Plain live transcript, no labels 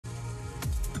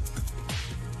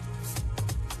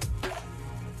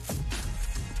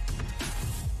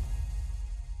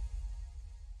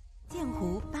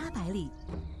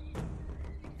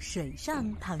水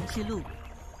上唐诗路，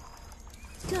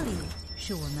这里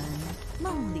是我们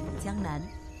梦里江南，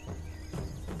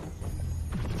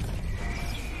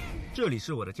这里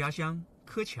是我的家乡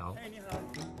柯桥。哎，你好。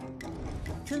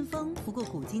春风拂过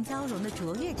古今交融的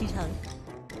卓越之城，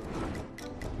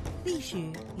历史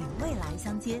与未来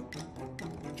相接，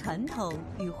传统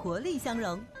与活力相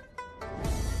融。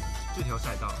这条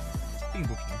赛道并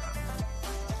不平坦，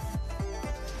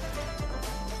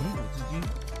从古至今，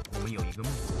我们有一个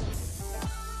梦：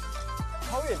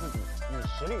超越自己，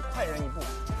以实力快人一步。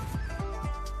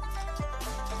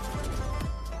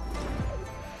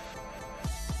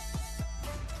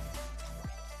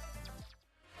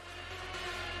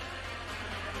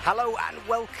Hello and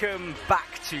welcome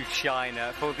back to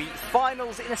China for the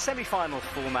finals in a semi-final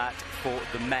format for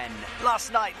the men.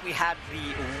 Last night we had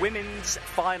the women's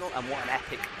final and what an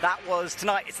epic that was.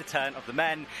 Tonight it's the turn of the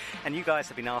men and you guys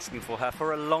have been asking for her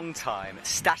for a long time.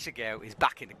 Stasha Gale is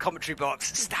back in the commentary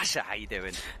box. Stasha, how you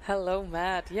doing? Hello,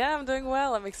 Matt. Yeah, I'm doing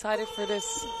well. I'm excited for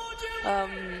this,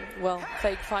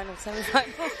 fake final,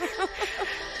 semi-final.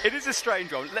 It is a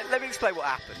strange one. Let me explain what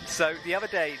happened. So the other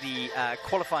day, the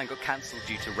qualifying got cancelled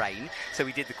due to rain. So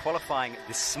we did the qualifying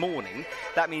this morning.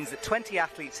 That means that 20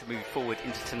 athletes have moved forward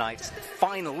into tonight's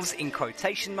finals in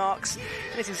quotation marks.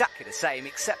 And it's exactly the same,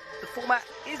 except the format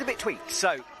is a bit tweaked.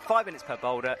 So 5 minutes per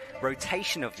boulder,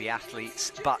 rotation of the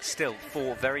athletes, but still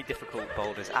 4 very difficult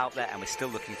boulders out there, and we're still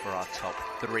looking for our top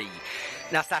 3.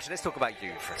 Now, Stasha, let's talk about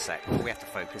you for a sec. We have to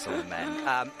focus on the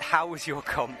men. How was your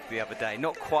comp the other day?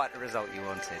 Not quite the result you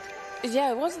wanted.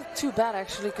 Yeah, it wasn't too bad,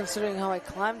 actually, considering how I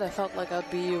climbed. I felt like I'd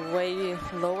be way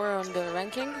lower on the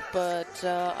ranking, but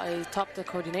I topped the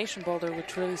coordination boulder,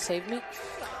 which really saved me.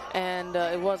 And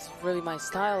it was really my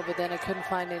style, but then I couldn't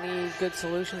find any good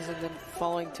solutions in the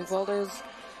following 2 boulders.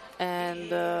 And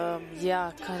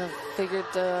kind of figured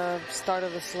the start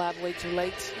of the slab way too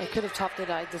late. I could have topped it.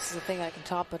 This is a thing I can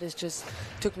top, but it just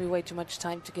took me way too much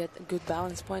time to get a good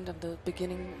balance point at the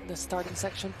beginning, the starting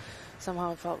section.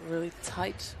 Somehow it felt really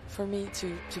tight for me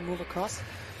to move across.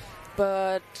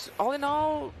 But all in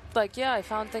all, I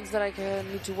found things that I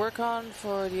need to work on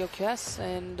for the OQS,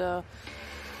 and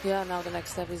now the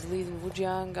next step is leading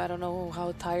Wujiang. I don't know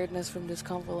how tiredness from this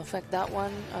comp will affect that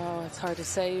one. It's hard to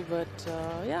say, but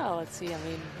let's see. I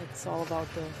mean, it's all about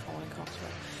the following comps,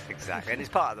 right? Exactly, and it's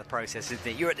part of the process, isn't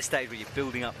it? You're at the stage where you're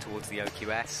building up towards the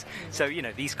OQS. So,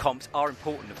 these comps are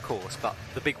important, of course, but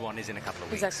the big one is in a couple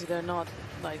of weeks. Exactly, they're not,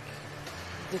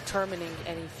 determining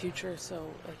any future, so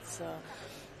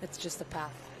it's just a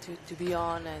path to be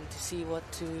on and to see what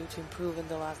to improve in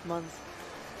the last month.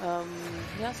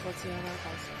 Let's see how that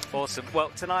goes. Awesome.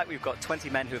 Well, tonight we've got 20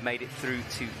 men who have made it through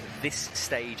to this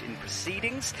stage in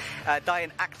proceedings.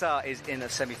 Diane Akhtar is in a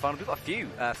semi-final. We've got a few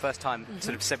first-time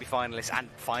sort of semi-finalists and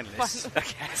finalists, I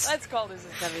guess. Let's call this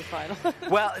a semi-final.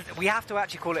 Well, we have to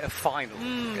actually call it a final,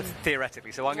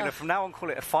 theoretically. So I'm going to, from now on,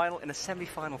 call it a final in a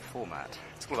semi-final format.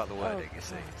 It's all about the wording, you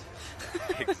see.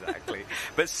 Exactly.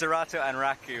 But Serato and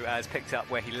Raku has picked up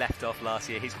where he left off last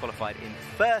year. He's qualified in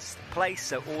first place,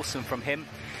 so awesome from him.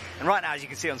 And right now, as you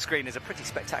can see on screen, there's a pretty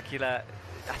spectacular,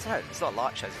 I don't know, it's not a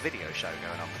light show, it's a video show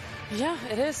going on. Yeah,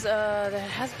 it is. There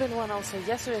has been one also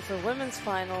yesterday for women's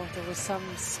final. There was some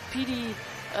speedy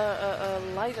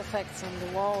light effects on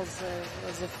the walls,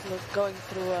 as if we're going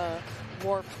through a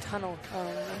warp tunnel.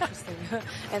 Interesting.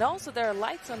 And also there are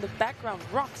lights on the background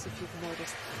rocks, if you've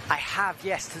noticed. I have,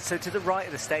 yes. So to the right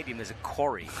of the stadium there's a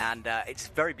quarry, and it's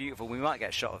very beautiful. We might get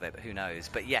a shot of it, but who knows.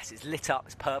 But yes, it's lit up,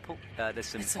 it's purple. There's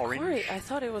some orange. Quarry. I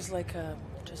thought it was like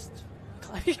just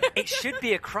it should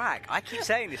be a crag. I keep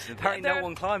saying this, and apparently no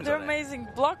one climbs on it. They're amazing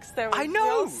blocks there. I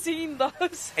know! We've seen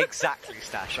those. Exactly,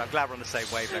 Stash. I'm glad we're on the same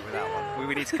wavelength with that one.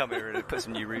 We need to come here and put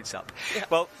some new routes up. Yeah.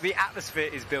 Well, the atmosphere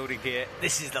is building here.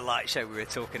 This is the light show we were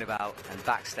talking about, and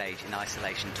backstage in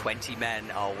isolation, 20 men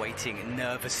are waiting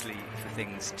nervously for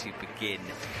things to begin.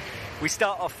 We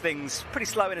start off things pretty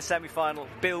slow in a semi-final,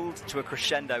 build to a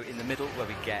crescendo in the middle where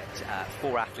we get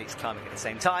 4 athletes climbing at the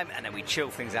same time, and then we chill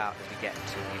things out as we get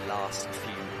to the last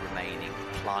few remaining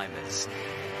climbers.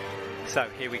 So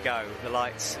here we go, the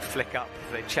lights flick up,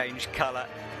 they change colour,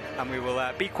 and we will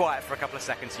be quiet for a couple of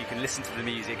seconds so you can listen to the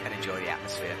music and enjoy the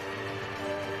atmosphere.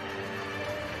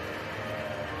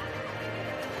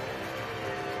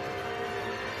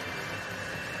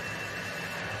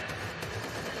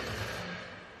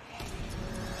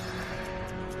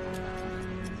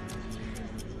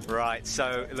 Right,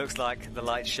 so it looks like the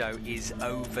light show is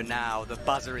over now. The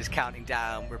buzzer is counting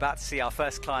down. We're about to see our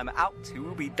first climber out, who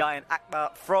will be Diane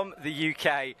Akbar from the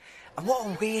UK. And what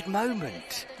a weird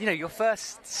moment. You know, your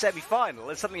first semi-final,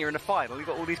 and suddenly you're in a final, you've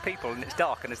got all these people, and it's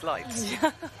dark and it's lights.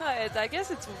 Yeah, I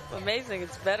guess it's amazing.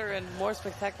 It's better and more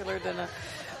spectacular than a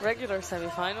regular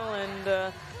semi-final,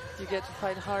 and you get to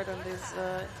fight hard on these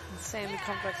insanely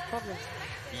complex problems.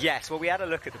 Yes, well, we had a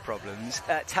look at the problems.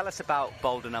 Tell us about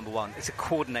Boulder number 1. It's a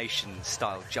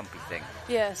coordination-style jumpy thing.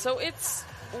 Yeah, so it's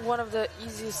one of the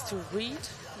easiest to read.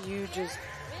 You just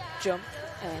jump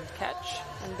and catch,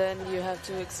 and then you have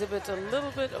to exhibit a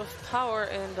little bit of power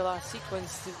in the last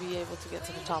sequence to be able to get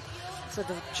to the top. So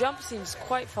the jump seems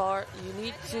quite far. You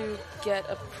need to get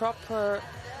a proper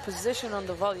position on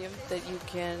the volume that you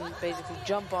can basically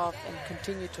jump off and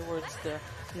continue towards the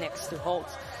next 2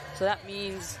 holds. So that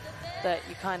means that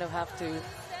you kind of have to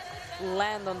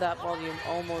land on that volume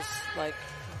almost like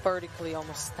vertically,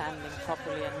 almost standing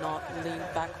properly, and not lean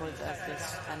backwards as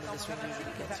this end of the swing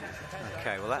usually gets you.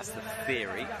 Okay, well, that's the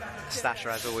theory.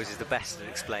 Stasha, as always, is the best at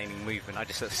explaining movement. I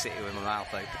just sort of sit here with my mouth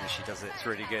open and she does it. It's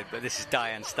really good. But this is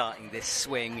Diane starting this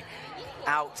swing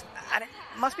out, and it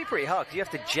must be pretty hard because you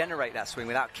have to generate that swing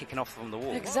without kicking off from the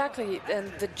wall. Exactly,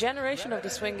 and the generation of the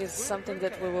swing is something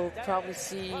that we will probably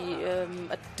see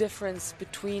a difference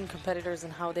between competitors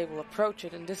and how they will approach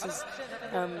it, and this is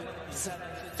a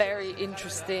very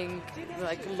interesting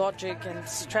logic and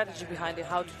strategy behind it,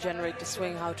 how to generate the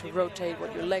swing, how to rotate,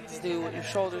 what your legs do, what your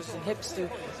shoulders and hips do,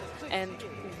 and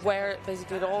where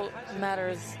basically it all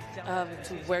matters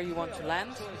to where you want to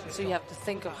land. So you have to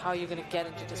think of how you're going to get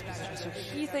into this position. So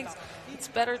he thinks it's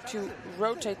better to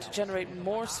rotate to generate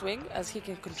more swing, as he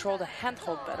can control the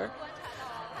handhold better.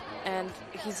 And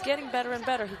he's getting better and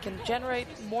better. He can generate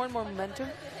more and more momentum.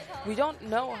 We don't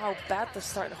know how bad the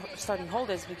starting hold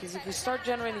is, because if you start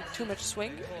generating too much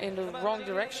swing in the wrong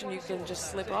direction, you can just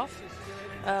slip off.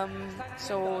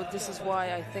 So this is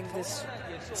why I think this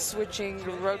switching,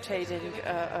 rotating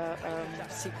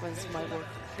sequence might work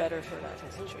better for that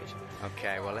situation.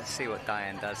 Okay, well, let's see what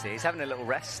Diane does here. He's having a little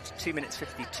rest. 2 minutes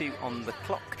 52 on the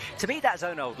clock. To me, that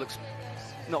zone hold looks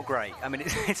not great. I mean,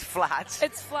 it's flat.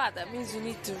 It's flat. That means you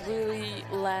need to really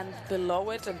land below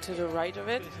it and to the right of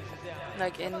it,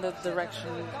 like in the direction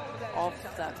of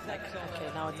that. Like, okay,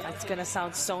 now it's going to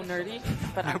sound so nerdy,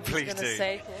 but I'm just going to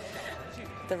say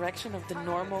direction of the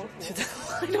normal to the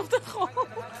line of the hole.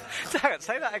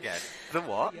 Say that again. The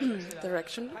what?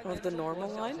 Direction of the normal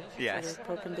line. Yes. The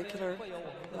perpendicular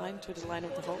line to the line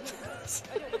of the hole.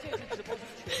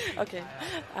 Okay,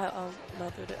 I'll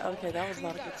not do that. Okay, that was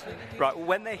not a good swing. Right, well,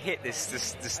 when they hit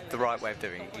this the right way of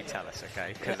doing it, you tell us,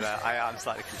 okay? Because I'm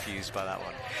slightly confused by that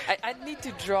one. I need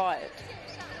to draw it.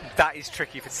 That is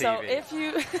tricky for TV.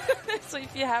 So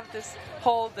if you have this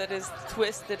hold that is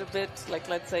twisted a bit, like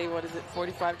let's say,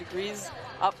 45 degrees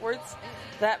upwards,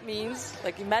 that means,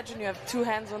 like, imagine you have 2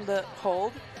 hands on the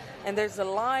hold and there's a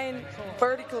line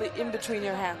vertically in between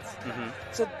your hands. Mm-hmm.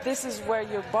 So this is where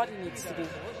your body needs to be.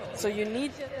 So you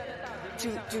need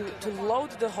to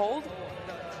load the hold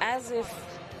as if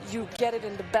you get it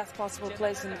in the best possible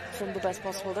place and from the best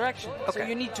possible direction. Okay. So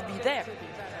you need to be there.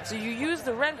 So you use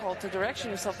the red hold to direction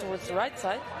yourself towards the right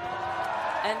side,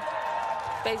 and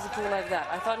basically like that.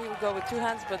 I thought he would go with 2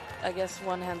 hands, but I guess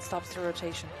 1 hand stops the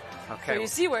rotation. Okay. So you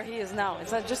see where he is now.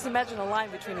 It's like, just imagine a line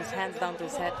between his hands down to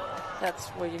his head. That's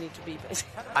where you need to be,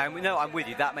 basically. I'm with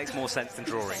you. That makes more sense than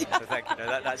drawing. So thank you.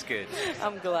 No, that's good.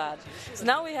 I'm glad. So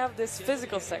now we have this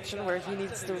physical section where he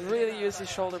needs to really use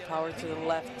his shoulder power to the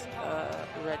left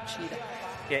red cheetah.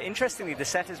 Yeah, interestingly, the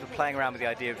setters were playing around with the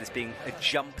idea of this being a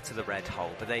jump to the red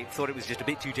hole, but they thought it was just a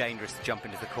bit too dangerous to jump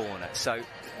into the corner. So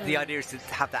the idea is to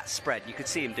have that spread. You could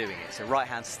see him doing it. So right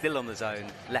hand still on the zone,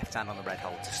 left hand on the red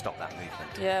hole to stop that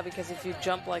movement. Yeah, because if you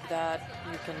jump like that,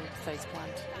 you can face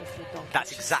plant if you don't.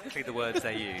 That's exactly the words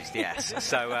they used, yes.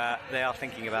 So they are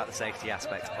thinking about the safety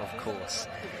aspect, of course.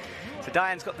 So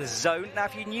Diane's got the zone. Now,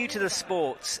 if you're new to the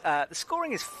sport, the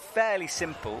scoring is fairly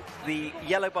simple. The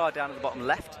yellow bar down at the bottom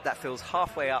left, that fills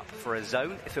halfway up for a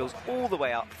zone. It fills all the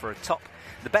way up for a top.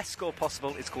 The best score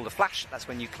possible is called a flash. That's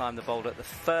when you climb the boulder the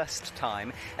first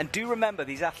time. And do remember,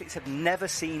 these athletes have never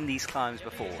seen these climbs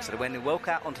before. So when they walk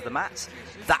out onto the mats,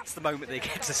 that's the moment they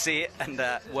get to see it and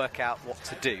work out what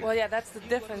to do. Well, yeah, that's the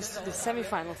difference to the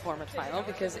semi-final format final,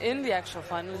 because in the actual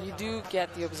final, you do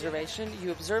get the observation.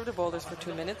 You observe the boulders for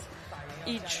 2 minutes.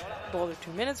 Each boulder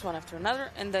 2 minutes, one after another,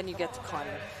 and then you get to climb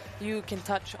it. you can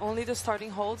touch only the starting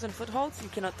holds and footholds. You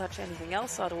cannot touch anything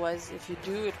else. Otherwise, if you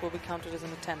do, it will be counted as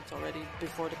an attempt already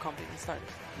before the comp even started.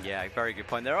 Yeah, very good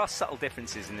point. There are subtle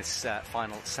differences in this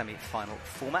final semi-final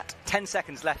format. 10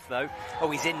 seconds left, though.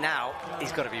 Oh, he's in now.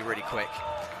 He's got to be really quick.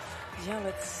 Yeah,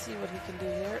 let's see what he can do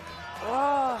here.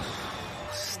 Oh.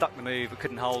 Stuck the move, but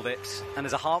couldn't hold it. And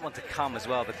there's a hard one to come as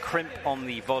well. The crimp on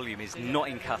the volume is not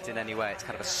in cut in any way. It's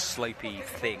kind of a slopey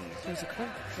thing. There's a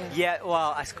crimp? Yeah,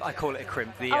 well, I call it a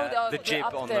crimp. The jib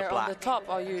up on there, the black. on the top.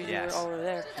 Oh, you Yes. were over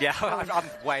there. Yeah, I'm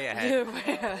way ahead. You're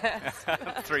way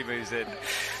ahead. 3 moves in.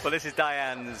 Well, this is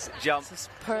Diane's jump. This is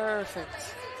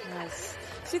perfect. Nice.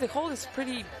 See, the hold is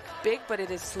pretty big, but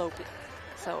it is slopey.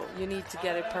 So you need to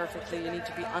get it perfectly. You need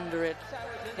to be under it,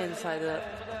 inside the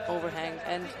overhang.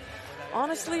 And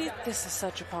honestly, this is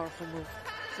such a powerful move.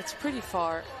 It's pretty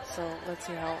far, so let's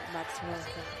see how Max Moore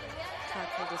can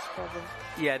tackle this problem.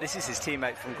 Yeah, this is his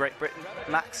teammate from Great Britain,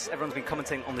 Max. Everyone's been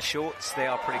commenting on the shorts. They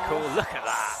are pretty cool. Look at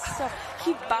that. So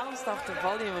he bounced off the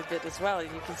volume a bit as well.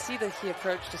 And you can see that he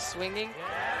approached the swinging.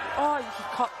 Oh, he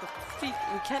caught the feet.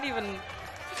 We can't even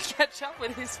catch up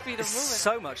with his speed of There's movement.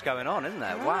 so much going on, isn't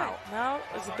there? Right. Wow. Now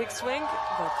it's a big swing,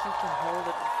 but he can hold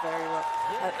it very well.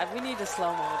 We need a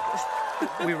slow-mo of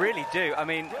this. We really do. I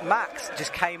mean, Max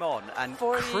just came on and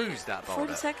 40, cruised that boulder.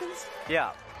 40 seconds?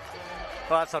 Yeah.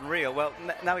 Well, that's unreal. Well,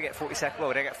 now we get 40 seconds. Well,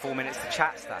 we don't get 4 minutes to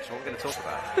chat, Stash. What are we going to talk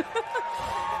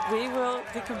about? We will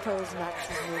decompose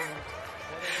Max's movement.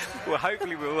 Well,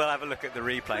 hopefully we will have a look at the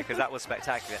replay, because that was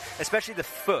spectacular. Especially the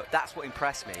foot. That's what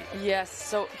impressed me. Yes,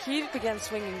 so he began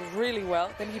swinging really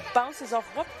well. Then he bounces off,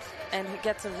 whoop, and he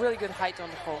gets a really good height on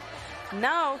the pole.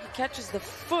 Now he catches the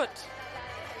foot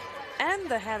and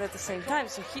the hand at the same time.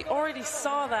 So he already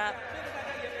saw that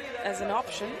as an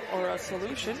option or a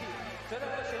solution.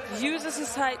 Uses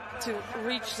his height to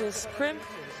reach this crimp,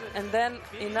 and then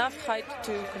enough height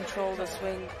to control the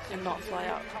swing and not fly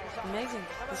out. Amazing.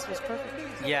 This was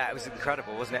perfect. Yeah, it was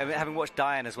incredible, wasn't it? I mean, having watched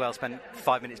Diane as well spend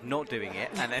 5 minutes not doing it,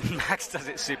 and then Max does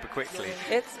it super quickly.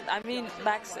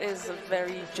 Max is a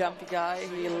very jumpy guy.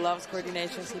 He loves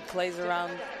coordinations. He plays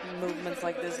around movements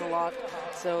like this a lot.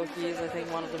 So he is, I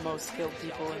think, one of the most skilled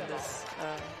people in this.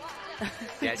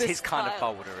 Yeah, it's his kind of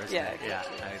boulder, isn't it? Exactly.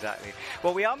 Yeah, exactly.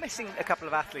 Well, we are missing a couple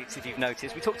of athletes, if you've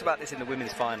noticed. We talked about this in the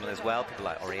women's final as well. People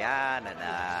like Oriane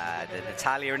and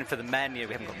Natalia, and for the men, we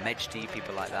haven't got Mejdi,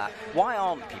 people like that. Why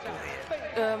aren't people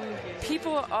here?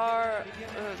 People are,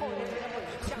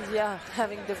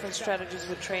 having different strategies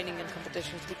with training and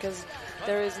competitions, because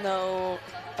there is no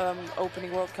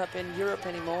opening World Cup in Europe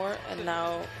anymore, and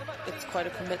now it's quite a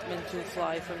commitment to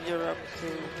fly from Europe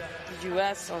to the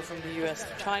US, or from the US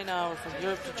to China, or from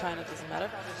Europe to China, doesn't matter.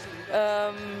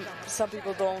 Some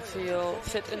people don't feel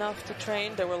fit enough to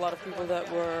train. There were a lot of people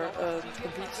that were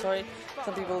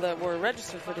some people that were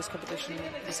registered for this competition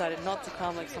decided not to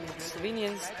come, like some of the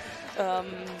Slovenians.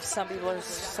 Some people are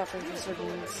suffering from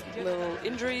certain little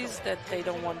injuries that they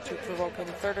don't want to provoke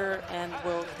any further, and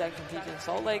will then compete in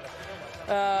Salt Lake.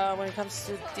 When it comes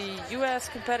to the US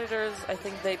competitors, I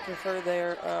think they prefer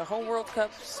their home World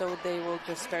Cup, so they will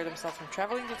just spare themselves from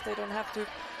traveling if they don't have to.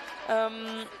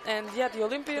 The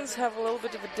Olympians have a little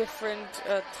bit of a different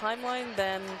timeline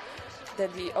than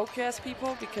the OQS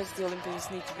people, because the Olympians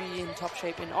need to be in top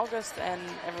shape in August, and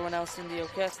everyone else in the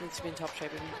OQS needs to be in top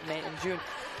shape in May and June.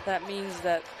 That means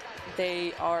that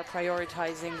they are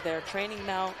prioritizing their training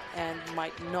now and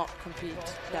might not compete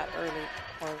that early,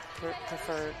 or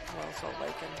prefer Salt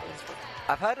Lake and Innsbruck.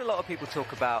 I've heard a lot of people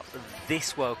talk about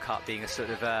this World Cup being a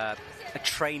sort of a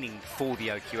training for the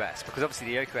OQS, because obviously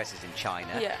the OQS is in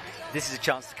China. Yeah. This is a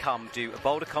chance to come do a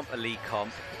boulder comp, a league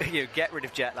comp, get rid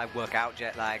of jet lag, work out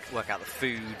the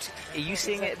food. Are you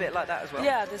seeing it a bit like that as well?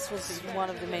 Yeah, this was one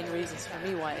of the main reasons for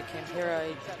me why I came here.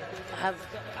 I have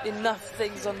enough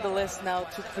things on the list now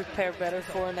to prepare better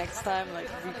for next time, like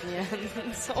VPN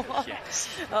and so on. Yes.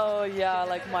 Oh yeah,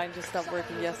 like mine just stopped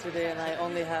working yesterday, and I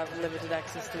only have limited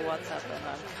access to WhatsApp, and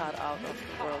I'm cut out of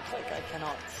the world. Like, I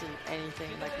cannot see anything,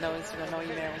 like no Instagram, no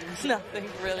email, nothing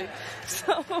really.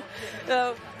 So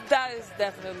that is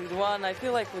definitely the one. I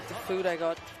feel like with the food I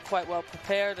got quite well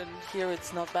prepared, and here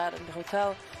it's not bad in the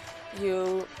hotel.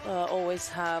 You always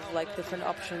have like different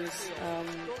options,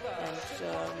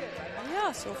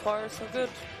 so far so good.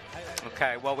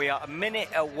 Okay, well, we are a minute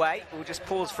away. We'll just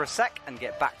pause for a sec and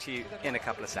get back to you in a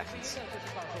couple of seconds.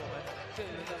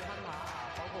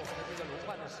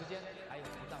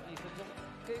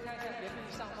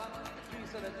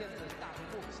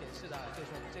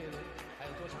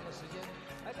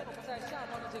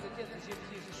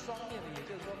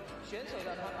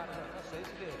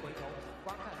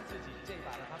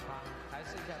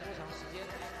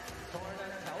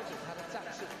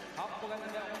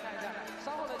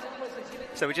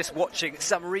 So we're just watching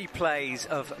some replays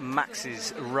of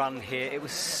Max's run here. It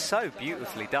was so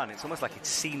beautifully done. It's almost like he'd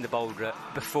seen the boulder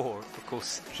before. Of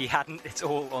course, he hadn't. It's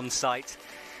all on site.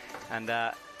 And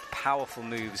powerful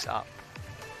moves up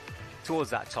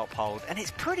towards that top hold. And it's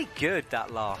pretty good,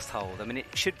 that last hold. I mean, it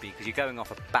should be, because you're going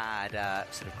off a bad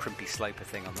sort of crimpy sloper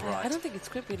thing on the right. I don't think it's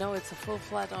crimpy. No, it's a full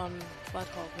flat hold.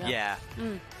 Yeah.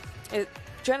 It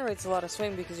generates a lot of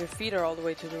swing because your feet are all the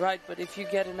way to the right, but if you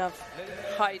get enough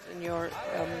height and your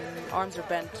arms are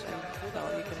bent,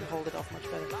 and you can hold it off much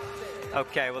better.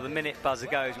 Okay, well, the minute buzzer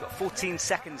goes. We've got 14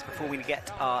 seconds before we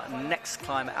get our next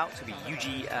climber out to be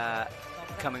Yuji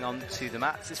coming on to the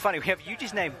mats. It's funny, we have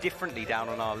Yuji's name differently down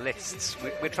on our lists.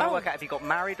 We're trying to work out if he got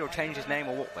married or changed his name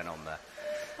or what went on there.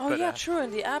 Oh, but, yeah, true,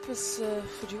 and the app is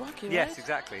Fujiwaki, right? Yes,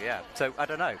 exactly, yeah. So, I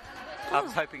don't know. I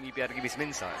was hoping you'd be able to give me some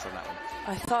insights on that one.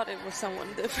 I thought it was someone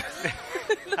different.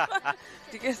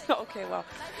 Okay, well.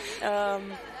 Well,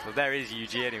 there is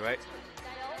Yuji anyway.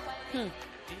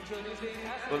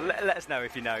 Well, let us know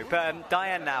if you know. But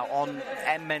Diane now on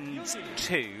men's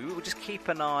 2. We'll just keep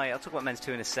an eye. I'll talk about men's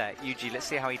 2 in a sec. Yuji, let's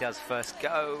see how he does first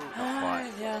go. Not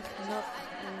quite. Yeah, not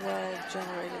well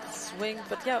generated swing.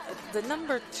 But yeah, the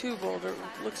number 2 boulder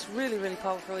looks really, really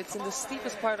powerful. It's in the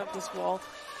steepest part of this wall.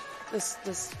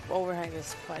 This overhang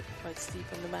is quite steep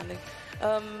and demanding.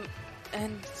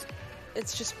 And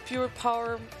it's just pure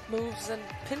power moves and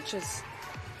pinches.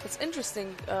 It's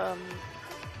interesting. My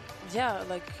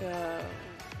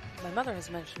mother has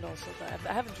mentioned also that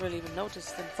I haven't really even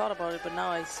noticed and thought about it, but now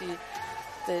I see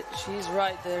that she's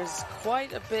right. There's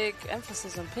quite a big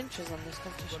emphasis on pinches on this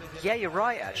competition. Yeah, you're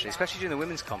right, actually, especially during the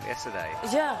women's comp yesterday.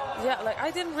 Yeah, like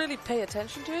I didn't really pay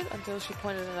attention to it until she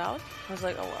pointed it out. I was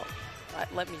like, oh well.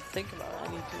 Let me think about it.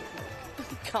 I need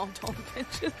to count on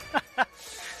pinches.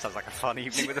 Sounds like a fun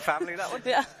evening with the family, that one.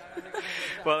 Yeah.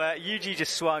 Well, Yuji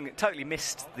just swung, totally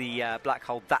missed the black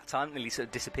hole that time, nearly sort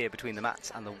of disappeared between the mats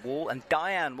and the wall. And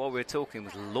Diane, while we were talking,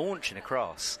 was launching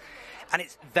across. And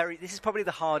this is probably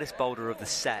the hardest boulder of the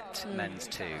set, men's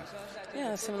 2.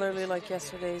 Yeah, similarly like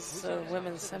yesterday's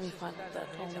women's semi-final that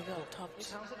only got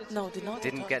topped. No, did not.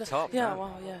 Didn't get topped. Yeah, no.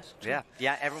 wow, yeah.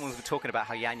 Yeah, everyone was talking about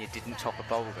how Yanya didn't top a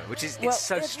boulder, which is it's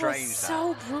so strange. It was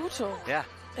so brutal. Yeah.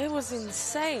 It was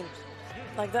insane.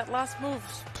 Like that last move,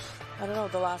 I don't know,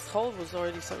 the last hold was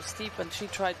already so steep and she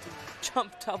tried to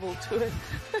jump double to it.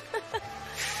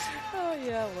 Oh,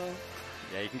 yeah, well.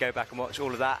 Yeah, you can go back and watch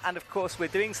all of that. And, of course, we're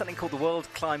doing something called the World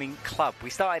Climbing Club. We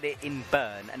started it in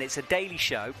Bern, and it's a daily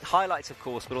show. Highlights, of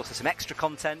course, but also some extra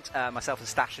content. Myself and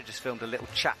Stasha just filmed a little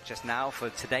chat just now for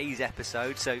today's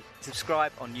episode. So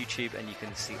subscribe on YouTube, and you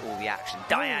can see all the action.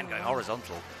 Diane going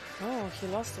horizontal. Oh, he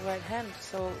lost the right hand,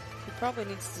 so he probably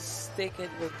needs to stick it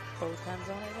with both hands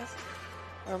on, I guess.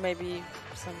 Or maybe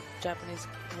some Japanese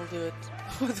will do it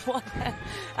with one hand.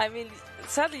 I mean,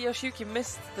 sadly, Yoshiyuki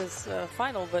missed this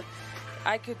final, but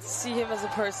I could see him as a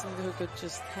person who could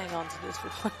just hang on to this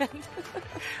with one hand.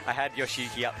 I had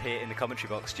Yoshiyuki up here in the commentary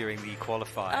box during the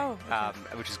qualifying,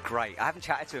 which is great. I haven't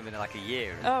chatted to him in like a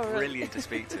year. It's brilliant to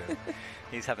speak to him.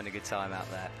 He's having a good time out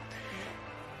there.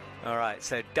 All right,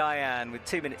 so Diane with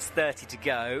 2 minutes 30 to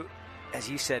go, as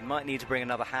you said, might need to bring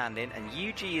another hand in, and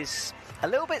Yuji is a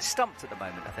little bit stumped at the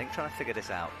moment, I think, trying to figure this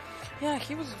out. Yeah,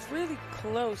 he was really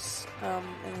close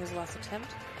in his last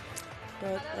attempt,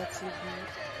 but let's see if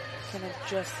he can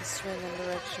adjust the swing and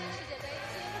direction.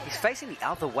 He's facing the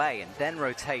other way and then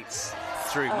rotates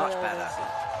through much better.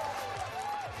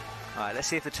 All right, let's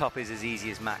see if the top is as easy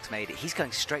as Max made it. He's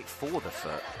going straight for the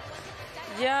foot.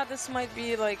 Yeah, this might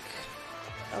be like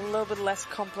a little bit less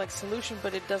complex solution,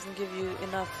 but it doesn't give you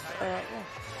enough.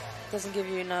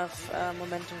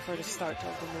 Momentum for the start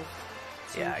of the move.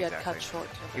 So you get cut short.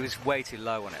 He was way too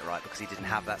low on it, right, because he didn't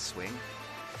have that swing.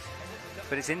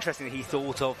 But it's interesting that he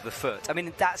thought of the foot. I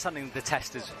mean, that's something the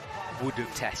testers would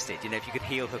have tested. You know, if you could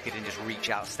heel hook it and just reach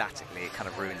out statically, it kind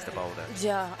of ruins the boulder.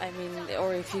 Yeah, I mean,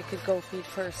 or if you could go feet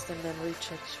first and then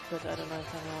reach it. But I don't know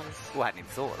if anyone's... Well, I hadn't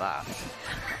even thought of that.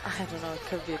 I don't know, it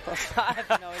could be a possible. I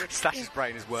have no idea. Stash's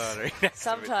brain is whirling.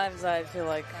 Sometimes I feel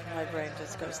like my brain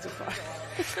just goes too far.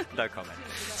 No comment.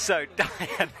 So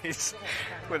Diane is,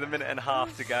 with a minute and a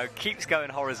half to go, keeps going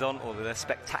horizontal with a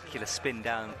spectacular spin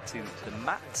down to the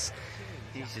mats.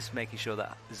 He's just making sure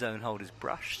that zone hold is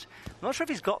brushed. I'm not sure if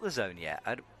he's got the zone yet,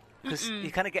 because he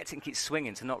kind of gets it and keeps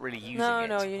swinging, so not really using it.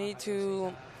 No, you need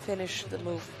to finish the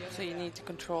move, so you need to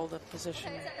control the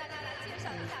position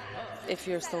if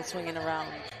you're still swinging around.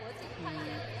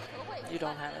 you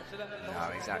don't have it. No,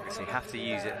 exactly. So you have to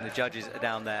use it, and the judges are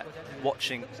down there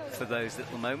watching for those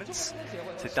little moments.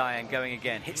 So Diane going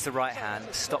again, hits the right hand,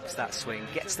 stops that swing,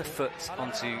 gets the foot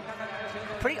onto a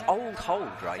pretty old hold,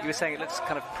 right? You were saying it looks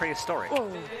kind of prehistoric.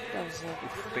 Oh, that was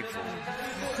a Big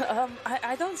fall.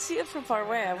 I don't see it from far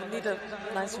away. I would need a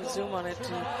nicer zoom on it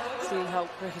to see how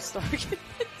prehistoric it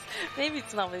is. Maybe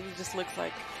it's not, maybe it just looks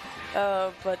like.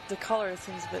 But the color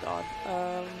seems a bit odd.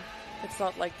 It's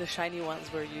not like the shiny ones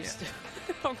we're used to.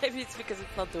 Or maybe it's because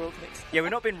it's not dual clicks. Yeah, we're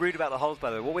not being rude about the holds, by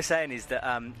the way. What we're saying is that,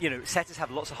 setters have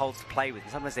lots of holds to play with,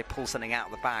 and sometimes they pull something out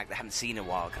of the bag they haven't seen in a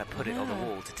while, kind of put it on the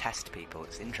wall to test people.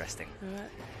 It's interesting.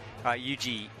 All right,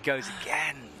 Yuji goes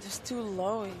again. Just too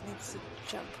low. He needs to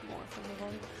jump more from the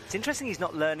body. It's interesting he's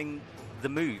not learning the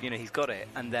move. He's got it,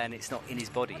 and then it's not in his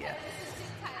body yet.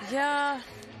 Yeah.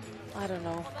 I don't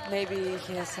know. Maybe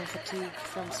he has some fatigue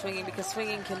from swinging, because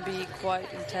swinging can be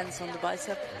quite intense on the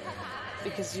bicep,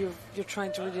 because you're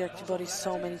trying to redirect your body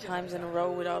so many times in a row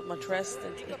without much rest,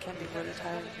 and it can be really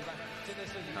tiring.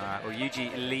 All right, well,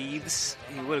 Yuji leaves.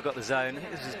 He would have got the zone.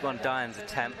 This is one of Diane's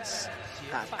attempts.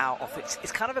 That's out off.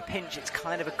 It's kind of a pinch. It's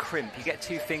kind of a crimp. You get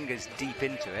two fingers deep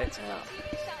into it. Yeah.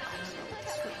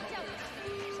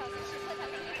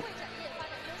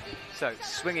 So,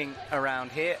 swinging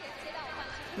around here.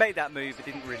 Made that move, but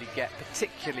didn't really get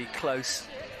particularly close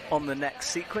on the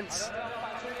next sequence.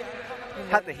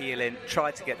 Had the heel in,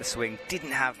 tried to get the swing,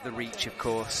 didn't have the reach, of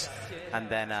course, and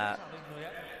then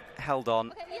held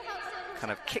on,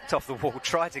 kind of kicked off the wall,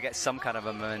 tried to get some kind of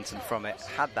a momentum from it,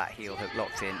 had that heel hook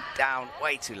locked in, down,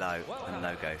 way too low, and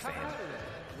no go for him.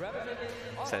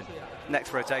 So,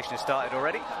 next rotation has started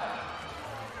already.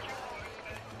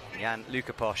 Jan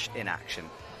Lukaposh in action.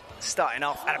 Starting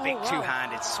off at a big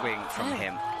two-handed swing from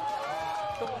him.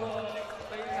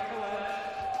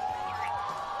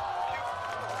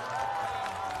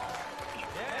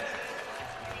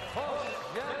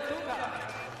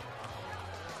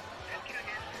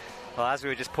 Well, as we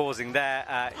were just pausing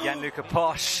there, Jan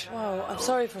Lukaposh. Wow, I'm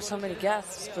sorry for so many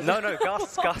gasps. But No,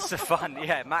 gasps are fun.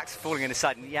 Yeah, Max falling in his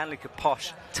side, and Jan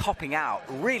Lukaposh topping out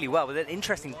really well with an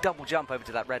interesting double jump over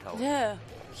to that red hole. Yeah,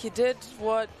 he did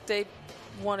what they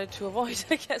wanted to avoid,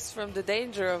 I guess, from the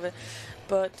danger of it,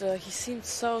 but he seemed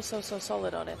so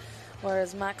solid on it,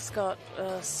 whereas Max got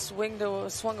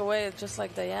swung away just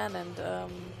like Diane, and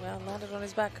landed on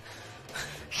his back.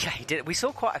 Yeah, he did. We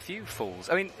saw quite a few falls.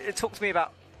 I mean, talk to me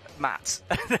about mats.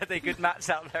 Are they good mats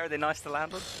out there? Are they nice to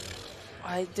land on?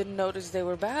 I didn't notice they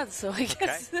were bad, so I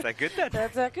guess they're good then.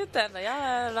 They're good then.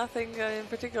 Yeah, nothing in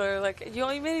particular. Like, you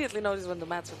immediately notice when the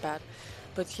mats are bad,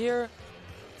 but here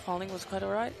falling was quite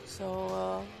alright,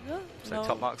 so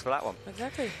top marks for that one.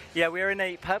 Exactly. Yeah, we're in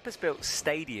a purpose-built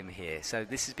stadium here, so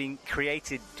this has been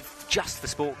created just for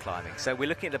sport climbing. So we're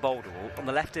looking at the boulder wall. On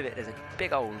the left of it, there's a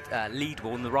big old lead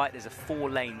wall. On the right, there's a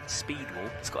 4-lane speed wall.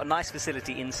 It's got a nice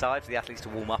facility inside for the athletes to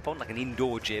warm up on, like an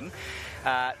indoor gym.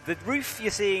 The roof you're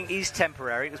seeing is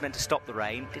temporary. It was meant to stop the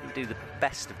rain. Didn't do the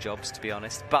best of jobs, to be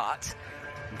honest, but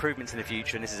improvements in the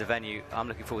future, and this is a venue I'm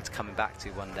looking forward to coming back to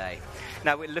one day.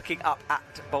 Now we're looking up at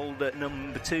boulder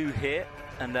number 2 here,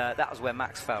 and that was where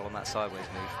Max fell on that sideways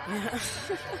move. Yeah.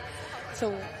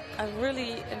 So I'm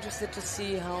really interested to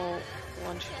see how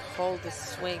one should hold the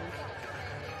swing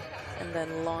and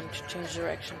then launch, change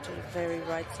direction to the very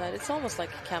right side. It's almost like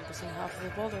campusing half of the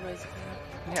boulder, basically.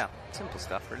 Yeah, simple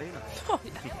stuff, really. Oh,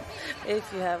 yeah.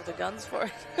 If you have the guns for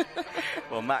it.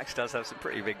 Well, Max does have some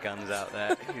pretty big guns out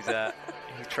there.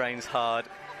 He trains hard.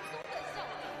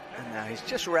 And now he's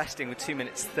just resting with 2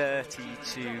 minutes 30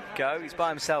 to go. He's by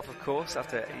himself, of course,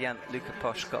 after Jan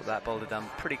Lukaposh got that boulder done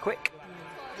pretty quick.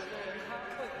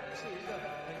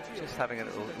 Just having a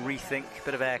little rethink,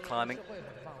 bit of air climbing.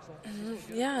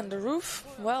 Yeah, and the roof,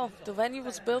 well, the venue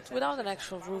was built without an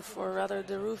actual roof, or rather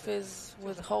the roof is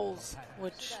with holes,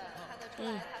 which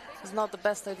is not the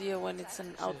best idea when it's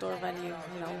an outdoor venue.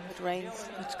 It rains,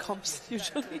 which comes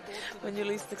usually when you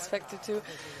least expect it to.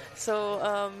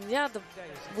 So,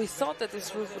 we thought that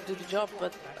this roof would do the job,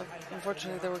 but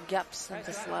unfortunately there were gaps in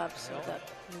the slab, so that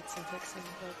needs some fixing.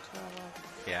 But,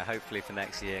 yeah, hopefully for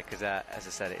next year, because as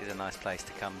I said, it is a nice place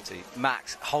to come to.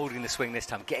 Max holding the swing this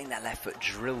time, getting that left foot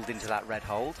drilled into that red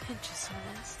hold. Pinch is so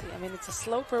nasty. I mean, it's a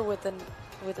sloper with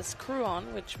a screw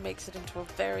on, which makes it into a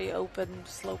very open,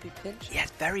 slopey pinch. Yeah,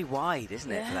 it's very wide,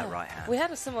 isn't it, for that right hand? We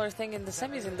had a similar thing in the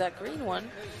semis in that green one.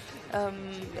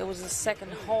 It was the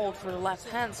second hold for the left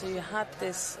hand, so you had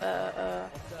this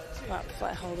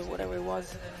flat hold or whatever it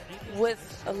was,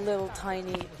 with a little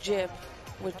tiny jib,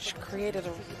 which created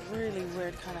a really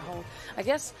weird kind of hold. I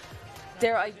guess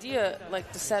their idea,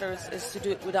 like the setters, is to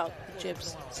do it without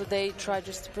jibs. So they try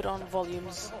just to put on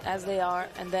volumes as they are,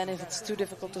 and then if it's too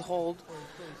difficult to hold,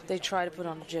 they try to put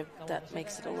on a jib that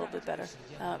makes it a little bit better.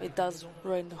 It does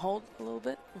ruin the hold a little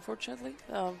bit, unfortunately,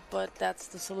 but that's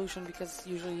the solution, because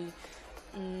usually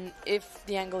if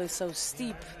the angle is so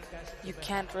steep, you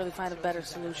can't really find a better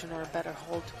solution or a better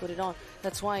hold to put it on.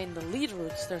 That's why in the lead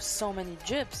routes there's so many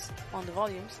jibs on the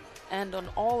volumes and on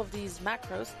all of these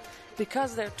macros,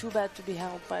 because they're too bad to be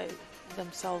held by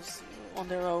themselves on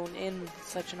their own in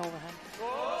such an overhand.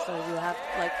 So you have,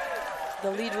 like,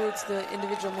 the lead routes, the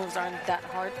individual moves aren't that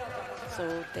hard,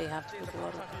 so they have to put a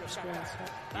lot of screwing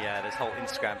stuff. Yeah, this whole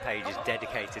Instagram page is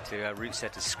dedicated to route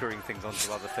setters screwing things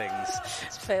onto other things.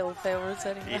 It's fail route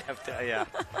setting. Yeah,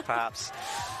 perhaps.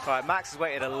 All right, Max has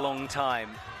waited a long time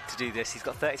to do this. He's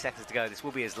got 30 seconds to go. This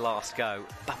will be his last go.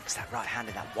 Bumps that right hand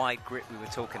in that wide grip we were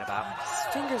talking about.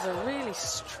 His fingers are really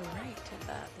straight in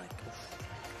that. Like,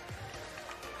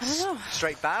 I don't know.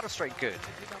 Straight bad or straight good?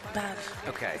 Bad.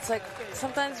 Okay. It's like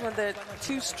sometimes when they're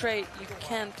too straight, you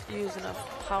can't use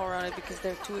enough power on it because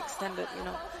they're too extended, you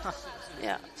know. Huh.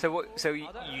 Yeah. So what? So you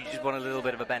just want a little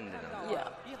bit of a bend in them? Yeah.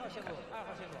 Okay.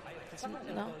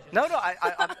 No. I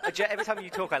every time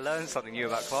you talk, I learn something new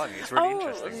about climbing. It's really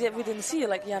interesting. Yeah, we didn't see,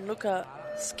 like, Gianluca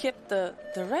skipped the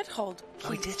red hold.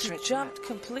 He did. He jumped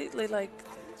completely, like,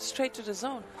 straight to the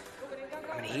zone.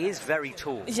 I mean, he is very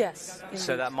tall. Yes. Indeed.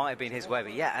 So that might have been his way,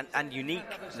 but yeah, and unique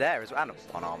there as well. And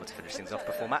on armour to finish things off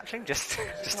before matching, just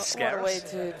to scare us.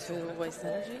 What a way to waste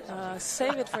energy.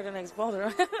 Save it for the next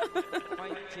Boulder.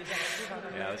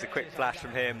 Yeah, it was a quick flash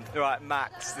from him. All right,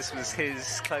 Max, this was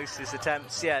his closest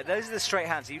attempts. Yeah, those are the straight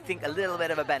hands. So you'd think a little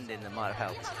bit of a bend in them might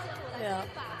have helped. Yeah,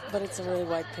 but it's a really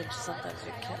wide pinch. Sometimes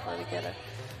you can't really get it.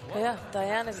 But yeah,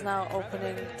 Diane is now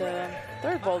opening the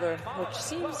third boulder, which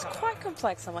seems quite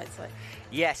complex, I might say.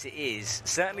 Yes, it is.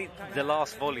 Certainly the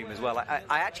last volume as well. I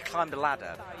actually climbed a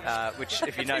ladder, which,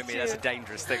 if you know me, that's a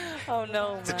dangerous thing. Oh,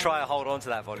 no, To try and hold on to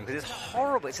that volume, because it's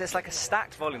horrible. It's like a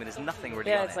stacked volume and there's nothing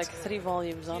really on it. Yeah, it's like 3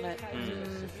 volumes on it.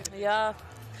 Yeah.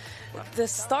 The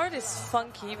start is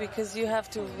funky because you have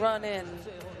to run in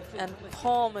and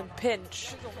palm and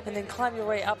pinch and then climb your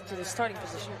way up to the starting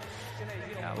position.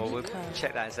 Yeah, well, we'll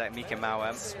check that in a sec. Mika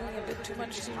Mauem. Swing a bit too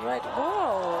much to the right.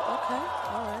 Whoa, okay,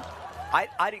 all right.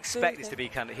 I'd expect this to be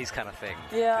kind of his kind of thing.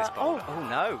 Yeah. This boulder. Oh,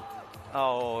 no.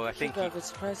 Oh, I think got a bit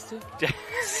surprised too.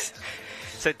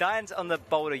 So Diane's on the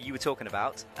boulder you were talking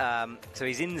about. So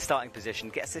he's in the starting position,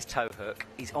 gets this toe hook.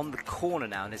 He's on the corner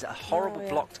now, and there's a horrible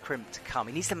blocked crimp to come.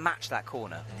 He needs to match that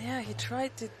corner. Yeah, he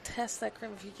tried to test that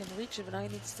crimp if he can reach it, but now he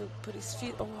needs to put his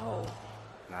feet. Oh.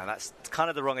 No, that's kind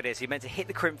of the wrong idea. So you're meant to hit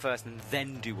the crimp first and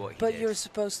then do what he did. But you're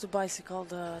supposed to bicycle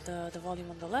the volume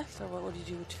on the left, or what do you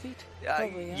do with your feet?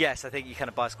 Probably, yeah. Yes, I think you kind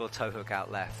of bicycle a toe hook out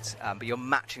left, but you're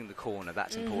matching the corner.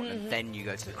 That's important, and then you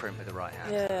go to the crimp with the right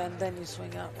hand. Yeah, and then you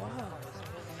swing out. Wow.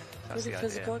 That's pretty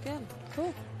physical again.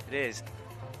 Cool. It is.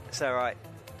 So, right,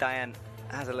 Diane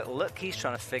has a little look. He's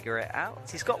trying to figure it out.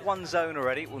 He's got one zone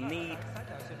already. We'll need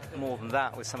more than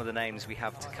that with some of the names we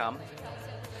have to come.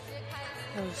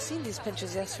 Well, we've seen these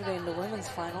pinches yesterday in the women's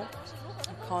final. It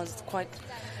caused quite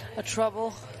a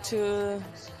trouble to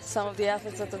some of the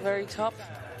athletes at the very top.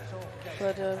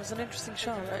 But it was an interesting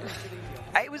show,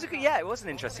 right? It was it was an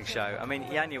interesting show. I mean,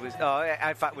 Yanya was... Oh,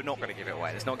 in fact, we're not going to give it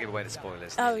away. Let's not give away the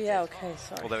spoilers. Oh, yeah, okay,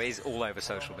 sorry. Although it is all over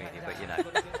social media, but you know.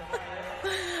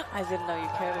 I didn't know you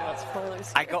cared about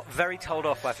spoilers. I got very told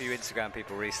off by a few Instagram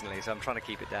people recently, so I'm trying to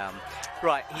keep it down.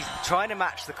 Right, he's trying to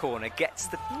match the corner, gets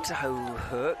the toe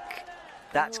hook.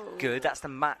 That's good. That's the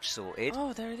match sorted.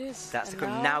 Oh, there it is. That's the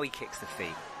corner. Now he kicks the feet.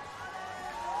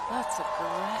 That's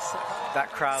aggressive.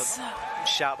 That crowd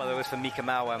shout, by the way, was for Mika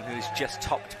Mauem, who's just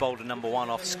topped boulder number 1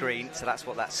 off screen. So that's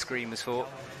what that screen was for.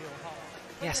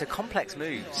 Yeah, so complex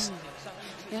moves.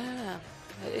 Yeah,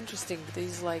 interesting.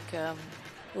 These like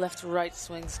left-right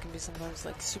swings can be sometimes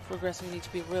like super aggressive. You need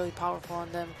to be really powerful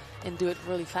on them and do it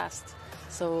really fast,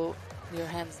 so your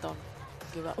hands don't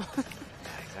give up.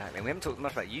 Exactly. We haven't talked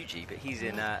much about Yuji, but he's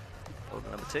in boulder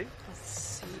number 2. Let's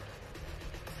see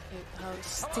how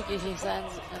sticky his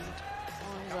hands and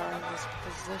arms are in this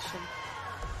position.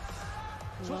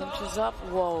 Launches up.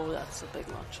 Whoa, that's a big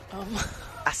launch.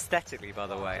 Aesthetically, by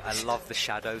the way, I love the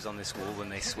shadows on this wall when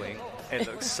they swing. It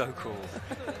looks so cool.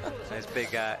 Those big,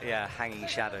 hanging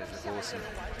shadows look awesome.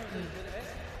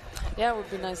 Yeah, it would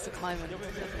be nice to climb it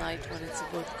at night when it's a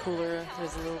bit cooler.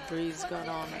 There's a little breeze going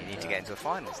on. You need to get into a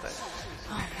finals, though.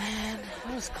 Oh, man.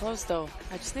 That was close, though.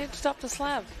 I just needed to top the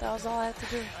slab. That was all I had to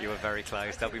do. You were very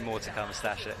close. There'll be more to come,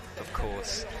 Stash it, of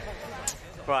course.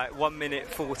 Right, 1 minute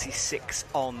 46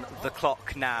 on the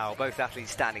clock now. Both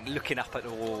athletes standing, looking up at the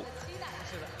wall.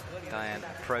 Diane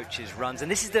approaches, runs, and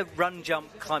this is the run,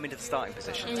 jump, climb into the starting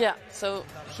position. Yeah, so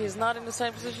he's not in the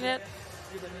starting position yet.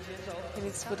 He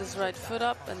needs to put his right foot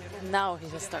up, and now he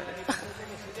has started.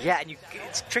 Yeah, and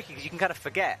it's tricky because you can kind of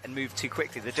forget and move too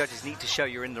quickly. The judges need to show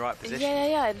you're in the right position.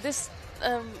 Yeah. And this,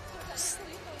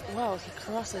 wow, he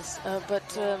crosses.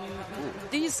 But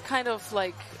these kind of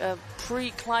like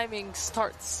pre-climbing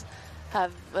starts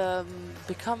have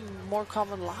become more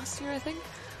common last year, I think,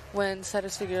 when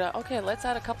setters figured out, okay, let's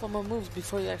add a couple more moves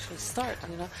before you actually start,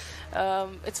 you know.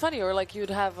 It's funny, or like you'd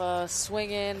have a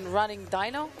swing in running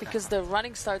dyno, because the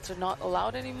running starts are not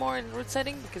allowed anymore in route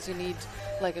setting because you need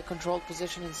like a controlled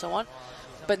position and so on.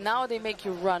 But now they make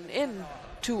you run in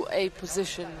to a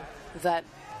position that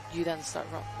you then start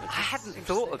wrong. I hadn't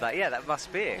thought of that. Yeah, that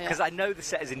must be it. Because I know the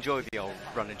setters enjoy the old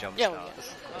run and jump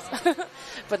starts. Yeah.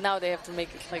 But now they have to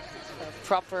make it like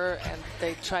proper, and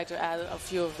they try to add a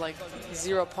few of like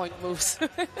 0-point moves.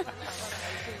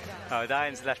 Oh,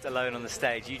 Diane's left alone on the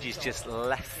stage. Yuji's just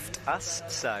left us.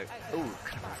 So, kind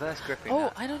of reverse gripping.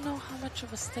 Oh, I don't know how much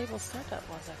of a stable start that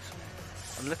was actually.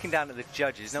 I'm looking down at the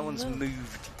judges. No one's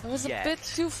moved. It was yet. a bit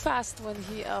too fast when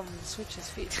he switched his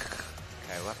feet.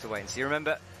 Okay, we'll have to wait and see.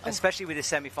 Remember, especially with the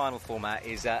semi-final format,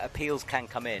 is appeals can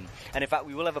come in. And in fact,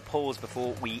 we will have a pause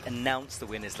before we announce the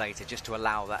winners later, just to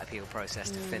allow that appeal process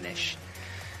to finish.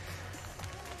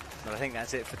 But I think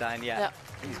that's it for Dan. Yeah.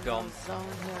 He's gone.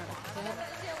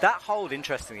 That hold,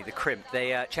 interestingly, the crimp,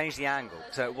 they changed the angle.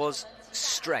 So it was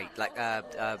straight, like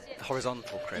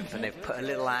horizontal crimp, and they've put a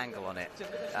little angle on it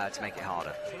to make it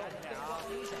harder.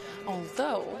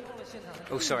 Although...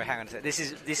 Oh, sorry, hang on a second. This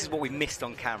is what we missed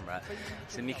on camera.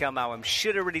 So Mikael Mauem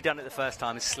should have really done it the first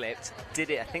time and slipped. Did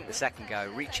it, I think, the second go,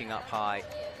 reaching up high,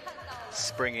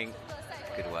 springing.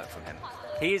 Good work from him.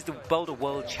 He is the Boulder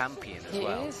World Champion as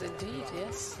well. He is indeed,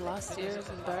 yes. Last year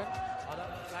in Bern.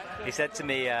 He said to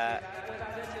me,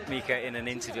 Mika, in an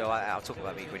interview, I'll talk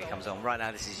about Mika when he comes on. Right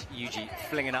now, this is Yuji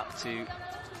flinging up to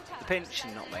the pinch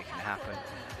and not making it happen.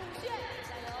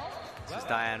 This is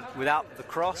Diane without the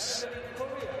cross.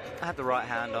 I had the right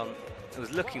hand on. I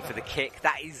was looking for the kick.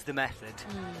 That is the method,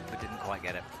 but didn't quite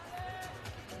get it.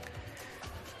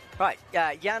 Right,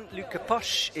 Jan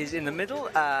Lukaposh is in the middle.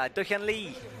 Do-Hyun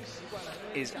Lee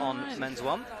is on men's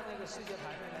one.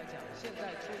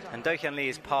 And Do-Hyun Lee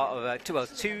is part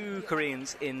of two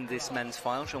Koreans in this men's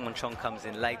final. Jongwon Chong comes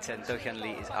in later, and Do-Hyun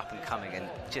Lee is up and coming and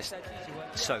just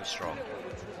so strong.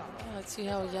 Let's see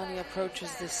how Yanni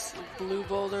approaches this blue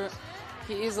boulder.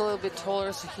 He is a little bit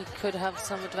taller, so he could have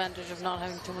some advantage of not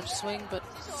having too much swing, but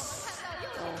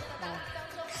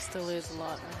still is a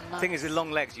lot. The thing is, with long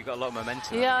legs, you've got a lot of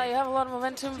momentum. Yeah, you have a lot of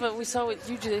momentum, but we saw with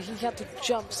Yuji that he had to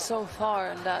jump so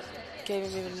far, and that gave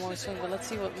him even more swing. But let's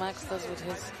see what Max does with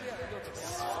his...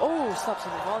 Oh, stops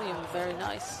in the volume. Very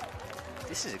nice.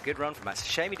 This is a good run from Max.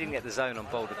 Shame he didn't get the zone on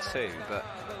Boulder 2, but...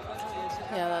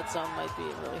 Yeah, that zone might be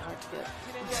really hard to get.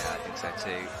 Yeah, I think so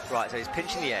too. Right, so he's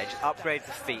pinching the edge, upgrades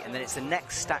the feet, and then it's the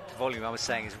next stacked volume I was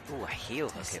saying is, a heel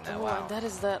hook in there, wow. That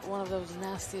is one of those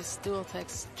nastiest dual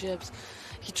text jibs.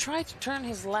 He tried to turn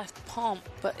his left palm,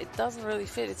 but it doesn't really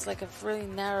fit. It's like a really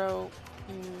narrow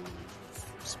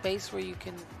space where you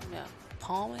can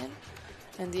palm in,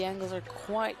 and the angles are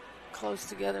quite close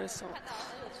together, so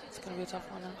it's going to be a tough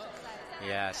one now.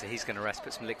 Yeah, so he's going to rest,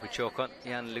 put some liquid chalk on.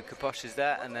 Jan Lukaposh is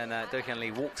there, and then Do-Hyun Lee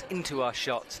walks into our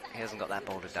shot. He hasn't got that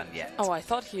boulder done yet. Oh, I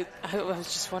thought I was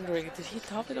just wondering, did he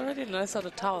top it already? And I saw the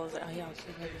towel. I was like, oh yeah,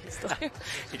 okay, maybe he's still here.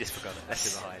 He just forgot it,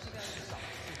 left him behind.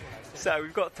 So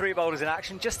we've got 3 boulders in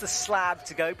action, just a slab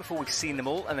to go before we've seen them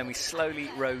all, and then we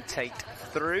slowly rotate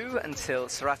through until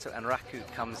Serato and Raku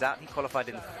comes out. He qualified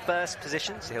in first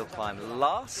position, so he'll climb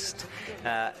last.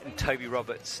 And Toby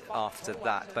Roberts after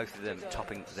that, both of them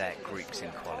topping their groups in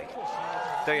quali.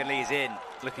 Do-Hyun Lee is in,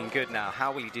 looking good now.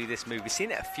 How will he do this move? We've seen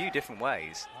it a few different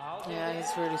ways. Yeah, he's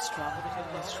really strong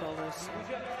with his shoulders.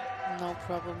 No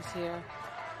problems here.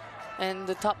 And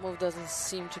the top move doesn't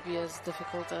seem to be as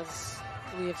difficult as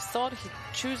we have thought. He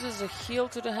chooses a heel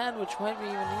to the hand, which might be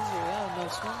even easier. Yeah, no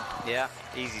swing. Yeah,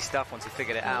 easy stuff once he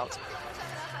figured it out.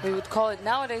 We would call it,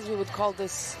 nowadays we would call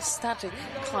this static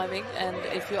climbing, and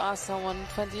if you ask someone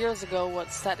 20 years ago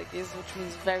what static is, which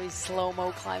means very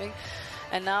slow-mo climbing,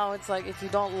 and now it's like if you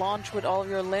don't launch with all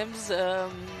your limbs,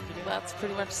 that's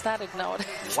pretty much static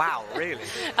nowadays. Wow, really?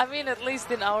 I mean, at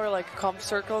least in our like comp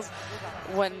circles,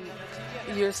 when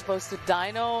you're supposed to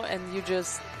dyno and you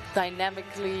just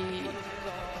dynamically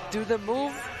do the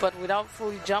move, but without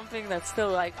fully jumping, that's still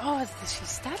like, oh, she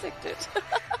staticked it.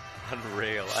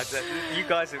 Unreal. You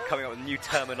guys are coming up with new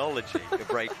terminology. You're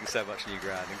breaking so much new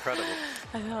ground. Incredible.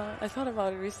 I know. I thought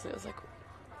about it recently. I was like,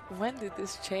 when did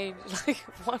this change? Like,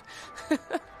 what?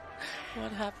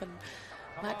 What happened?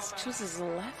 Max chooses the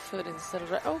left foot instead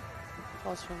of right. Oh,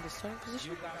 falls from the starting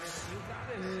position.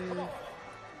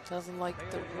 Doesn't like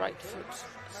the right foot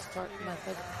start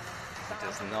method. He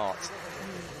does not.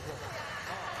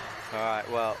 All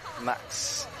right, well,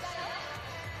 Max.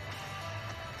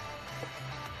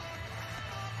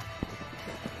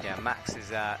 Yeah, Max is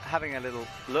having a little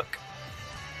look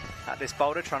at this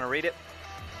boulder, trying to read it.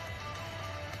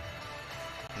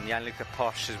 And Gianluca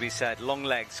Posch, as we said, long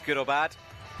legs, good or bad?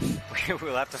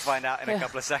 We'll have to find out in a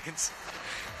couple of seconds.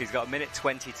 He's got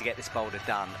 1:20 to get this boulder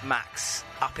done. Max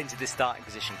up into the starting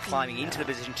position, climbing into the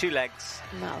position, 2 legs.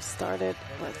 Now started.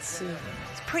 Let's see.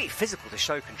 It's pretty physical to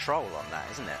show control on that,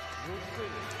 isn't it?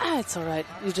 It's all right.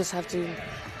 You just have to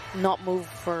not move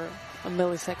for a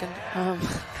millisecond.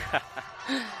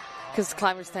 Because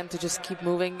climbers tend to just keep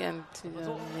moving, and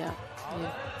yeah, you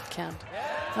can't.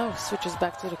 Oh, switches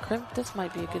back to the crimp. This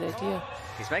might be a good idea.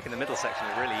 He's making the middle section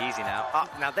look really easy now.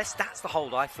 Now that's the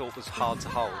hold I thought was hard to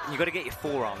hold. You've got to get your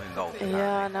forearm involved.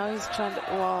 Yeah, now he's trying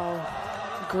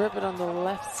to, grip it on the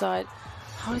left side.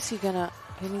 How is he gonna,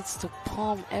 he needs to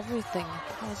palm everything.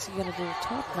 How is he gonna do the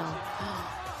top now?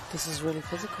 This is really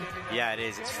physical. Yeah, it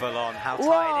is. It's full on. How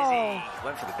tired is he?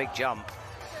 Went for the big jump.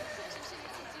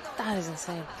 That is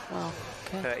insane. Wow.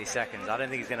 Okay. 30 seconds. I don't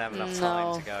think he's going to have enough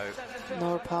time to go.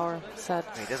 No power. Sad.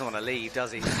 He doesn't want to leave,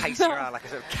 does he? He's pacing around like a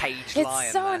sort of caged lion.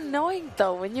 It's so annoying,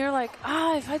 though, when you're like,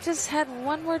 if I just had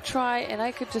one more try and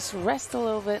I could just rest a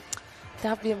little bit,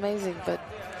 that'd be amazing, but...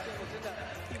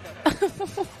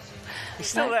 He's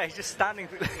still there. He's just standing.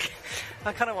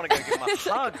 I kind of want to go give him a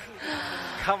hug.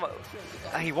 Come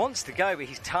on. He wants to go, but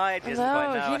he's tired. He doesn't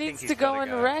quite know. He needs to go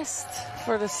and rest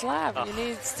for the slab. He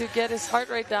needs to get his heart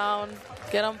rate down,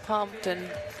 get him pumped, and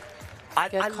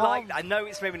I know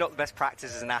it's maybe not the best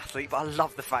practice as an athlete, but I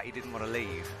love the fact he didn't want to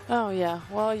leave. Oh, yeah.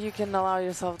 Well, you can allow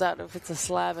yourself that if it's a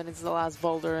slab and it's the last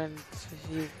boulder and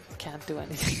you can't do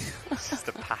anything. It's just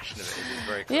the passion of it. It's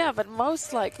very cool. Yeah, but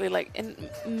most likely, like in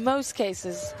most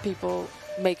cases, people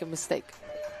make a mistake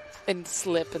and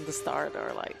slip in the start,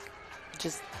 or like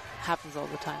just happens all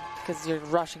the time because you're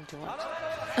rushing too much.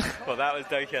 Well, that was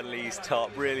Do-Hyun Lee's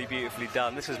top, really beautifully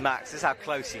done. This was Max. This is how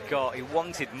close he got. He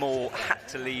wanted more, had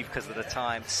to leave because of the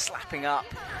time, slapping up.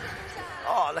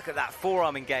 Oh, look at that,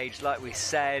 forearm engaged, like we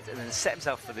said, and then set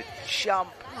himself for the jump,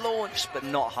 launched, but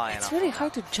not high enough. It's really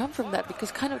hard to jump from that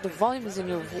because kind of the volume is in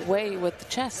your way with the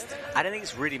chest. I don't think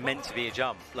it's really meant to be a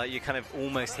jump. Like, you kind of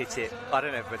almost hit it. I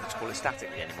don't know whether to call it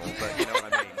statically anymore, but you know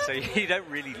what I mean. So you don't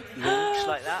really launch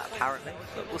like that, apparently,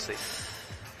 but we'll see.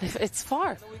 It's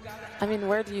far. I mean,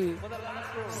 where do you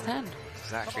stand?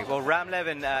 Exactly. Well, Ram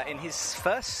Levin in his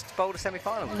first Boulder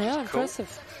semi-final. Yeah,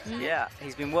 impressive. Cool. Yeah,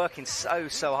 he's been working so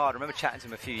hard. I remember chatting to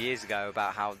him a few years ago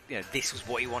about how this was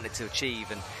what he wanted to achieve,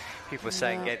 and people were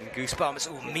saying getting goosebumps.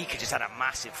 Oh, Mika just had a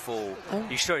massive fall. Oh.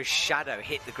 You saw his shadow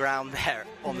hit the ground there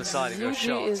on the side of your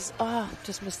shot.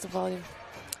 Just missed the volume.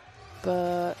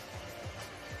 But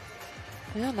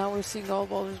yeah, now we're seeing all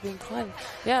boulders being climbed.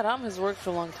 Yeah, Ram has worked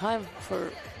for a long time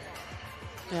for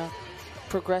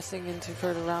progressing into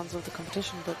further rounds of the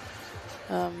competition, but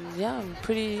I'm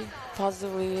pretty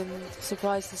positively and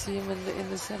surprised to see him in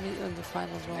the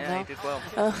finals. Well, yeah, he did well.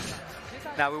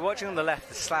 Now we're watching on the left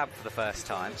the slab for the first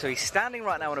time. So he's standing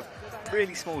right now on a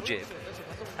really small jib,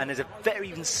 and there's a very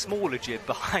even smaller jib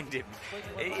behind him.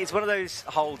 It's one of those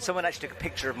holds. Someone actually took a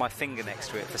picture of my finger next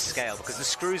to it for scale because the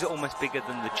screws are almost bigger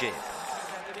than the jib.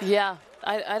 Yeah,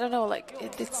 I don't know. Like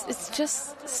it's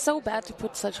just so bad to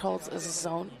put such holds as a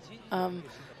zone.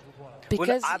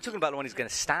 Because I'm talking about the one he's going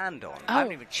to stand on. I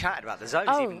haven't even chatted about the zone.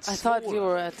 It's even smaller. I thought you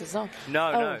were at the zone.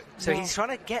 No. So he's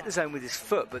trying to get the zone with his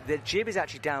foot, but the jib is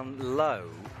actually down low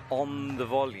on the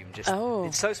volume.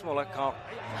 It's so small you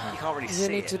can't really see it.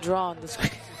 You need to draw on the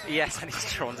screen. Yes, I need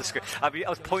to draw on the screen. I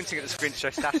was pointing at the screen to show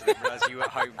Stash, and realised you at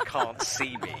home can't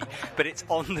see me. But it's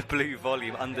on the blue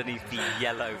volume underneath the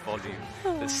yellow volume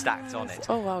that's stacked on it.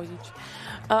 Oh, wow,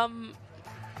 huge.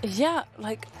 Yeah,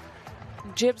 like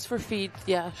jibs for feet,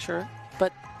 yeah, sure.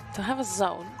 But to have a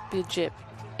zone be a jib,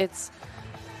 it's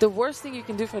the worst thing you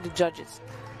can do for the judges.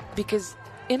 Because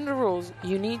in the rules,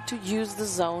 you need to use the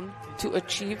zone to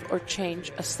achieve or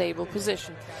change a stable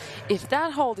position. If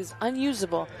that hold is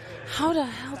unusable, how the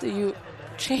hell do you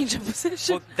change a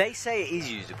position? Well, they say it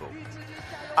is usable.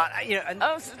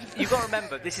 You've got to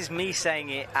remember, this is me saying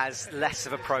it as less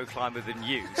of a pro climber than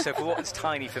you. So for what's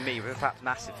tiny for me, perhaps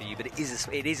massive for you, but it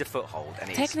is a foothold.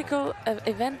 And technical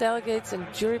event delegates and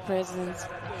jury presidents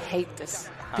hate this.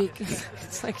 Because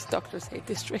it's like doctors hate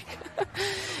this trick.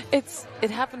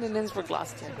 It happened in Innsbruck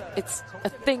last year. It's a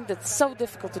thing that's so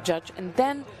difficult to judge, and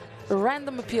then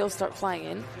random appeals start flying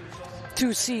in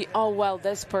to see, oh, well,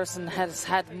 this person has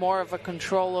had more of a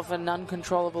control of an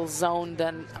uncontrollable zone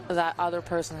than that other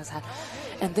person has had.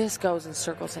 And this goes in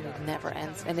circles and it never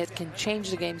ends. And it can change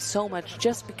the game so much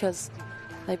just because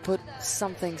they put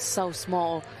something so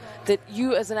small that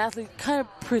you as an athlete kind of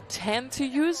pretend to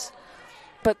use,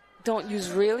 but don't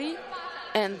use really.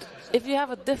 And if you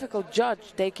have a difficult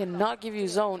judge, they cannot give you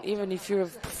zone even if you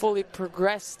have fully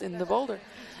progressed in the boulder.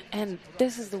 And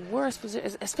this is the worst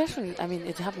position, especially, I mean,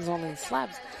 it happens only in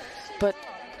slabs. But,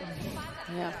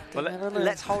 yeah. Well,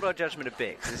 let's hold our judgment a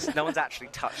bit, because no one's actually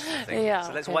touched the thing. Yeah,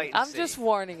 so let's okay. wait and I'm just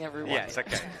warning everyone. Yes,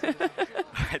 okay.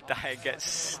 Diane gets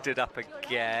stood up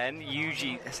again.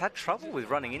 Yuji has had trouble with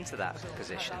running into that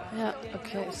position. Yeah,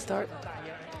 okay, start.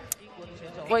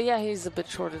 Well, yeah, he's a bit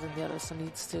shorter than the others, so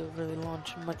needs to really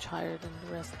launch much higher than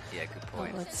the rest. Yeah, good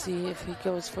point. Let's see if he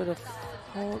goes for the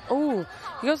hold. Oh,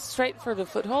 he goes straight for the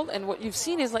foothold, and what you've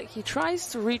seen is like he tries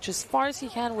to reach as far as he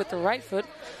can with the right foot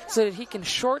so that he can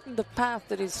shorten the path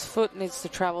that his foot needs to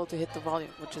travel to hit the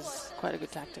volume, which is quite a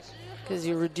good tactic because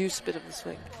you reduce a bit of the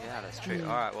swing. Yeah, that's true.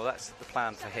 All right, well, that's the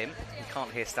plan for him. You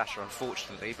can't hear Stasher,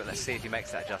 unfortunately, but let's see if he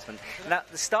makes that adjustment. Now,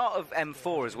 the start of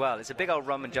M4 as well, it's a big old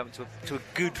run and jump to a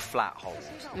good flat hold.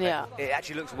 Yeah. It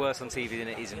actually looks worse on TV than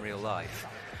it is in real life.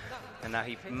 And now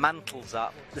he mantles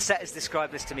up. The set has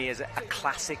described this to me as a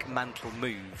classic mantle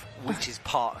move, which is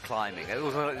part of climbing. It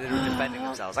was like they were defending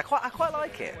themselves. I quite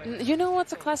like it. You know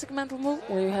what's a classic mantle move?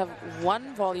 Where you have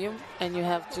one volume and you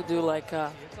have to do like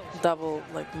a double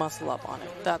like muscle up on it.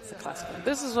 That's the classic one.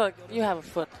 This is like you have a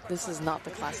foot. This is not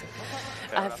the classic.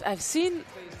 I've seen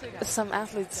some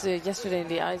athletes yesterday in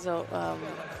the ISO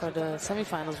for the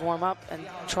semifinals warm up and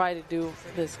try to do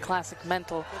this classic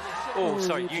mental. Oh,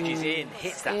 sorry, Yuji's in.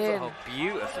 Hits that foothold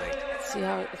beautifully. See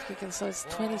how if he can. So it's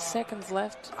 20 seconds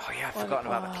left. Oh yeah, I've forgotten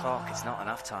about the clock. It's not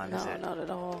enough time, is it? No, not at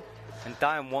all. And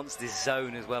Diane wants this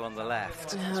zone as well on the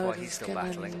left. That's why he's still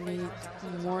battling. Need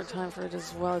more time for it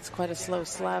as well. It's quite a slow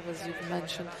slab, as you've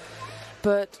mentioned.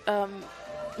 But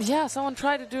yeah, someone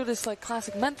tried to do this like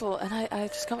classic mental, and I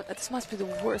just come. This must be the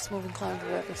worst moving climb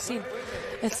I've ever seen.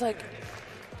 It's like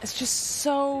it's just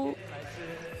so.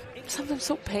 Sometimes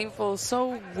so painful,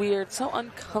 so weird, so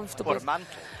uncomfortable. What a mantle.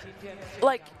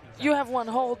 Like, you have one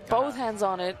hold, both hands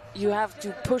on it, you have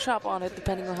to push up on it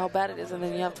depending on how bad it is, and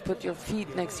then you have to put your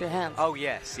feet next to your hands. Oh,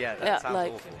 yes, yeah, that sounds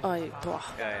like, awful. I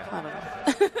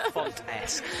don't know.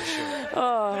 Font-esque, for sure.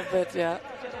 Oh, but yeah.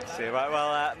 See, right,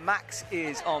 well, Max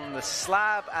is on the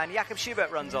slab, and Jakob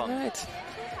Schubert runs on. Right.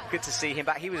 Good to see him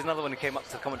back. He was another one who came up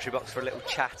to the commentary box for a little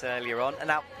chat earlier on. And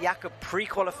now Jakob he's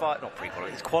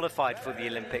qualified for the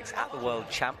Olympics at the World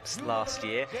Champs last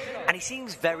year. And he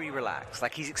seems very relaxed.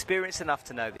 Like he's experienced enough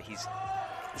to know that he's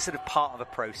sort of part of a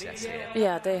process here.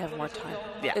 Yeah, they have more time.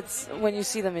 Yeah. It's when you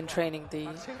see them in training, the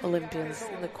Olympians,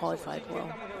 the qualified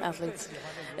athletes,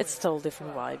 it's a total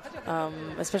different vibe.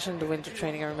 Especially in the winter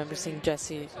training. I remember seeing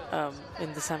Jessie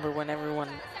in December when everyone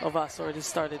of us already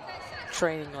started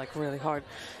training like really hard.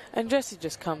 And Jessie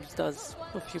just comes, does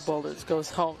a few boulders, goes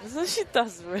home. So she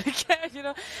doesn't really care, you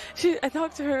know. I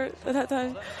talked to her at that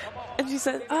time, and she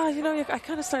said, I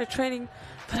kind of started training,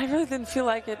 but I really didn't feel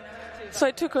like it. So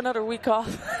I took another week off.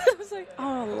 I was like,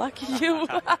 oh, lucky you.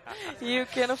 You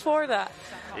can afford that.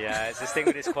 Yeah, it's this thing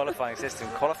with his qualifying system.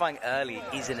 Qualifying early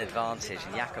is an advantage,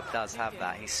 and Jakob does have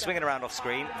that. He's swinging around off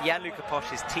screen. Jan-Luca Posch,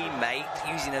 his teammate,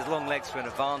 using his long legs for an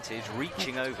advantage,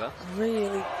 reaching over.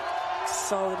 Really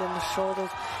solid in the shoulders.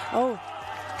 Oh,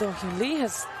 Do-Hyun Lee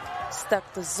has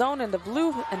stepped the zone in the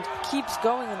blue and keeps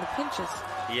going in the pinches.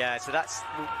 Yeah, so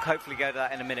we'll hopefully go to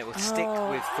that in a minute. We'll stick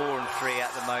with 4 and 3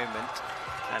 at the moment.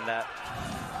 And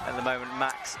at the moment,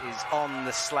 Max is on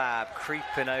the slab,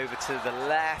 creeping over to the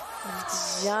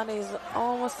left. Jan is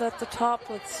almost at the top.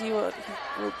 Let's see what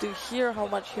he will do here, how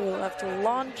much he will have to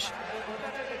launch.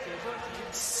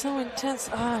 So intense.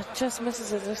 Just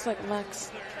misses it, just like Max.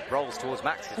 Rolls towards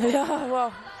Max. Yeah,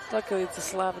 well, luckily it's a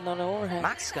slab and not an overhand.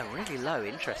 Max is going really low,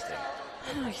 interesting.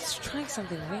 I don't know, he's trying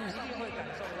something weird.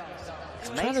 He's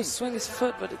trying to swing his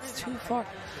foot, but it's too far.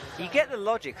 You get the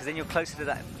logic, because then you're closer to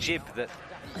that jib that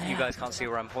you guys can't see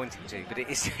where I'm pointing to, but it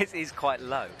is quite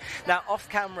low. Now, off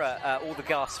camera, all the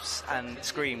gasps and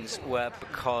screams were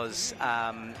because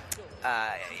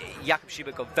Jakob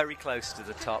Schubert got very close to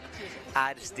the top,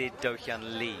 as did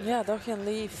Do-Hyun Lee. Yeah, Do-Hyun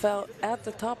Lee fell at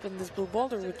the top in this blue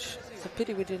boulder, which is a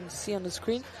pity we didn't see on the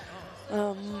screen.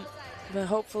 But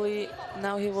hopefully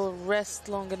now he will rest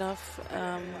long enough.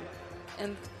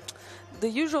 And the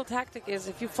usual tactic is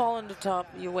if you fall on the top,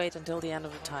 you wait until the end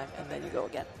of the time and then you go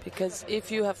again. Because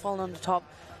if you have fallen on the top,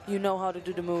 you know how to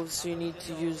do the moves, so you need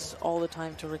to use all the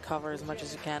time to recover as much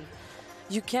as you can.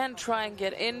 You can try and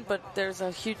get in, but there's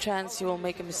a huge chance you will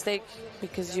make a mistake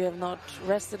because you have not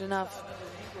rested enough,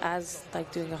 as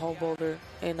like doing a whole boulder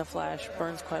in a flash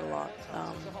burns quite a lot.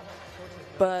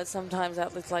 But sometimes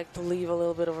athletes like to leave a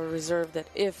little bit of a reserve that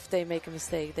if they make a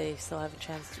mistake, they still have a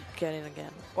chance to get in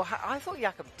again. Well, I thought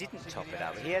Jakob didn't top it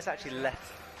out, but he has actually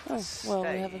left the stage. Well,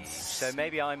 we haven't. So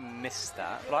maybe I missed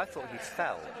that, but I thought he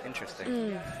fell.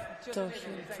 Interesting.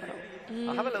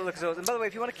 I'll have a little look as well. And by the way,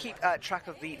 if you want to keep track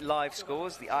of the live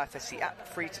scores, the IFSC app,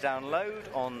 free to download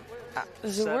on app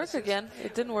Does it services. work again?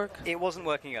 It didn't work. It wasn't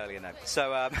working earlier, no.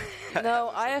 So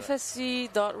no,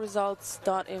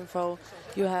 ifsc.results.info.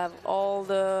 You have all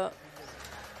the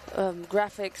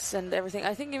graphics and everything.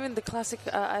 I think even the classic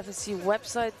IFSC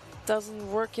website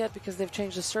doesn't work yet because they've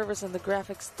changed the service and the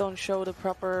graphics don't show the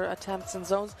proper attempts and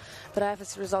zones. But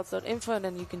ifscresults.info, and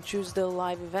then you can choose the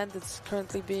live event that's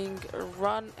currently being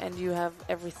run, and you have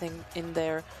everything in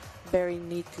there very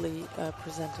neatly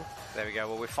presented. There we go.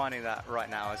 Well, we're finding that right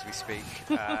now as we speak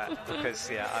because,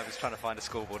 yeah, I was trying to find a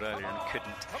scoreboard earlier and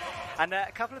couldn't. And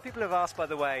a couple of people have asked, by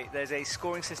the way, there's a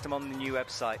scoring system on the new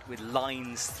website with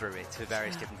lines through it for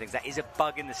various different things. That is a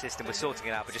bug in the system. We're sorting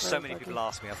it out, but just so many people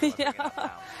ask me. I thought I'd bring it up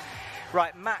now.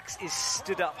 Right, Max is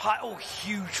stood up high. Oh,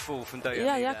 huge fall from Do Hyun.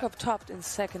 Yeah, Jakob topped in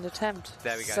second attempt.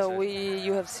 There we go. So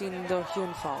you have seen Do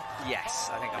Hyun fall. Yes,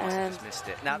 I think I must have just missed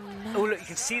it. Now, oh look, you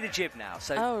can see the jib now.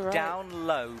 So down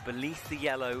low, beneath the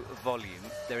yellow volume,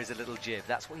 there is a little jib.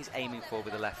 That's what he's aiming for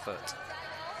with the left foot.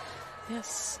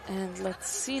 Yes, and let's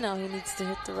see now. He needs to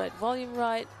hit the right volume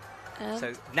right. And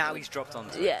so now he's dropped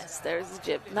onto it. Yes, there's the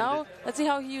jib. Now, let's see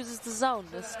how he uses the zone.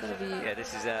 This is going to be... Yeah,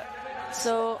 this is a...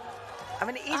 So... I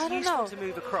mean, it is useful to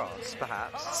move across,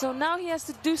 perhaps. So now he has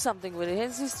to do something with it. He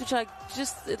has to try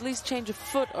just at least change a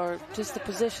foot or just a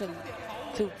position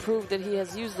to prove that he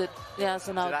has used it. Yeah,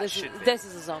 so now this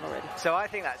is a zone already. So I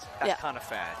think that's kind of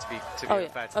fair to be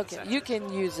fair to the centre. You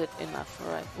can use it enough, all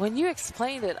right. When you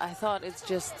explained it, I thought it's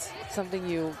just something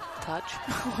you touch.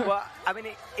 Well, I mean,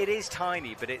 it is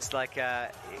tiny, but it's like,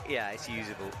 it's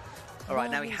usable. All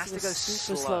right, now he has to go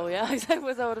super slow. Yeah, I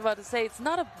was about to say, it's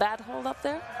not a bad hold up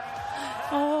there.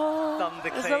 Oh,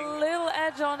 there's a little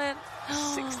edge on it.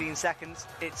 16 seconds.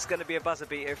 It's going to be a buzzer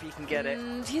beater if he can get it.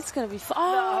 He's going to be...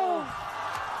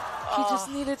 He just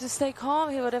needed to stay calm.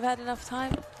 He would have had enough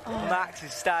time. Max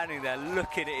is standing there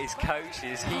looking at his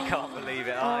coaches. He can't believe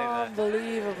it either.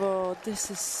 Unbelievable. This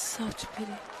is such a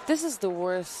pity. This is the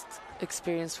worst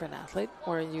experience for an athlete,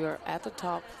 where you are at the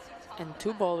top and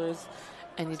 2 boulders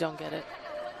and you don't get it.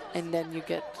 And then you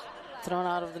get thrown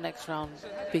out of the next round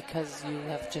because you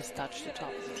have just touched the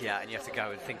top. Yeah, and you have to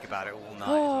go and think about it all night as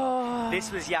well.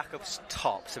 This was Jakob's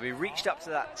top, so he reached up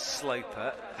to that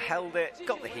sloper, held it,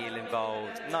 got the heel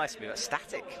involved. Nice move.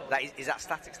 Static. Is that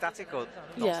static or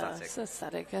not static? Yeah, it's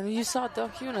static. And you saw Do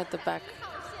Hyun at the back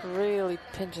really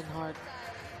pinching hard.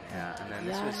 Yeah, and then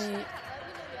this was...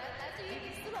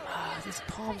 these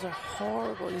palms are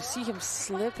horrible. You see him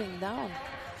slipping down.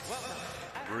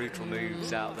 Brutal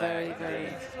moves out there.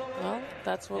 Very. Well,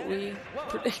 that's what we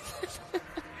predicted.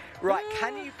 Right,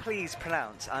 can you please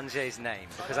pronounce Ange's name?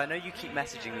 Because I know you keep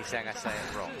messaging me saying I say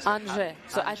it wrong. So Ange.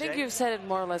 So I think you've said it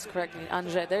more or less correctly.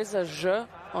 Ange. There's a je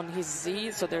on his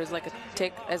Z, so there's like a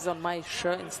tick, as on my sh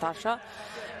in Stasha.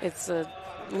 It's a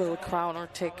little crown or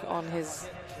tick on his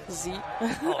Z.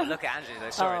 Oh, look at Ange though,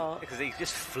 sorry. Because he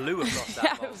just flew across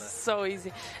that boulder. It was so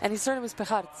easy. And his surname is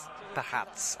Peharts.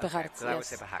 Perhaps. Okay, so I would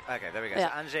say perhaps. Okay, there we go. Yeah.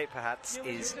 So Ange Perhaps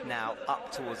is now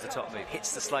up towards the top move.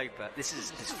 Hits the sloper. This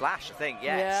is his flash, I think.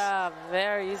 Yes. Yeah,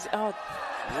 very easy. Oh.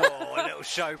 Whoa, a little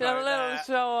show. A little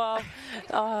show off.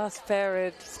 Oh, spare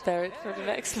it for the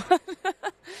next one.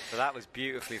 So that was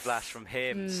beautifully flashed from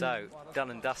him. So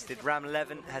done and dusted. Ram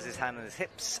 11 has his hand on his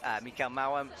hips. Mikael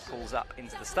Mauam pulls up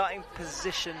into the starting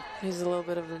position. He's a little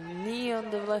bit of a knee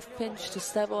on the left pinch to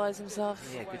stabilize himself.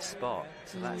 Yeah, good spot.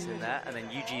 So that's in there. And then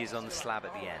Yuji is on the slab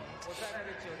at the end.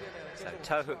 So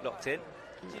toe hook locked in.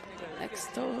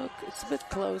 Next toe hook, it's a bit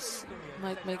close.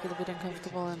 Might make it a bit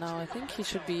uncomfortable, and now I think he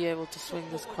should be able to swing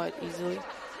this quite easily.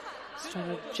 He's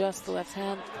trying to adjust the left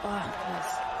hand. Oh,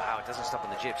 nice. Wow, it doesn't stop on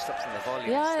the jib, stops in the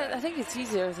volume. Yeah, instead. I think it's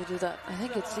easier to do that. I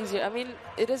think it's easier. I mean,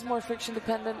 it is more friction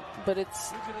dependent, but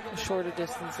it's a shorter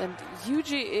distance. And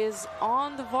Yuji is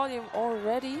on the volume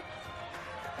already,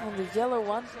 on the yellow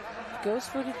one. Goes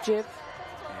for the jib.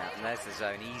 Yeah, and there's the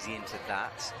zone, easy into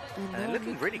that. And they're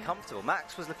looking really comfortable.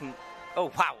 Max was looking,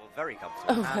 oh wow, very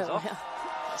comfortable. Hands off. Yeah.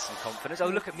 That's some confidence. Oh,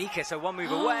 look at Mika, so one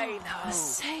move away. No. The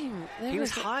same. He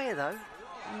was higher though.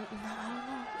 No,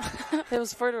 I don't know. It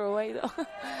was further away though. True.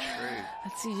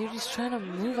 Let's see, Yuji's trying to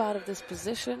move out of this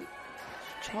position.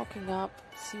 chalking up.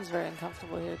 Seems very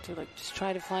uncomfortable here to like just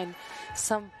try to find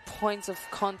some points of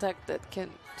contact that can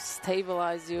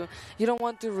stabilize you. You don't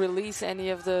want to release any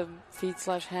of the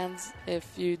feet/hands if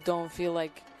you don't feel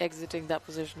like exiting that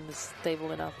position is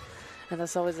stable enough. And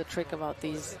that's always a trick about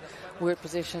these weird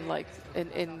positions, like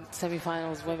in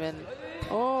semifinals, women.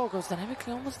 Oh, goes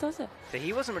dynamically, almost does it. So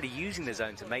he wasn't really using the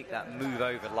zone to make that move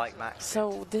over like Max.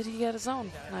 So did he get a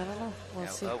zone? I don't know. We'll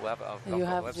see. Well, I've You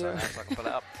got have the website your now, so I can pull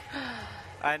it up.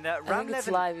 And I think it's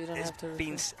live, you don't have to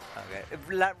been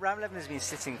Ramlevin has been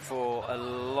sitting for a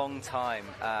long time.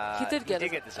 He did get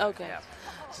the zone. Okay. Yeah.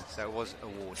 So it was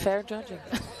awarded. Fair judging.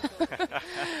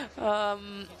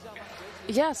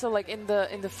 Yeah, so like in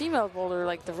the female boulder,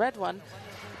 like the red one,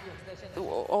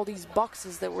 all these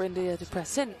boxes that were in there to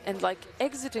press in, and like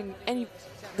exiting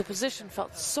the position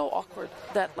felt so awkward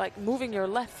that like moving your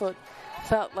left foot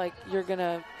felt like you're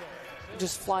gonna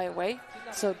just fly away.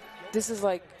 So this is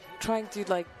like trying to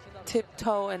like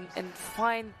tiptoe and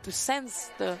find to sense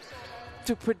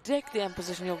to predict the end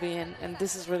position you'll be in, and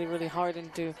this is really, really hard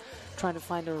into trying to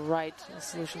find the right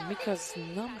solution. Mika's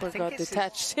number got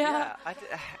detached. Yeah,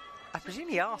 I presume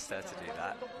he asked her to do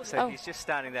that. So he's just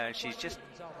standing there and she's just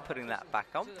putting that back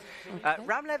on. Okay.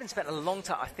 Ramlevin spent a long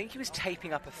time, I think he was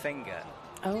taping up a finger.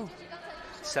 Oh.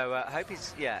 So I hope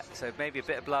he's, so maybe a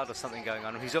bit of blood or something going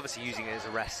on. He's obviously using it as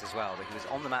a rest as well, but he was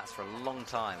on the mats for a long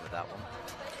time with that one.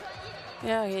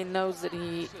 Yeah, he knows that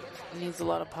he needs a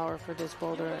lot of power for this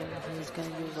boulder, and he's going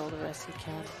to use all the rest he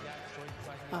can.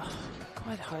 Oh,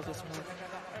 quite hard this move.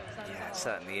 Yeah, it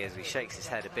certainly is. He shakes his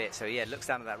head a bit, so yeah, looks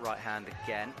down at that right hand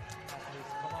again.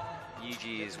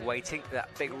 Yuji is waiting for that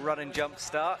big run and jump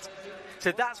start.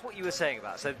 So that's what you were saying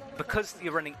about. So because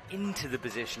you're running into the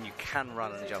position, you can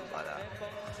run and jump like that.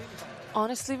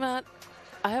 Honestly, Matt,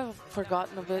 I have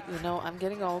forgotten a bit. You know, I'm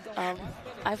getting old.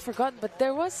 I've forgotten, but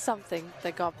there was something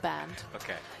that got banned.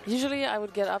 Okay. Usually I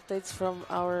would get updates from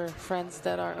our friends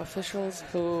that are officials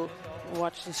who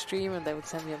watch the stream, and they would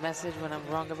send me a message when I'm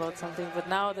wrong about something. But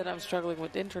now that I'm struggling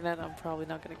with internet, I'm probably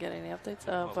not going to get any updates.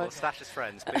 But Stash's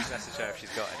friends, please message her if she's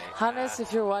got any. Hannes,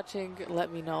 if you're watching,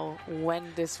 let me know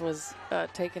when this was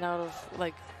taken out of,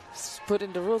 like, put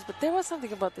in the rules. But there was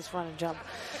something about this run and jump.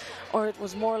 Or it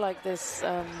was more like this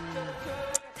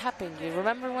tapping. You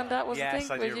remember when that was a thing?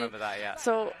 Yes, I do remember that, yeah.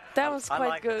 So that was quite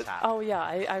like good. Oh, yeah.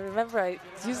 I remember I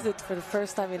used it for the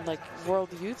first time in, like, World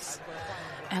Youths.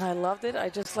 And I loved it. I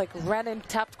just, like, ran in,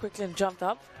 tapped quickly, and jumped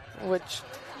up, which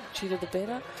cheated the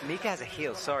beta. Mika has a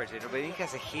heel. Sorry, but Mika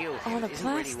has a heel. On a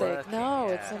plastic. Really working. No,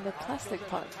 it's on the plastic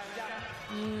part.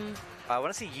 I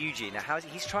want to see Yuji. Now,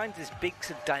 he's trying this big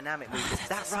sort of dynamic move.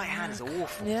 That right hand is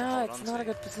awful. Yeah, it's not a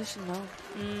good position, no.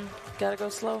 Gotta go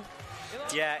slow.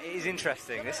 Yeah, it is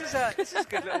interesting. This is a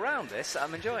good little round, this.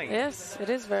 I'm enjoying it. Yes, it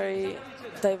is very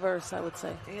diverse, I would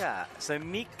say. Yeah, so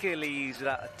Mika leaves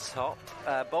without a top.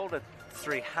 Boulder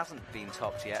 3 hasn't been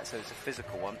topped yet, so it's a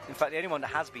physical one. In fact, the only one that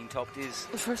has been topped is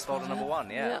Boulder number 1,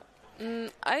 yeah.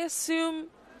 I assume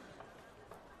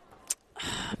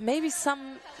maybe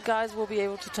some guys will be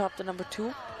able to top the number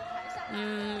 2.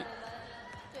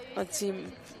 Let's see,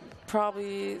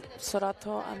 probably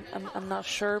Sorato. I'm not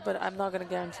sure, but I'm not going to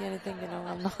guarantee anything. You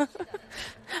know,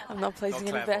 I'm not placing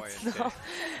any bets. No.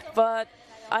 But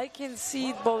I can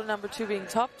see boulder number 2 being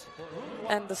topped,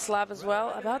 and the slab as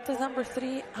well. About the number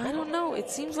 3, I don't know. It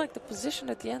seems like the position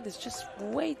at the end is just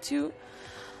way too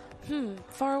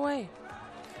far away.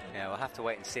 Yeah, we'll have to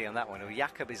wait and see on that one.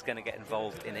 Jakob is going to get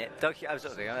involved in it.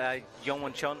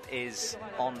 Yongwon Chon is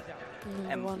on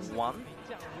M1.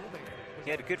 He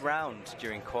had a good round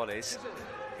during qualies.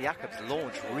 Jakob's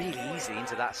launched really easy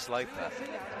into that sloper.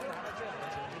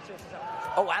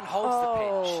 Oh, and holds the pitch.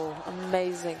 Oh,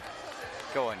 amazing.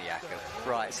 Go on, Jakob.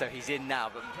 Right, so he's in now,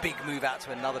 but big move out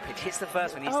to another pitch. Hits the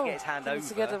first one, needs to get his hand over. Needs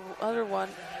to get the other one.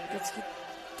 He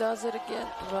does it again.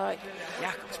 Right.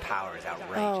 Jakob's power is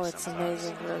outrageous. Oh, it's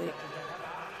amazing, really.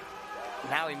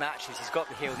 Now he matches. He's got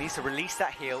the heel. Needs to release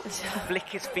that heel. Flick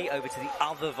his feet over to the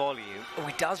other volume. Oh,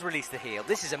 he does release the heel.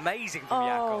 This is amazing from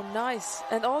Jakob. Oh, nice.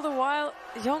 And all the while,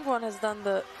 Yongwon has done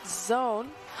the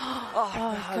zone. No.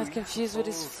 He got confused with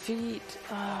his feet.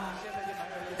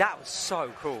 That was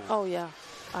so cool. Oh, yeah.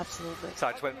 Absolutely. So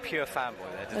I just went pure fanboy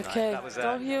there, didn't I? Okay, That was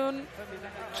Do-hyun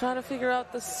trying to figure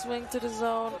out the swing to the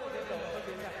zone.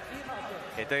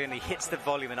 Yeah, Do-hyun, he hits the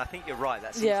volume, and I think you're right.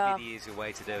 That seems to be the easier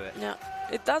way to do it. Yeah.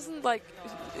 It doesn't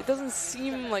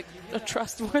seem like a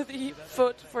trustworthy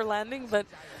foot for landing, but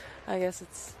I guess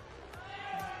it's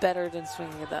better than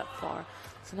swinging it that far.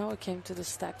 So now it came to the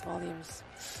stacked volumes.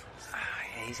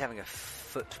 Yeah, he's having a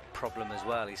foot problem as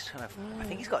well. He's trying to. I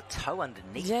think he's got a toe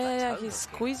underneath. Yeah, that toe he's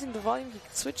squeezing the volume. He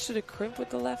can switch to the crimp with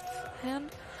the left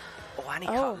hand. Oh, and he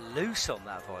cut loose on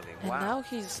that volley. And Wow. now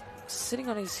he's sitting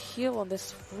on his heel on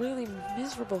this really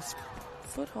miserable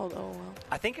foothold. Oh, well.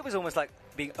 I think it was almost like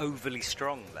being overly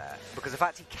strong there, because the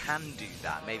fact he can do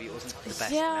that, maybe it wasn't the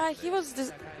best. Yeah, method. he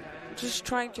was just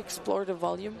trying to explore the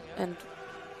volume and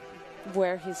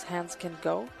where his hands can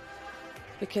go,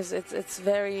 because it's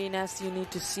very nasty. You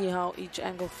need to see how each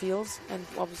angle feels, and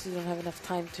obviously you don't have enough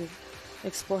time to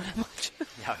explore that much.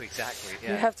 No, exactly.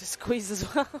 Yeah. You have to squeeze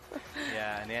as well.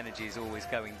 Yeah, and the energy is always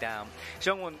going down.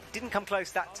 Zhongwen didn't come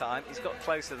close that time. He's got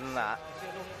closer than that.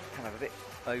 Kind of a bit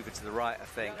over to the right, I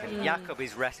think. And Jakob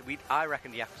is rested. I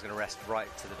reckon Jakob's going to rest right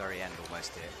to the very end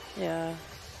almost here. Yeah,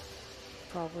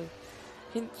 probably.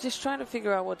 He's just trying to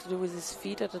figure out what to do with his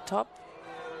feet at the top.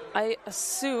 I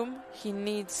assume he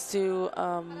needs to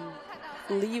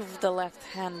leave the left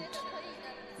hand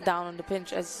down on the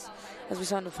pinch, as we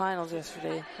saw in the finals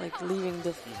yesterday, like leaving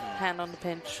the hand on the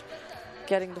pinch,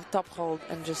 getting the top hold,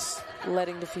 and just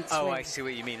letting the feet swing. Oh, I see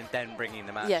what you mean, and then bringing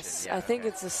them out. Yes, yeah, I think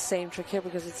it's the same trick here,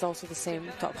 because it's also the same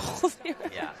top hold here.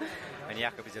 Yeah, and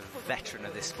Jakob is a veteran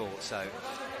of this sport, so...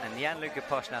 And Jan-Luca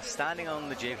Posch now standing on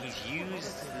the jib. He's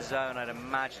used the zone, I'd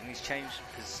imagine. He's changed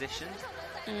position.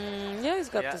 Yeah, he's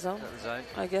got the zone. Got the zone.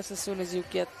 I guess as soon as you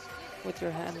get with your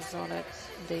hands on it,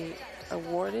 they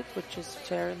award it, which is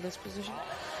fair in this position.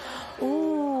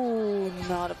 Ooh,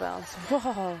 not a bounce.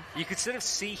 Whoa. You could sort of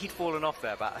see he'd fallen off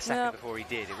there about a second before he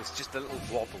did. It was just a little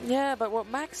wobble. Yeah, but what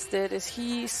Max did is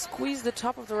he squeezed the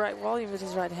top of the right volume with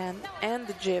his right hand and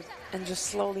the jib, and just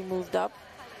slowly moved up,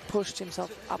 pushed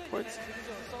himself upwards,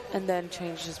 and then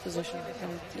changed his position.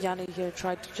 And Yanni here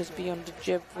tried to just be on the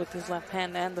jib with his left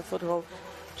hand and the foothold,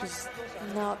 just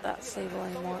not that stable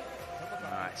anymore.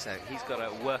 All right, so he's got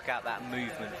to work out that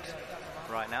movement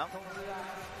right now.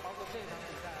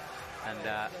 And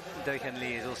Doken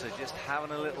Lee is also just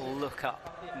having a little look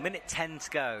up. Minute 10 to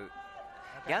go.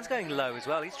 Jan's going low as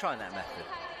well. He's trying that method.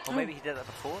 Or maybe he did that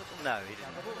before? No, he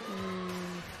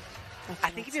didn't. I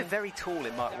think if you're very tall,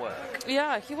 it might work.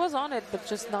 Yeah, he was on it, but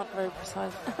just not very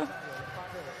precise.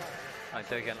 Right,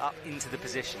 Doken up into the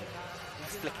position,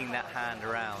 flicking that hand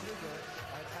around.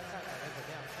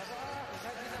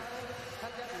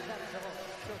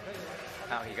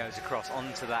 Out he goes across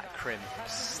onto that crimp,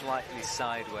 slightly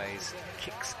sideways,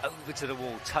 kicks over to the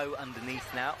wall, toe underneath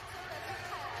now.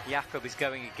 Jakob is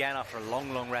going again after a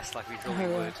long, long rest like we thought he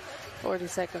would. 40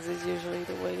 seconds is usually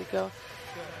the way to go.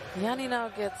 Yanni now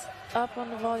gets up on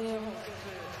the volume.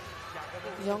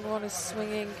 Young one is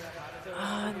swinging.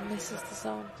 And misses the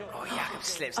zone. Oh, Jakob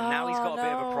slips, and now he's got a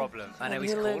bit of a problem. I know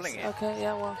he's calling it. Okay,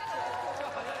 yeah, well.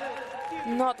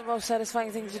 Not the most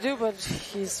satisfying thing to do, but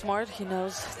he's smart. He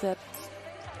knows that,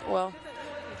 well,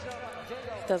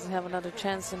 he doesn't have another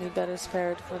chance, and he better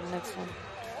spare it for the next one.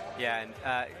 Yeah,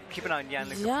 and keep an eye on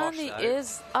Jan-Luca Posch, Yanni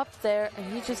is up there,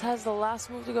 and he just has the last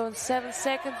move to go in 7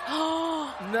 seconds.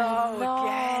 Oh,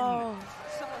 no,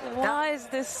 again. Why is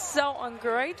this so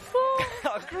ungrateful?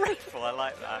 Ungrateful, I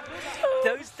like that.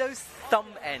 Those thumb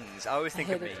ends, I always think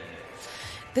of me.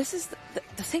 This is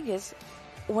the thing is,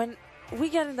 when we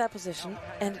get in that position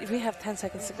and we have 10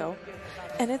 seconds to go,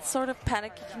 and it's sort of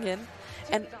panic kicking in,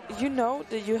 and you know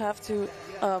that you have to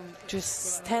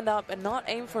just stand up and not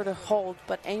aim for the hold,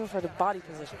 but aim for the body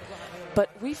position. But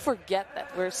we forget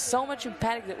that. We're so much in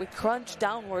panic that we crunch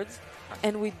downwards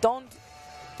and we don't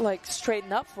like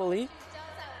straighten up fully,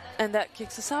 and that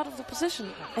kicks us out of the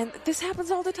position. And this happens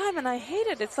all the time, and I hate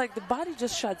it. It's like the body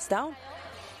just shuts down.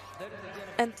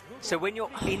 And so when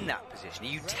you're in that position, are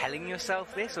you telling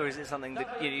yourself this, or is it something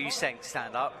that you're saying,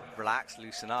 stand up, relax,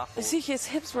 loosen up? You see, his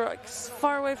hips were like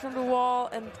far away from the wall,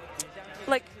 and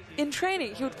like in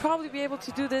training, he would probably be able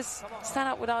to do this, stand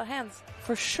up without hands,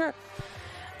 for sure.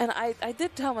 And I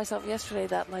did tell myself yesterday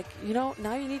that, like, you know,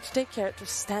 now you need to take care to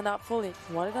stand up fully.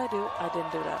 What did I do? I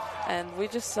didn't do that. And we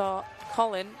just saw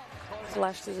Colin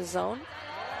flash to the zone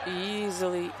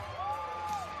easily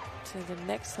to the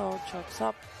next hole, chops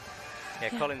up. Yeah,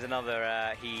 Colin's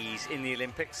another, he's in the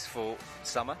Olympics for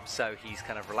summer, so he's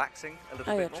kind of relaxing a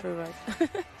little bit more. True, right.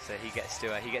 So he gets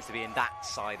to be in that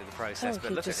side of the process.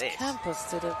 But look at this. Campus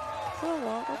did it. Oh,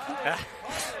 well, okay.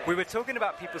 We were talking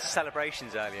about people's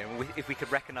celebrations earlier, and if we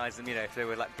could recognise them, you know, if they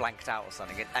were like blanked out or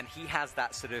something. And he has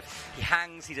that sort of, he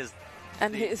hangs, he does.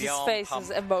 And his face pump.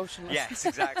 Is emotional. Yes,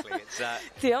 exactly. It's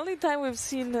the only time we've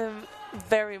seen him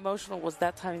very emotional was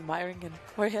that time in Meiringen,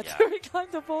 where he had to reclimb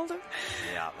the boulder.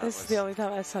 Yeah, this is the only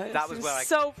time I saw it. That was where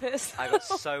so pissed. I got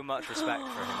so much respect for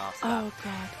him after that. Oh,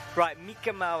 God. Right,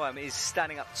 Mika Mawam is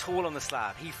standing up tall on the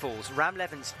slab. He falls. Ram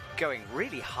Levin's going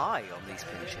really high on these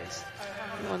pinches.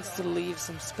 He wants to leave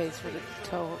some space for the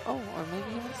toe. Oh, or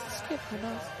maybe he wants to skip. Who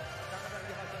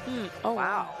knows? Oh,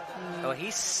 wow. Oh,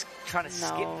 he's trying to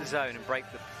skip the zone and break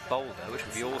the boulder, which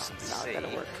would be awesome to see. Not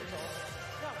gonna work.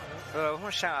 Well, I want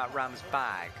to shout out Ram's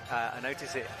bag. I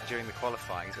noticed it during the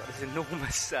qualifying. He's got this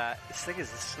enormous, this thing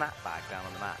is a snap bag down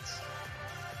on the mats.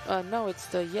 No, it's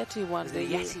the Yeti one. The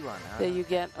Yeti one, that you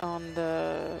get on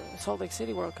the Salt Lake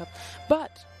City World Cup.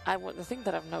 But the thing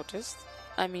that I've noticed,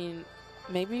 I mean,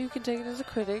 maybe you can take it as a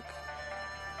critic.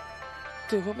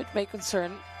 To whom it may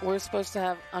concern, we're supposed to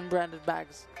have unbranded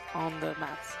bags on the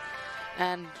mats.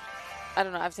 And I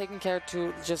don't know, I've taken care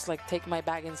to just like take my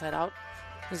bag inside out.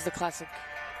 This is the classic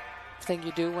thing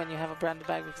you do when you have a branded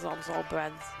bag, because almost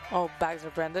all bags are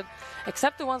branded,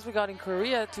 except the ones we got in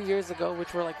Korea 2 years ago,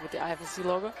 which were like with the IFSC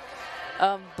logo.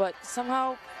 But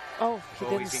somehow, he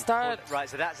didn't start. Right,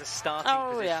 so that's a starting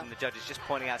position. Yeah. The judge is just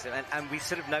pointing out to him, and we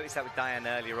sort of noticed that with Diane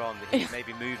earlier on, that he was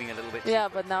maybe moving a little bit. Yeah,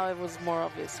 but now it was more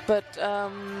obvious. But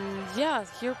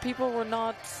here people were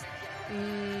not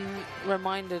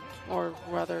reminded, or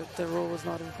rather the rule was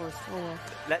not enforced. Oh well.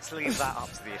 Let's leave that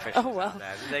up to the officials. Oh well. Out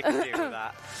there. They can deal with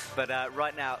that. But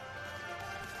right now,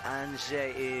 Ange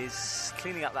is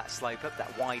cleaning up that slope, up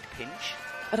that wide pinch.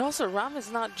 But also, Ram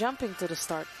is not jumping to the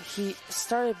start. He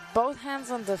started both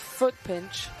hands on the foot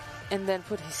pinch and then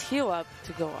put his heel up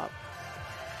to go up,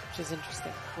 which is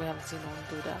interesting. We haven't seen one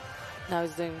do that. Now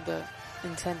he's doing the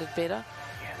intended beta.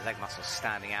 Yeah, the leg muscles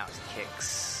standing out as he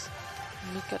kicks.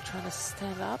 Mika trying to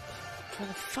stand up, trying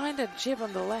to find a jib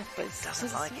on the left, but he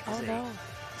doesn't like it, does he? No.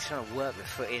 He's trying to work the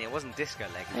foot in. It wasn't disco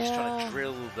leg. He was just trying to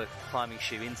drill the climbing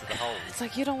shoe into the hole. It's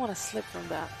like you don't want to slip from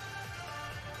that.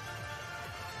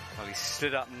 Well, he's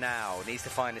stood up now. Needs to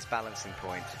find this balancing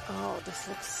point. Oh, this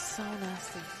looks so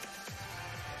nasty.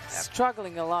 Yep.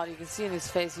 Struggling a lot. You can see in his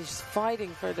face. He's fighting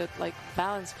for the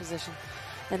balance position.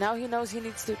 And now he knows he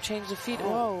needs to change the feet. Oh,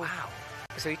 whoa. Wow.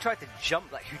 So he tried to jump,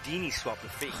 like Houdini swap the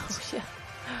feet. Oh,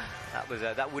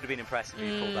 yeah. That would have been impressive if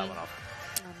he pulled that one off.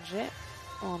 Ange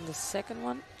on the second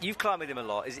one. You've climbed with him a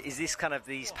lot. Is this kind of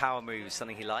these power moves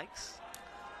something he likes?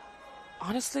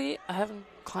 Honestly, I haven't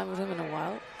climbed with him in a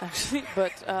while, actually.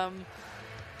 But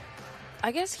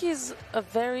I guess he's a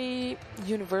very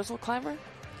universal climber.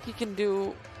 He can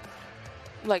do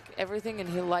everything, and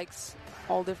he likes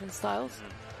all different styles.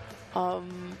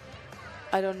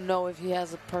 I don't know if he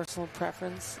has a personal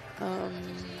preference.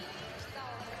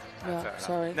 Yeah,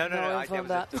 sorry. No.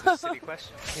 That was a silly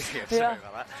question. Sorry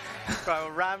about that. Right, well,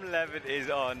 Ram Levin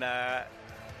is on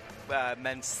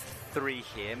men's 3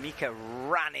 here. Mika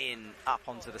ran in up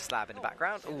onto the slab in the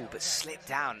background. Oh, but slipped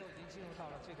down.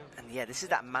 And yeah, this is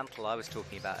that mantle I was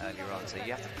talking about earlier on. So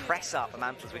you have to press up. The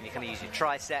mantles when you're going to use your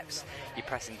triceps. You're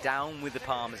pressing down with the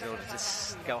palms in order to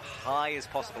go high as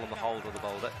possible on the hold or the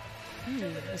boulder.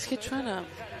 Is he trying to...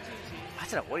 I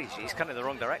don't know what he's kind of in the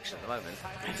wrong direction at the moment.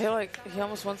 I feel like he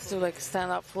almost wants to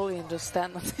stand up fully and just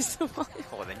stand on this one.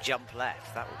 Or then jump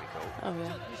left. That would be cool. Oh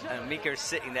yeah. And Mika is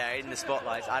sitting there in the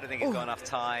spotlights. I don't think he's got enough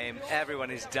time. Everyone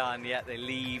is done. Yet they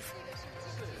leave.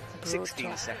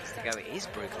 16 seconds to go. It is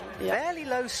brutal. Yep. Fairly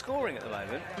low scoring at the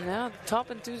moment. Yeah, top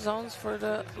in 2 zones for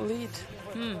the lead.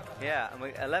 Yeah, and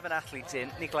with 11 athletes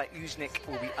in. Nikolai Uznik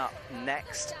will be up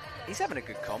next. He's having a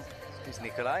good comp. Who's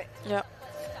Nikolai? Yeah.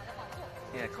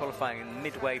 Yeah, qualifying in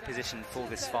midway position for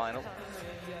this final.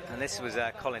 And this was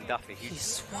Colin Duffy. He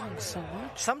swung so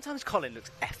much. Sometimes Colin looks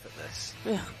effortless.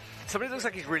 Yeah. Somebody looks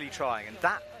like he's really trying. And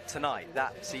that tonight,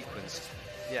 that sequence,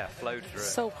 flowed through it.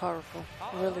 So powerful,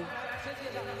 really.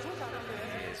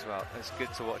 He is, well, it's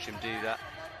good to watch him do that.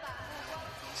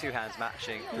 2 hands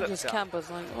matching. Just campers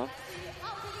like, oh.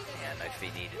 Yeah, no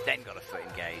feet needed. Then got a foot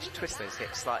engaged. Twist those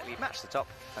hips slightly, match the top,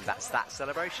 and that's that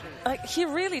celebration. He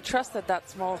really trusted that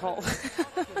small hole. He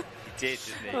did,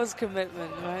 didn't he? It was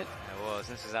commitment, right? It was.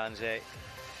 This is Ange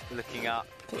looking up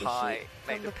high,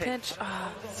 make the pinch.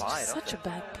 Such a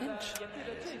bad pinch.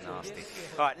 It's nasty.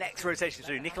 All right, next rotation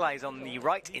through. Nikolai is on the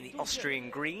right in the Austrian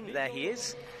green. There he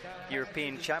is.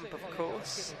 European champ, of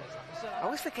course. I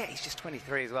always forget he's just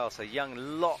 23 as well, so young,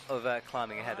 lot of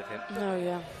climbing ahead of him. Oh,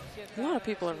 yeah. A lot of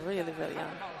people are really, really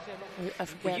young. I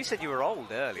forget. Well, you said you were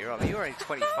old earlier. I mean, you were only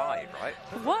 25, right?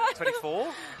 What?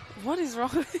 24? What is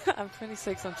wrong with you? I'm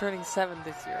 26. I'm turning 7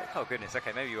 this year. Oh, goodness.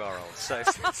 Okay, maybe you are old. So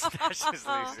Stash is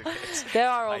losing it. There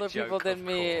are older people than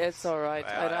me. It's all right.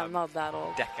 I'm not that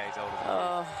old. Decades older than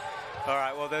me. All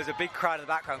right, well, there's a big crowd in the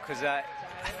background because I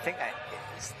think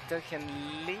it's Doken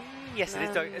Lee. Yes, it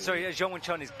is. Sorry, Zhong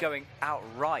Wenchun is going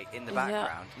outright in the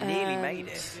background. Nearly made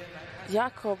it.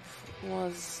 Jakob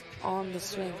was on the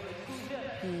swing.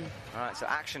 All right, so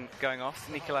action going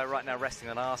off. Nikolai right now resting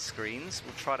on our screens.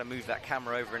 We'll try to move that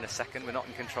camera over in a second. We're not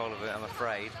in control of it, I'm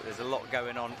afraid. But there's a lot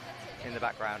going on in the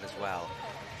background as well.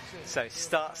 So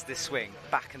starts this swing,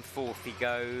 back and forth he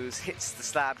goes, hits the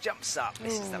slab, jumps up,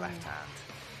 misses the left hand.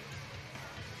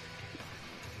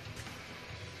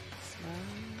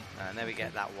 And then we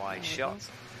get that wide shot.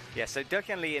 Yeah, so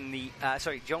Keqiao Lee in the,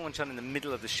 Zhong Wenchun in the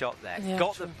middle of the shot there. Yeah,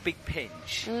 got true. the big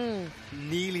pinch.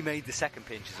 Nearly made the second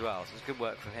pinch as well, so it was good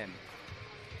work from him.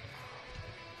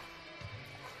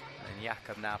 And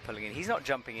Jakob now pulling in. He's not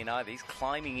jumping in either, he's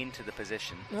climbing into the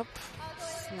position. Yep.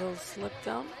 Little slip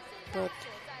down, but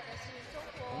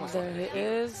Almost there like he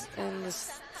is in the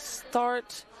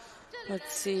start.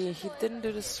 Let's see, he didn't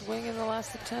do the swing in the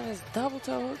last attempt. His double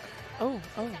toe hook. Oh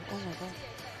my god.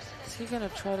 Is he gonna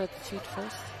try to cheat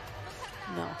first?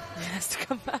 No, he has to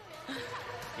come back.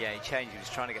 Yeah, he changed, he was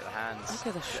trying to get the hands. Look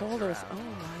at the shoulders. around.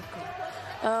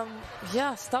 Oh my god.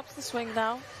 Yeah, stops the swing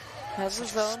now. Has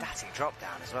his Such a own. static drop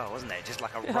down as well, wasn't it? Just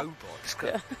like a robot, just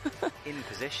in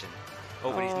position.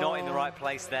 Oh, but he's not in the right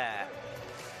place there.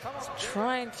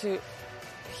 Trying to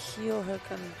heel hook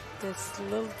on this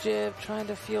little jib, trying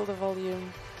to feel the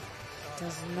volume.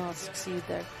 Does not succeed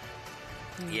there.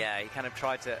 Yeah, he kind of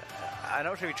tried to... I'm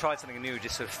not sure if he tried something new,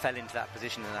 just sort of fell into that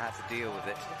position and had to deal with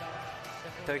it.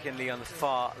 Keqiao Lee on the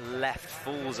far left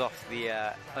falls off the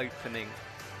opening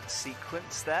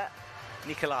sequence there.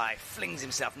 Nikolai flings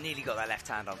himself, nearly got that left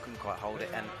hand on, couldn't quite hold it.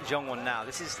 And Zhong Wen now,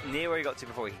 this is near where he got to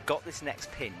before. He got this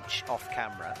next pinch off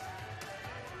camera.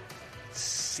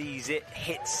 Sees it,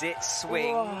 hits it,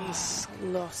 swings. Whoa,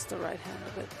 lost the right hand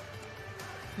a bit.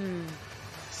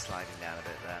 Sliding down a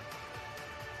bit there.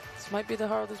 This might be the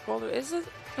hardest boulder. Is it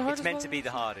the hardest It's meant to boulder be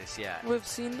the hardest, yeah. we've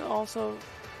seen also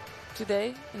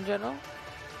today in general?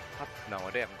 I've no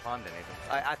idea, I haven't climbed any of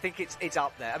them. I think it's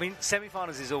up there. I mean,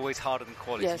 semi-finals is always harder than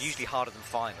quali, Yes. it's usually harder than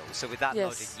finals. So with that Yes.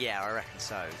 logic, yeah, I reckon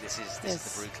so. This is the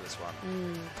brutalest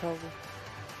one. Probably.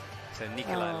 So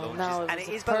Nikolai now launches, it and was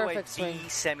it a is, by the way, perfect swing. the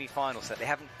semi-final set. They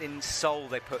haven't, in Seoul,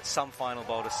 they put some final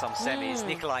boulders, some semis.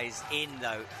 Nikolai is in,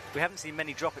 though. We haven't seen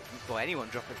many drop it from, or anyone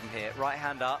drop it from here. Right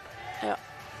hand up. Yeah.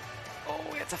 Oh,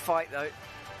 we had to fight, though.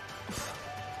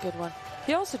 Good one.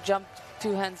 He also jumped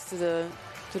two hands to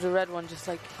the red one, just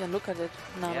like, yeah, look at it.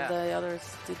 None of the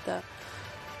others did that.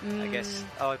 I guess,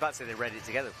 I was about to say they read it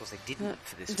together. Of course, they didn't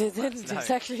for this They format, didn't, no.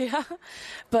 exactly, yeah.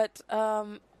 But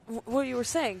what you were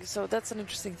saying, so that's an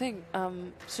interesting thing.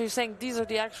 So you're saying these are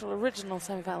the actual original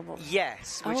semi-final balls?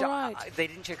 Yes, which right. they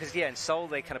didn't check because, in Seoul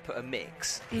they kind of put a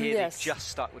mix. Here Yes. they just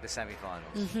stuck with the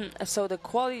semi-finals. So the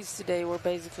qualies today were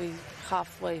basically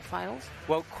halfway finals.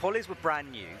 Well, qualies were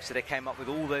brand new, so they came up with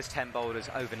all those 10 boulders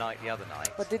overnight the other night.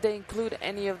 But did they include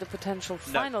any of the potential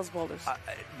finals boulders?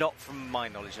 Not from my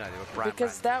knowledge, no, they were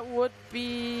Because brand that would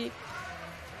be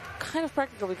kind of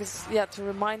practical because, to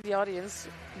remind the audience,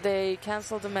 they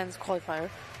cancelled the men's qualifier.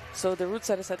 So the route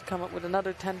setters had to come up with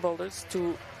another 10 boulders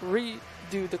to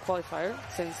redo the qualifier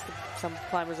since some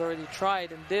climbers already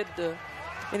tried and did the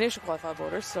initial qualifier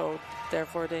boulders, so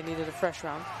therefore they needed a fresh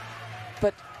round.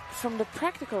 But from the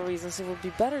practical reasons, it would be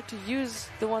better to use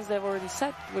the ones they've already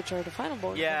set, which are the final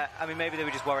boulders. Yeah, I mean, maybe they were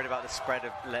just worried about the spread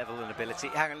of level and ability.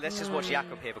 Hang on, let's just watch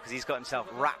Jakob here because he's got himself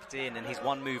wrapped in and he's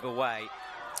one move away.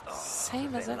 Oh,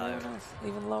 Same as everyone else,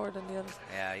 even lower than the others.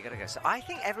 Yeah, you got to go. So I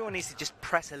think everyone needs to just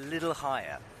press a little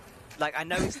higher. Like, I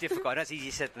know it's difficult. I know it's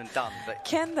easier said than done, but...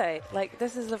 Can they? Like,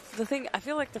 this is the thing. I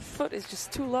feel like the foot is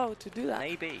just too low to do that.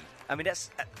 Maybe. I mean,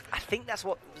 I think that's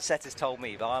what the setters told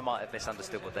me, but I might have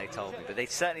misunderstood what they told me. But they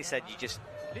certainly said you just...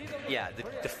 Yeah,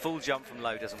 the full jump from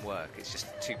low doesn't work. It's just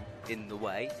too in the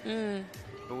way.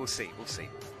 But we'll see, we'll see.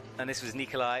 And this was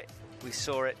Nikolai. We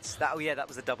saw it. That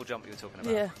was the double jump you were talking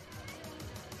about. Yeah.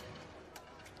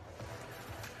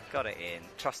 Got it in.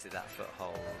 Trusted that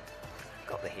foothold.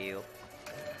 Got the heel.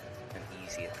 And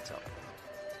easy at the top.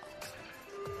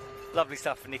 Lovely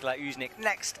stuff for Nikolai Uznik.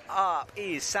 Next up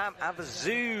is Sam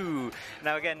Avazu.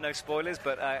 Now again, no spoilers,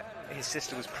 but his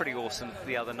sister was pretty awesome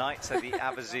the other night, so the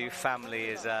Avazu family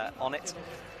is on it.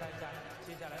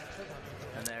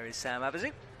 And there is Sam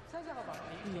Avazu.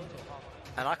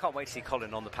 And I can't wait to see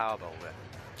Colin on the power boulder.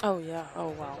 Oh, yeah. Oh,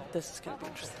 wow. This is going to be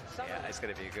interesting. Yeah, it's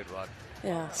going to be a good one.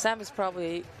 Yeah, Sam is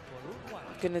probably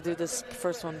going to do this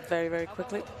first one very, very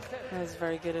quickly. He's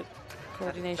very good at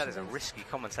coordination. That is a risky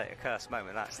commentator curse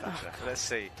moment, that's Thatcher. Let's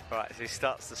see. Right, so he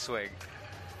starts the swing.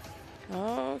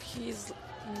 Oh, he's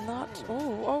not...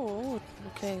 Oh,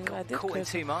 okay. I did Caught in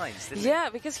curse two him. minds, didn't he? Yeah,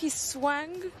 because he swung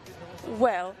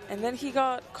well, and then he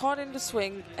got caught in the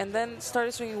swing, and then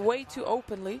started swinging way too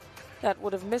openly. That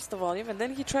would have missed the volume, and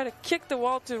then he tried to kick the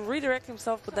wall to redirect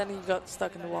himself, but then he got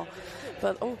stuck in the wall.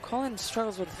 But, Colin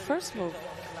struggles with the first move.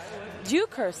 You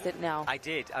cursed it now. I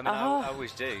did. I mean, I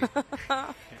always do.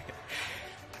 Right.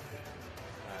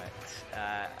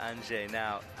 Ange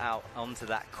now out onto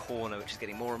that corner, which is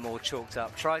getting more and more chalked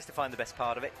up. Tries to find the best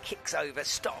part of it. Kicks over.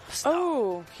 Stops.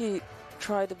 Oh, he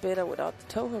tried a beta without the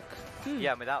toe hook.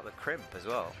 Yeah, and without the crimp as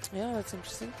well. Yeah, that's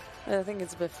interesting. I think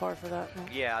it's a bit far for that. No?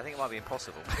 Yeah, I think it might be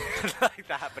impossible like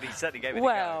that, but he certainly gave it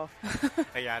well. a go.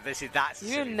 Yeah, that's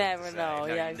you never know.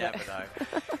 No, yeah, you exactly. never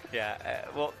know. Yeah,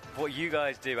 what you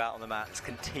guys do out on the mats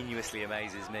continuously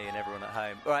amazes me and everyone at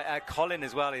home. All right, Colin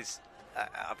as well is.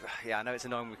 Yeah, I know it's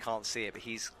annoying we can't see it, but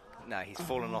he's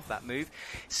fallen off that move.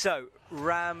 So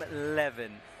Ram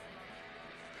Levin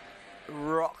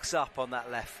rocks up on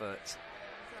that left foot.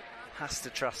 Has to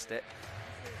trust it.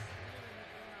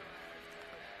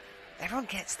 Everyone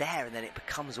gets there and then it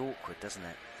becomes awkward, doesn't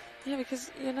it? Yeah, because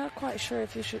you're not quite sure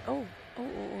if you should... Oh,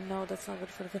 no, that's not good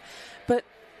for the foot. But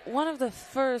one of the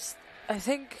first, I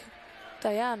think,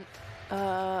 Diane,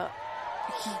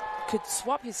 he could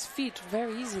swap his feet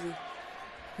very easily.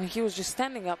 I mean, he was just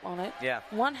standing up on it. Yeah.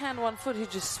 One hand, one foot, he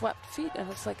just swapped feet, and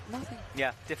it's like nothing.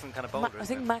 Yeah, different kind of boulder. I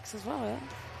think Max as well, yeah?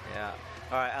 Yeah.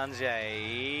 All right,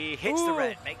 Ange hits the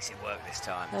red, makes it work this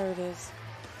time. There it is.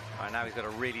 All right, now he's got to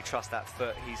really trust that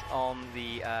foot. He's on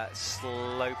the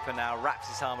sloper now, wraps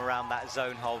his arm around that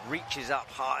zone hold, reaches up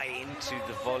high into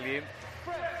the volume,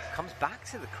 comes back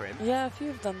to the crimp. Yeah, a few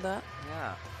have done that.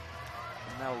 Yeah.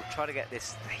 Now we'll try to get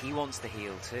this. He wants the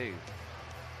heel too.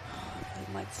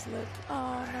 It might slip.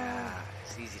 Oh, no.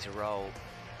 It's easy to roll.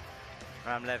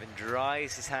 Ram Levin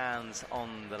dries his hands on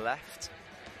the left.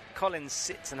 Collins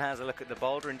sits and has a look at the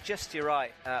boulder, and just you're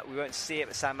right, we won't see it,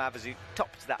 but Sam Abazu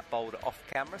topped that boulder off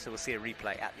camera, so we'll see a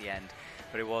replay at the end.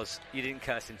 But you didn't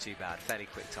curse him too bad. Fairly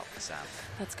quick top for Sam.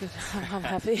 That's good. I'm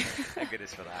happy. Thank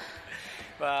goodness for that.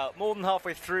 Well, more than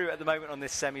halfway through at the moment on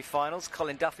this semi-finals.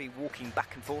 Colin Duffy walking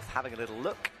back and forth, having a little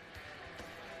look.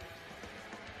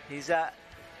 He's, not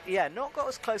got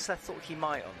as close as I thought he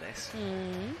might on this.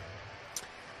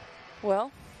 Well...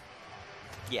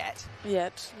 Yet.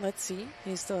 Let's see.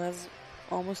 He still has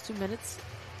almost 2 minutes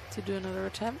to do another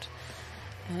attempt.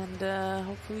 And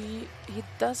hopefully he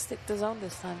does stick the zone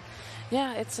this time.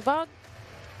 Yeah, it's about...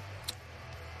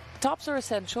 Tops are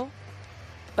essential,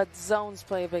 but zones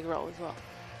play a big role as well.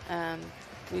 And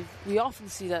we often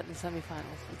see that in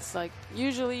semifinals. It's like,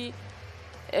 usually,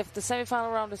 if the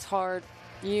semifinal round is hard,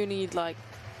 you need like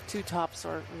 2 tops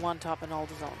or 1 top in all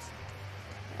the zones.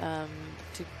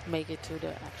 To make it to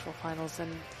the actual finals,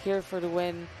 and here for the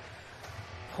win,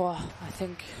 I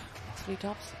think 3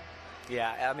 tops.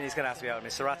 Yeah, I mean, he's going to have to be out. I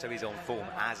mean, Serato is on form,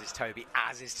 as is Toby,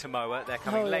 as is Tomoa. They're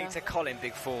coming later. Yeah. Colin,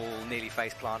 big fall, nearly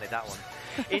face planted that one.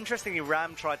 Interestingly,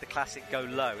 Ram tried the classic go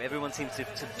low. Everyone seems to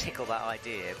tickle that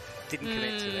idea. Didn't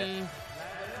commit to it.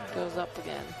 Goes up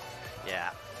again.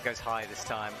 Yeah, goes high this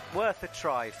time. Worth a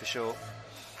try for sure.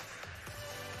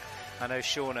 I know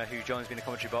Shauna, who joins me in the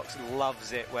commentary box,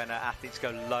 loves it when athletes go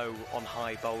low on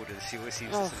high boulders. She always seems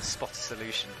to sort of spot a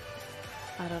solution.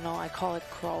 I don't know. I call it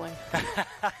crawling.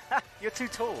 You're too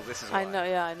tall. This is why. I know.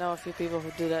 Yeah, I know a few people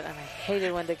who do that, and I hate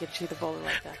it when they can shoot the boulder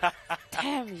like that.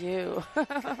 Damn you!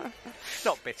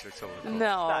 Not bitter at all.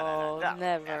 No,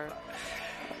 never.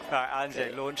 All right,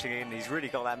 Ange launching in. He's really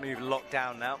got that move locked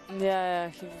down now. Yeah,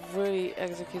 he really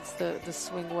executes the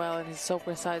swing well, and he's so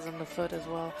precise on the foot as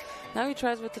well. Now he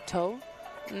tries with the toe.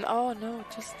 Oh no,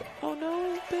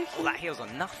 big heel. Well, that heel's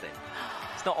on nothing.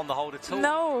 It's not on the hold at all.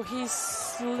 No, he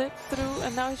slipped through,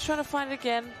 and now he's trying to find it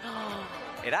again.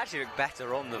 It actually looked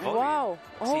better on the volume. Wow.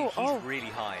 He's really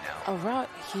high now. Oh, right.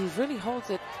 He really holds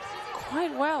it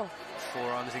quite well.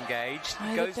 Forearms engaged.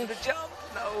 Goes for the jump.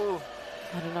 No.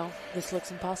 I don't know. This looks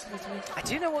impossible to me. I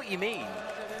do know what you mean.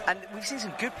 And we've seen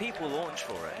some good people launch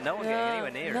for it. No one getting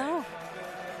anywhere near it.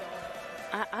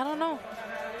 I don't know.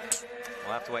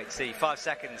 We'll have to wait and see. 5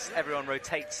 seconds. Everyone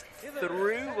rotates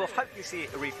through. We'll hopefully see a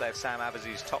replay of Sam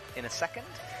Abazu's top in a second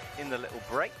in the little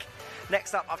break.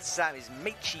 Next up after Sam is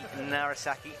Meiichi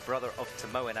Narasaki, brother of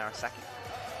Tomoa Narasaki.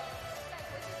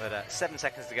 But 7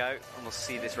 seconds to go, and we'll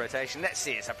see this rotation. Let's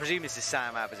see it. So I presume this is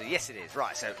Sam Abazu. Yes, it is.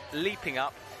 Right, so leaping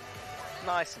up.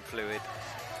 Nice and fluid.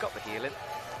 Got the heel in.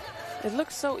 It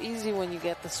looks so easy when you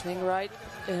get the swing right.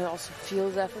 It also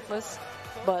feels effortless.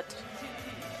 But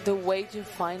the way to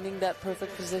finding that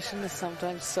perfect position is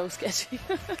sometimes so sketchy.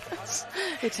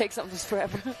 It takes almost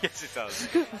forever. Yes, it does.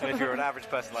 And if you're an average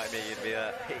person like me, you'd be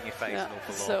hitting your face an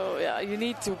awful lot. So, yeah, you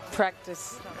need to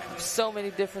practice so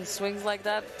many different swings like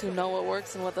that to know what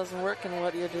works and what doesn't work and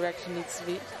what your direction needs to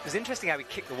be. It was interesting how he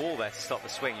kicked the wall there to stop the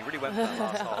swing. He really went for that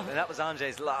last hold. And that was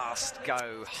Ange's last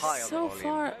go high on the volume. So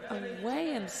far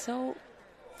away and so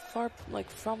far, like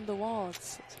from the wall.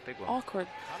 It's a big one. awkward.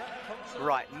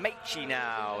 Right, Meichi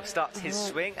now starts his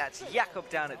swing. That's Jakob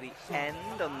down at the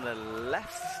end on the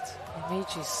left.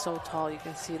 Meichi's so tall, you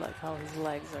can see like how his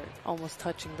legs are almost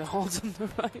touching the holes on the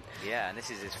right. Yeah, and this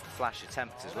is his flash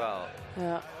attempt as well.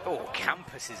 Yeah. Oh,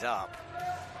 Campus is up.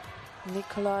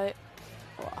 Nikolai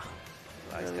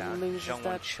Lies down.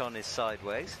 Zhongwan Chon is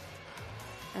sideways.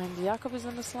 And Jakob is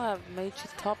on the slab. Meichi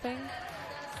topping.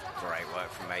 Great work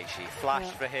from Meichi. Flash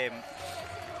for him.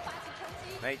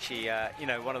 Meichi, you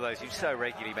know, one of those who so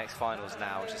regularly makes finals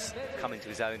now, just coming to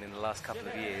his own in the last couple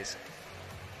of years.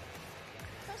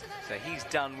 So he's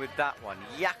done with that one.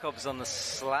 Jakob's on the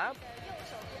slab.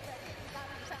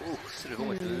 Ooh, sort of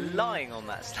almost lying on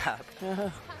that slab.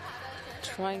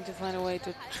 Trying to find a way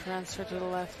to transfer to the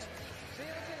left.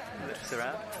 Lifts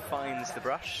around, finds the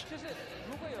brush.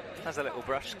 Has a little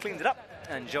brush, cleans it up.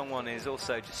 And Zhongwan is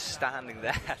also just standing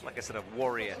there like a sort of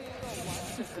warrior,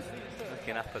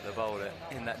 looking up at the boulder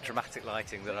in that dramatic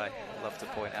lighting that I love to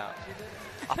point out.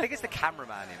 I think it's the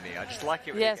cameraman in me. I just like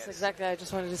it when Yes, exactly. I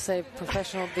just wanted to say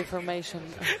professional deformation.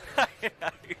 I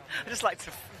just like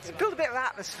to build a bit of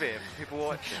atmosphere for people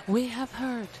watching. We have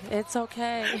heard. It's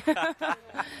okay.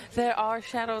 There are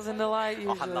shadows in the light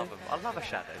usually. Oh, I love them. I love a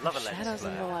shadow. Love a lens Shadows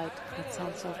flare. in the light. It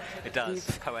sounds so It does.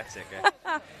 deep. Poetic.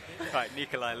 Right,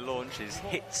 Nikolai launches,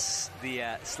 hits the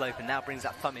slope, and now brings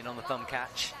that thumb in on the thumb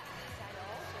catch.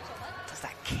 Does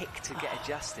that kick to get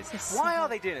adjusted. Why are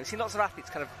they doing it? See, lots of athletes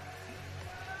kind of,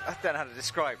 I don't know how to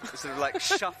describe it, but sort of like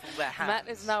shuffle their hands. Matt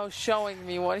is now showing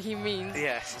me what he means.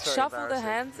 Yes, it's very Shuffle the embarrassing.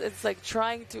 hands, it's like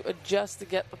trying to adjust to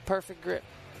get the perfect grip.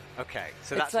 Okay,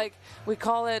 so It's that's like, we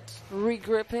call it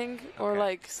re-gripping or Okay.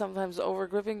 like sometimes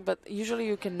over-gripping, but usually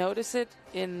you can notice it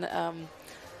in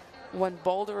when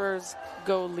boulderers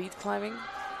go lead climbing.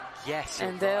 yes, you're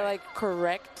And they're right. like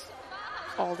correct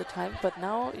all the time. But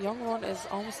now Youngwon is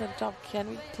almost at the top. Can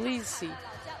we please see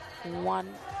one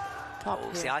top Oh,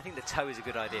 here? see, I think the toe is a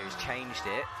good idea. He's changed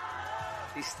it.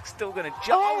 He's still going to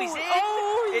jump. Oh, he's in!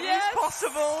 Oh, It is yes!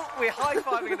 possible. We're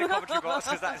high-fiving in the commentary box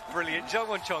because that's brilliant.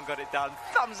 Zhongwan Chong got it done.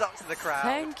 Thumbs up to the crowd.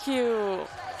 Thank you,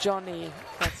 Johnny.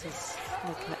 That's his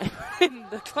nickname in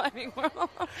the climbing world.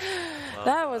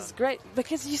 That was great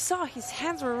because you saw his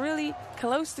hands were really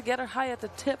close together, high at the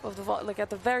tip of the like at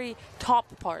the very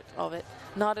top part of it,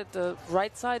 not at the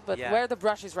right side, but Yeah. where the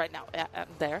brush is right now,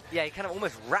 there. Yeah, he kind of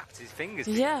almost wrapped his fingers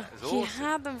together. Yeah, It was he awesome.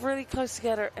 had them really close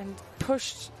together and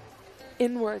pushed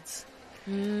inwards.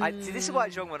 See, this is why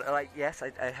Zhongwan, like, yes,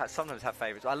 I sometimes have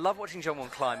favourites. I love watching Zhongwan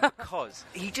climb because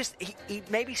he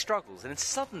maybe struggles and then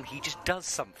suddenly he just does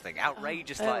something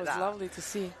outrageous That like was that. lovely to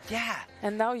see. Yeah.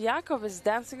 And now Jakob is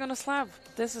dancing on a slab.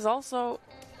 This is also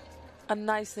a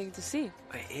nice thing to see.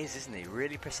 It is, isn't he?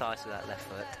 Really precise with that left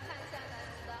foot.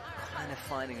 Kind of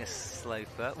finding a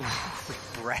sloper.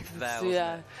 With breath there, wasn't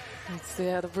Yeah, it? it's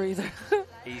the breather.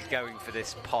 He's going for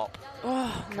this pop.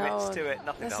 Oh, Commits no. to it,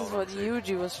 nothing This to is hold what on to.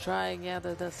 Yuji was trying. Yeah,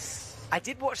 that's... I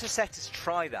did watch the setters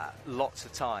try that lots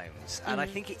of times, and I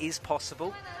think it is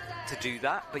possible to do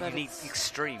that, but you need it's-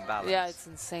 extreme balance. Yeah, it's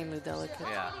insanely delicate.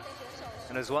 Yeah.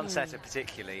 And there was one setter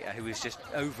particularly who was just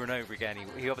over and over again.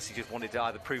 He obviously just wanted to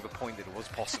either prove a point that it was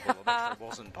possible or make sure it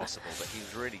wasn't possible, but he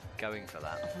was really going for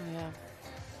that. Oh, yeah.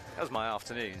 That was my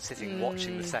afternoon, sitting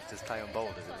watching the setters play on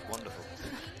boulders. It was wonderful.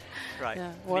 Right.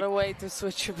 Yeah, what a way to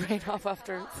switch your brain off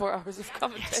after 4 hours of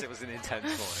commentary. Yes, it was an intense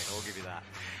morning, I'll give you that.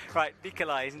 Right,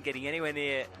 Nikolai isn't getting anywhere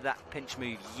near that pinch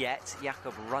move yet.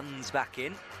 Jakob runs back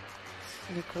in.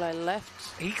 Nikolai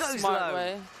left. He goes Smart low,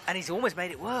 way. and he's almost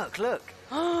made it work, look.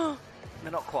 Oh, No,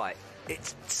 not quite.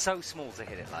 It's so small to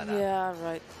hit it like that. yeah,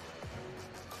 right.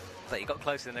 But he got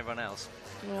closer than everyone else.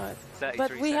 Right. 33 But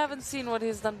we seconds. haven't seen what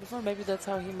he's done before. Maybe that's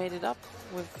how he made it up.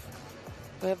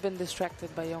 We have been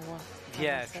distracted by Youngwon.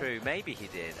 Yeah, true. Maybe he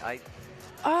did.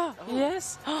 Ah,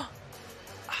 yes.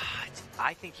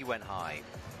 I think he went high.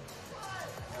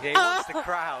 Yeah, he wants the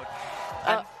crowd.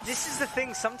 And this is the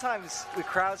thing, sometimes with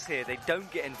crowds here, they don't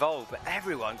get involved, but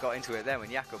everyone got into it then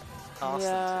when Jakob asked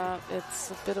them Yeah,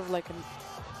 it's a bit of like a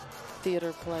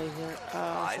theater play here.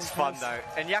 to. It's fun though,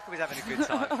 and Jakob is having a good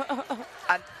time.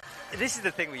 And this is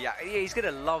the thing with Jakob, he's going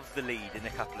to love the lead in a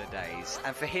couple of days,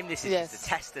 and for him this is just a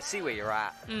test to see where you're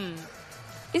at.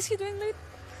 Is he doing lead?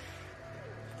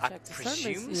 I Check the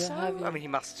presume service. so. Yeah, have you? I mean, he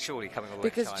must surely coming all the way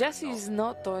Because to China. Jessie's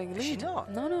not doing lead. Is she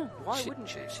not? No. Why wouldn't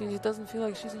she? She doesn't feel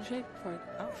like she's in shape for it.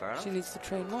 Oh, fair enough. She needs to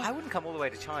train more. I wouldn't come all the way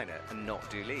to China and not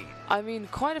do lead. I mean,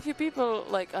 quite a few people,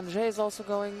 like Andrzej is also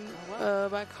going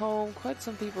back home. Quite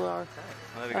some people are. Well,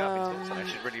 there we go. I've been taught, so I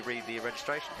should really read the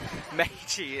registration.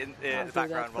 Meiji in I'll the do that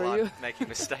background for while you. I'm making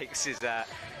mistakes is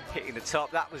hitting the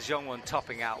top. That was Zhongwen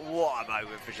topping out. What a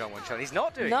moment for Zhongwen Chen. He's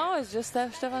not doing it. No, it's just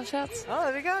Stefan Schatz. Oh,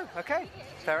 there we go. Okay,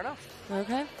 fair enough.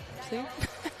 Okay, see?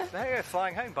 There you go,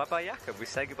 flying home. Bye-bye, Jakob. We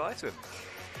say goodbye to him.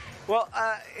 Well,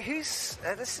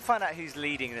 let's find out who's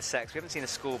leading in a sec. We haven't seen a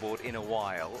scoreboard in a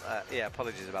while. Yeah,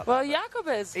 apologies about that. Well, Jakob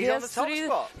is. He's on the top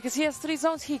spot. Because he has 3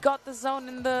 zones. He got the zone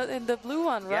in the blue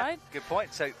one, right? Yeah, good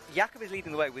point. So Jakob is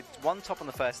leading the way with 1 top on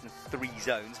the first and 3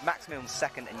 zones. Maximilian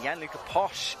second, and Jan-Luca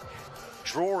Posch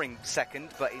drawing second,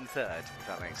 but in third, if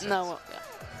that makes sense. No, well,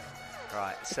 yeah.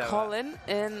 Right, so... Colin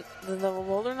in the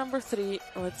boulder number 3.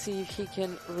 Let's see if he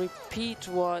can repeat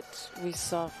what we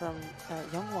saw from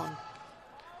Youngwon.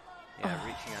 Yeah,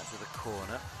 reaching out to the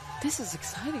corner. This is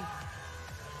exciting.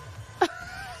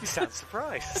 You sound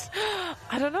surprised.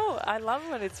 I don't know. I love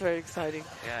when it's very exciting.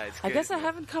 Yeah, it's good. I guess I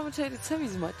haven't commentated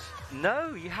semis much.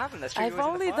 No, you haven't. That's true. I've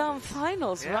only done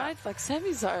finals, yeah. right? Like,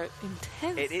 semis are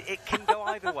intense. It can go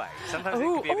either way. Sometimes it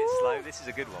can be a bit slow. This is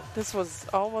a good one. This was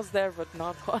almost there, but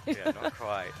not quite. Yeah, not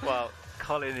quite. Well,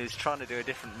 Colin is trying to do a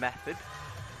different method.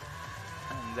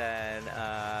 And then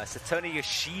Satoru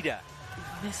Yoshida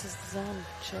misses the zone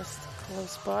just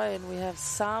close by, and we have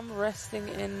Sam resting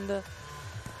in the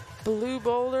blue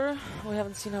boulder. We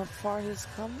haven't seen how far he's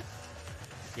come.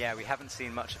 Yeah, we haven't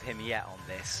seen much of him yet on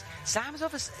this. Sam's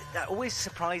obviously, that always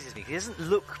surprises me. He doesn't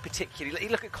look particularly... You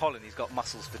look at Colin, he's got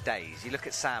muscles for days. You look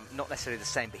at Sam, not necessarily the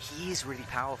same, but he is really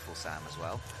powerful, Sam, as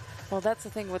well. Well, that's the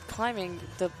thing with climbing.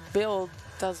 The build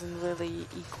doesn't really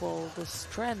equal the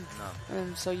strength. No.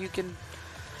 And so you can...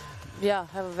 Yeah,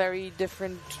 have a very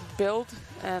different build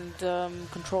and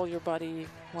control your body,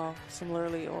 well,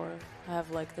 similarly, or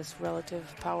have like this relative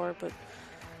power, but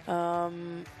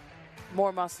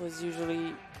more muscle is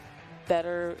usually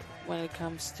better when it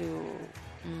comes to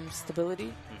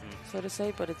stability, so to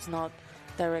say, but it's not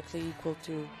directly equal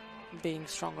to being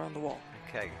stronger on the wall.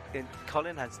 Okay, and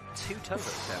Colin has 2 toe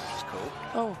hooks there, which is cool.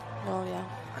 Oh, well, yeah.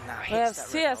 And now He hits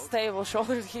that has stable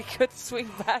shoulders. He could swing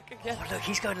back again. Oh, look,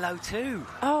 he's going low too.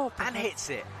 Oh, and hits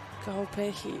it. Go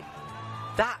Pehi.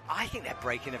 That, I think they're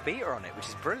breaking a beater on it, which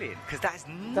is brilliant, because that's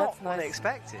not what they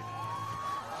expected.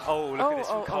 Oh, look at this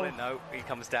from Colin. No, he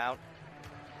comes down.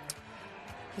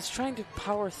 He's trying to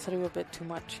power through a bit too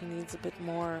much. He needs a bit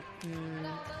more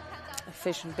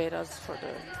efficient betas for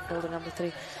the boulder number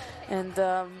 3. And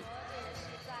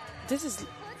this is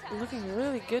looking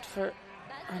really good for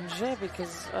Angers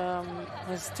because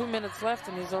there's 2 minutes left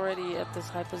and he's already at this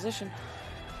high position.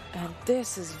 And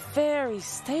this is very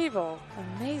stable.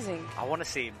 Amazing. I want to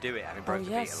see him do it, having broken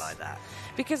the beater like that.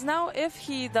 Because now if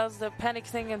he does the panic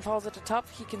thing and falls at the top,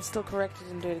 he can still correct it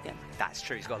and do it again. That's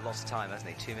true. He's got lots of time, hasn't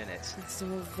he? 2 minutes. He needs to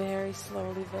move very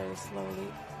slowly, very slowly.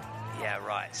 Yeah,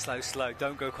 right. Slow, slow.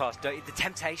 Don't go fast. The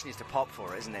temptation is to pop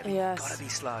for it, isn't it? Yes. You've got to be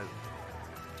slow.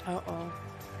 Uh-oh.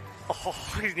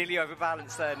 Oh, he's nearly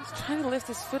overbalanced then. He's trying to lift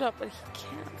his foot up, but he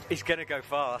can't. He's going to go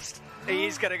fast. He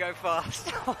is going to go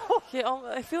fast.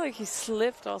 I feel like he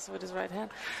slipped also with his right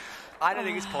hand. I don't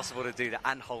think it's possible to do that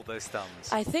and hold those thumbs.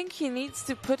 I think he needs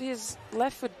to put his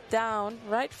left foot down,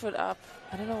 right foot up.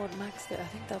 I don't know what Max did. I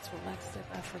think that's what Max did.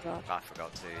 I forgot. I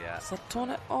forgot to, yeah.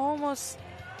 Satone almost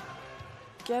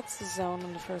gets the zone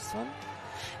on the first one.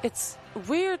 It's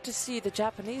weird to see the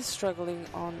Japanese struggling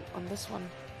on this one.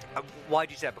 Why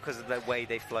do you say that? Because of the way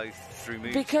they flow through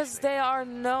moves? Because they are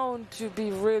known to be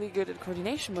really good at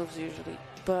coordination moves usually.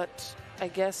 But I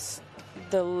guess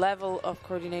the level of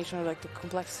coordination, or like the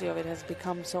complexity of it, has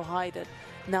become so high that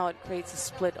now it creates a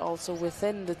split also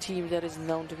within the team that is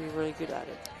known to be really good at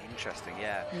it. Interesting,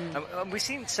 yeah. And we've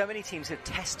seen so many teams who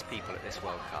test people at this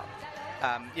World Cup.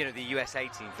 You know, the USA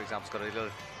team, for example, has got a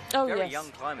lot of very young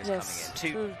climbers coming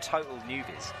in. 2 total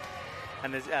newbies.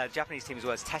 And the Japanese team as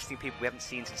well is testing people we haven't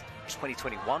seen since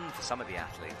 2021 for some of the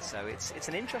athletes. So it's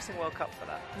an interesting World Cup for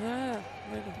that. Yeah,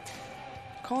 really.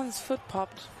 Colin's foot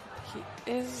popped.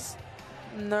 He is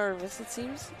nervous, it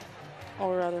seems,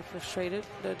 or rather frustrated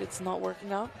that it's not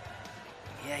working out.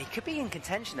 Yeah, he could be in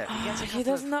contention though. He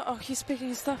doesn't know. Oh, he's picking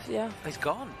his stuff, yeah. Oh, he's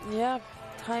gone. Yeah,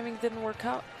 timing didn't work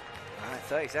out. All right,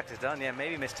 30 seconds done. Yeah,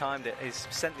 maybe mistimed it. He's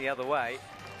sent the other way.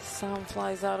 Sam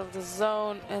flies out of the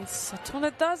zone, and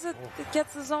Satone does it. It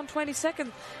gets the zone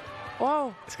 22nd.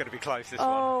 Whoa. It's going to be close, this one.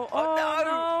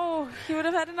 Oh, no! He would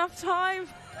have had enough time.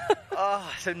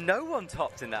 So no one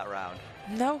topped in that round?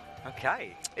 No.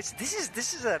 Okay. This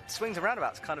is a swings and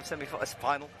roundabouts kind of semi-final. It's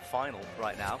final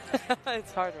right now.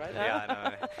 It's hard right now. Yeah, I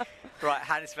know. Right,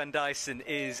 Hannes van Dyssen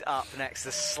is up next.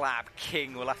 The Slab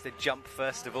King will have to jump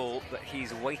first of all, but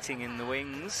he's waiting in the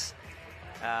wings.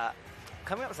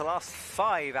 coming up to the last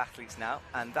 5 athletes now,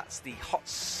 and that's the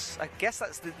I guess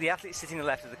that's the athletes sitting on the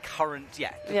left of the current, the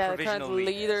the provisional current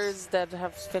leaders that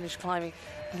have finished climbing.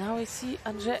 Now we see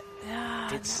Andre. Yeah,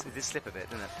 it did slip a bit,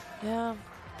 didn't it? Yeah,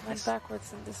 went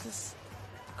backwards, and this is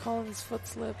Colin's foot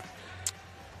slip.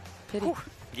 Pity. Whew.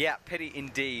 Yeah, pity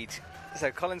indeed. So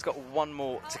Colin's got one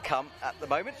more to come at the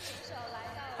moment.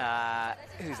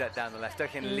 Who's that down the left?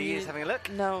 Dohyun Lee is having a look.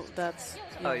 No, that's.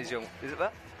 Oh, he's young. Is it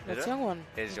that? That's young one.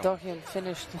 It is young. Dohyun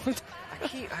finished.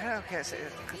 Okay, so,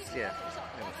 yeah.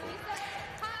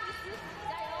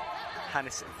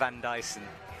 Hannes van Dyssen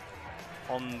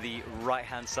on the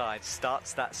right-hand side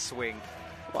starts that swing.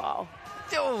 Wow.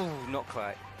 Oh, not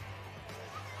quite.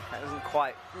 That doesn't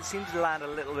quite. It seemed to land a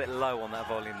little bit low on that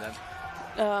volume then.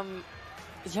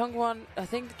 Young one, I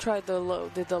think, did the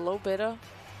low beta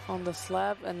on the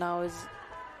slab, and now is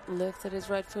lifted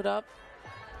his right foot up.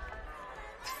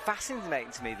 It's fascinating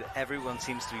to me that everyone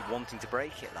seems to be wanting to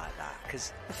break it like that,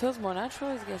 because it feels more natural,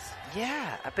 I guess.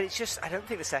 Yeah, but it's just, I don't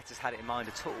think the setters had it in mind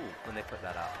at all when they put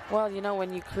that up. Well, you know,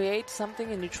 when you create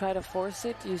something and you try to force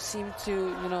it, you seem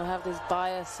to, have this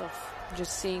bias of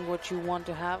just seeing what you want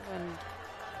to have and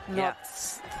not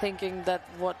thinking that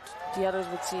what the others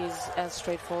would see is as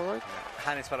straightforward.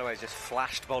 Hannes, by the way, just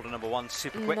flashed boulder number 1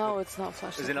 super quick. No, it's not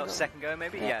flashed. Is it not second go,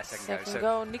 maybe? Yeah, second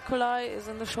go. Nikolai is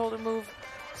in the shoulder move.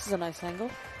 This is a nice angle.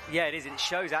 Yeah, it is. It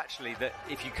shows actually that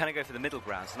if you kind of go for the middle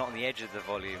ground, so not on the edge of the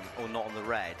volume or not on the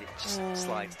red, it just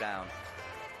slides down.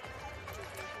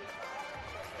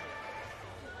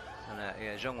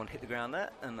 And Zhongwan hit the ground there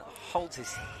and holds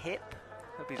his hip.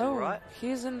 Hope he's all right.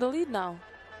 He's in the lead now.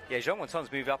 Yeah, Zhongwan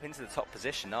Ton's moved up into the top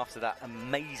position after that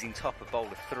amazing top of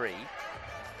boulder 3.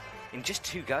 In just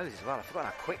 2 goes as well. I forgot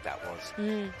how quick that was.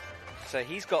 So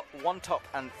he's got 1 top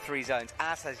and 3 zones,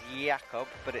 as has Jakob,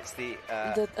 but it's the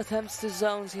attempts to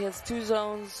zones. He has 2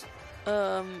 zones,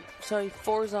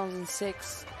 4 zones and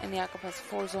 6, and Jakob has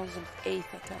 4 zones and 8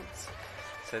 attempts.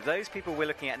 So those people we're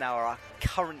looking at now are our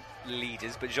current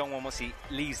leaders, but Zhongwan, once he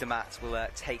leaves the mats, will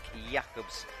take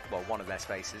Jakob's, well, one of their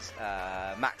spaces,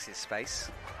 Max's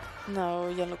space.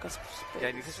 No, Jan-Lucas' space.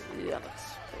 Jan-Lucas'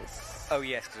 space. Oh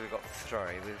yes, because we've got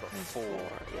 4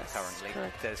 currently.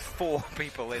 Correct. There's 4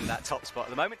 people in that top spot at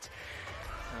the moment,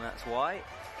 and that's why.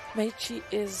 Meichi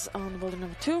is on boulder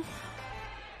number 2,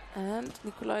 and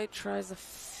Nikolai tries the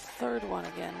 3rd one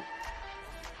again.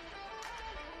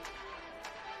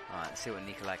 All right, let's see what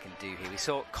Nikolai can do here. We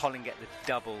saw Colin get the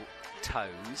double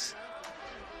toes.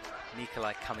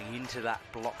 Nikolai coming into that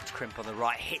blocked crimp on the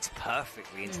right, hits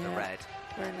perfectly into the red.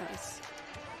 Very nice.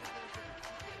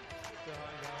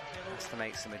 Has to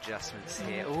make some adjustments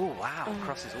here. Oh wow,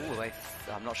 crosses all the way.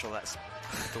 I'm not sure that's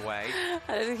the way.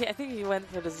 I think he went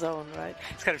for the zone, right?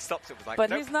 He's kind of stopped it with like.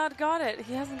 But he's not got it.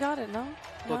 He hasn't got it. No.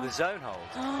 Well, the zone hold.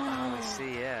 I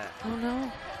see. Yeah. Oh no.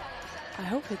 I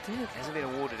hope it did. He hasn't been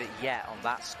awarded it yet on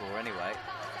that score anyway.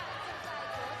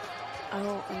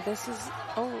 Oh, and this is...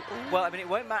 Well, I mean, it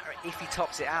won't matter if he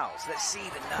tops it out. So let's see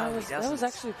the no, he doesn't. That was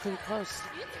actually pretty close.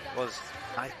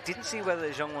 I didn't see whether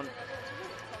Zhongwan,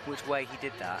 which way he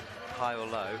did that, high or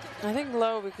low. I think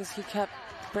low because he kept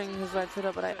bringing his right foot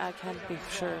up, but I can't be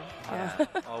sure. Yeah.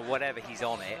 Or whatever, he's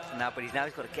on it now, but he's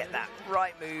got to get that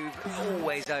right move,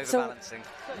 always overbalancing.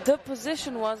 So the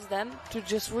position was then to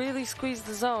just really squeeze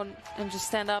the zone and just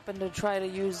stand up and to try to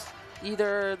use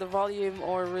either the volume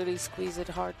or really squeeze it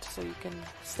hard so you can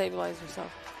stabilize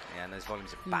yourself. Yeah, and those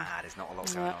volumes are bad. There's not a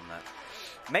lot going on there.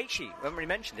 Meichi, we haven't really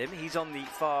mentioned him. He's on the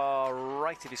far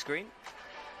right of your screen.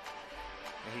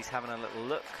 He's having a little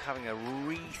look, having a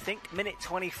rethink. Minute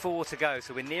 24 to go,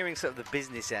 so we're nearing sort of the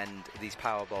business end of these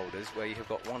power boulders, where you have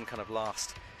got one kind of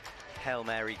last Hail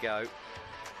Mary go.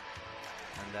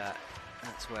 And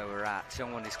that's where we're at.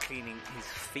 Someone is cleaning his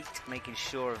feet, making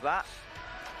sure of that.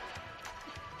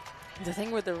 The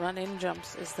thing with the run-in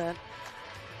jumps is that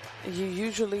you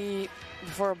usually,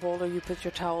 before a boulder, you put your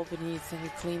towel beneath and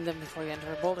you clean them before you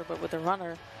enter a boulder, but with a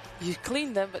runner, you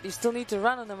clean them, but you still need to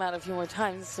run on them out a few more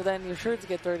times, so then your shirts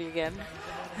get dirty again.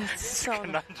 It's a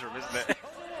conundrum, isn't it?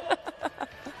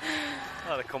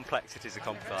 Oh, the complexities of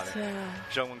comp climbing. Yeah.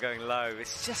 Zhongwan going low. It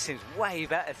just seems way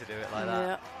better to do it like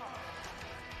that.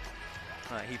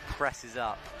 Right, he presses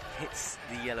up, hits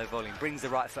the yellow volume, brings the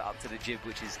right foot up to the jib,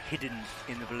 which is hidden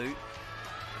in the blue.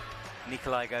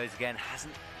 Nikolai goes again,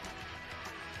 hasn't...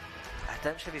 I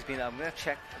don't know if he's been... I'm going to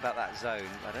check about that zone.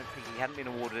 I don't think he hadn't been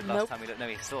awarded it last time. We don't know,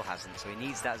 he still hasn't, so he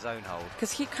needs that zone hold.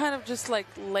 Because he kind of just like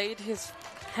laid his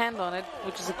hand on it,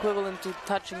 which is equivalent to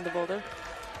touching the boulder,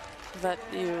 that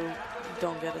you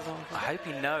don't get a zone hold. I hope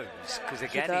he knows, because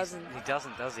again, he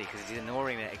doesn't, does he? Because he's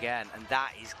ignoring it again, and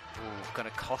that is going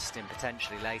to cost him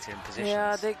potentially later in positions.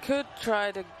 Yeah, they could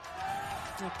try to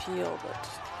appeal, but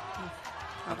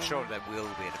I'm sure there will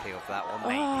be an appeal for that one.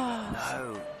 Maybe.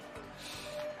 No.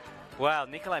 Well,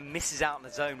 Nikolai misses out on the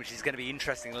zone, which is going to be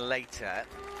interesting later.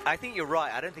 I think you're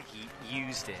right. I don't think he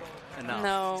used it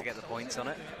enough to get the points on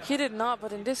it. He did not,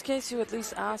 but in this case, you at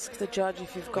least ask the judge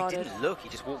if you've got it. He didn't look. He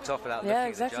just walked off without looking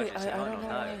at the judges. I don't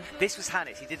know. This was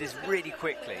Hannes. He did this really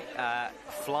quickly,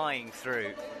 flying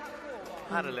through.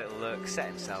 Had a little look, set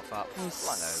himself up.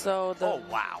 Oh,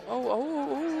 wow.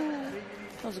 Oh.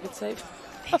 That was a good save.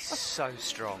 He's so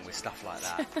strong with stuff like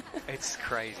that. It's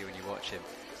crazy when you watch him.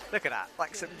 Look at that,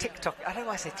 like some TikTok. I don't know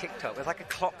why I say TikTok. There's like a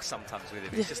clock sometimes with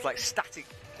him. It's just like static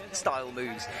style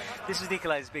moves. This was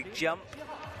Nikolai's big jump.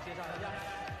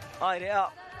 Eyed it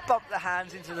up, bumped the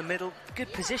hands into the middle.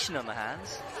 Good position on the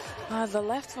hands. The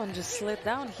left one just slid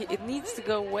down. It needs to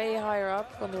go way higher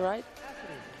up on the right.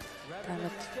 Damn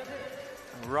it.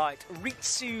 Right,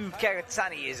 Ritsu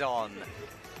Keqiao is on.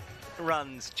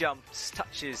 Runs, jumps,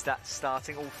 touches, that's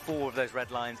starting. All 4 of those red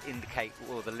lines indicate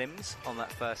all the limbs on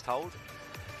that first hold.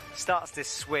 Starts this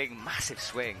swing, massive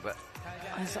swing, but...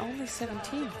 He's only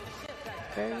 17.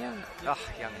 Very young. Oh,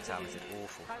 young and talented,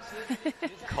 awful.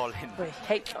 Colin. We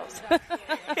hate those.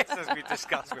 Yes, as we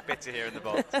discussed, we're bitter here in the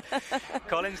box.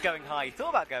 Colin's going high. He thought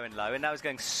about going low, and now he's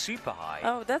going super high.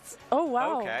 Oh, that's... Oh,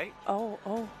 wow. Okay.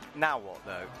 Oh. Now what,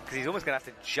 though? Because he's almost going to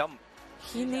have to jump.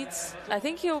 He needs... I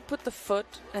think he'll put the foot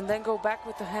and then go back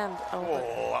with the hand.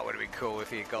 Oh, that would have been cool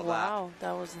if he had got that. Wow,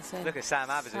 that was insane. Look at Sam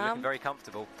Abazu looking very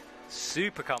comfortable.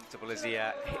 Super comfortable as he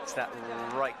hits that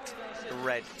right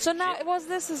red. So now, was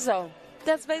this a zone?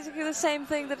 That's basically the same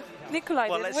thing that Nikolai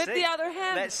did with the other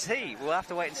hand. Let's see. We'll have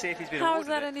to wait and see if he's been How awarded is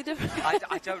that it. any different?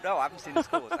 I don't know. I haven't seen the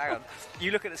scores. Hang on.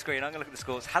 You look at the screen. I'm going to look at the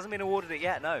scores. Hasn't been awarded it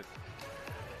yet. No.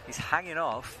 He's hanging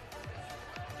off.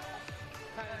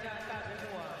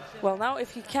 Well, now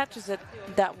if he catches it,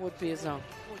 that would be a zone.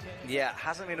 Yeah,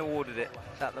 hasn't been awarded it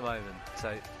at the moment.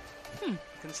 So,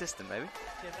 consistent maybe.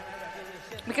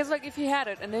 Because like if he had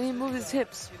it and then he moved his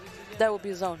hips, that would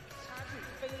be a zone.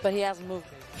 But he hasn't moved.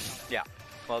 Yeah.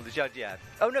 Well, the judge,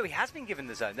 Oh, no, he has been given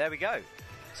the zone. There we go.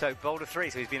 So, Boulder 3,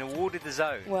 so he's been awarded the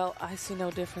zone. Well, I see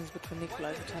no difference between Nikolai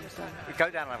and Thomas. Go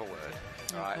down and have a word.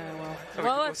 All right.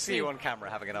 We'll see you on camera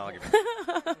having an argument.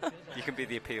 You can be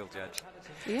the appeal judge.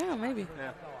 Yeah, maybe.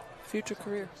 Yeah. Future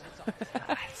career.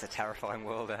 It's a terrifying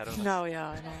world ahead of us. No,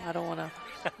 yeah, I know. I don't want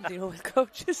to deal with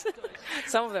coaches.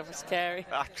 Some of them are scary.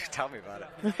 Tell me about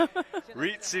it.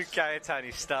 Ritsu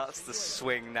Keqiao starts the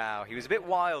swing now. He was a bit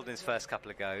wild in his first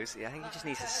couple of goes. I think he just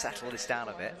needs to settle this down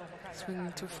a bit.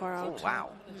 Swinging too far out. Oh, wow.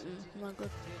 Not good.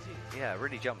 Yeah,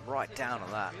 really jumped right down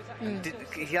on that.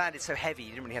 He landed so heavy, he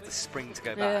didn't really have the spring to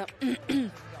go back. Yeah.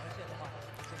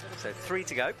 So 3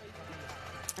 to go.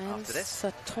 And after this.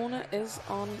 Satona is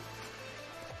on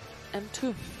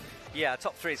M2. Yeah,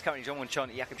 top 3 is currently John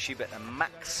Wonchon, Jakob Schubert and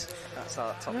Max. That's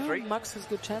our top 3. Max has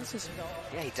good chances.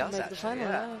 Yeah, he does make actually. The final,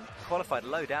 yeah. Qualified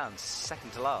low down,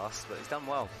 second to last, but he's done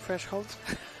well. Fresh holds.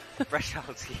 Fresh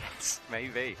holds, yes,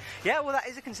 maybe. Yeah, well, that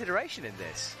is a consideration in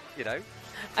this, you know.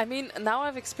 I mean, now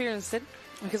I've experienced it,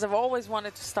 because I've always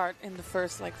wanted to start in the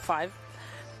first, 5.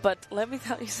 But let me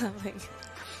tell you something.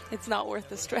 It's not worth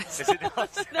the stress. Is it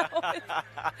not? No,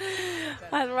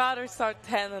 I'd rather start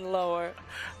 10 and lower,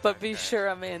 but be sure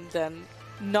I'm in than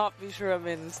not be sure I'm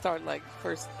in and start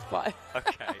first 5.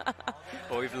 Okay.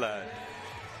 Well, we've learned.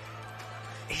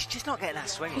 He's just not getting that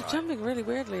swing right. He's jumping really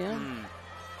weirdly, yeah.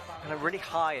 And really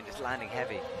high and just landing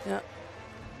heavy. Yeah.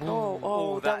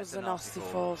 Oh, that was a nasty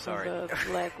fall from the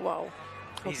leg. Wow.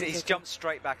 He's jumped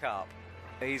straight back up.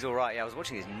 He's all right. Yeah, I was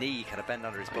watching his knee kind of bend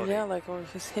under his body. Yeah, or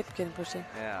his hip getting pushed in.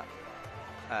 Yeah.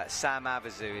 Sam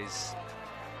Abazu is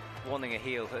wanting a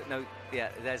heel hook. No, yeah,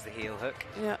 there's the heel hook.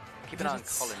 Yeah. Keep an eye on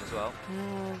Colin as well.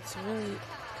 Yeah, it's really...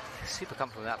 Super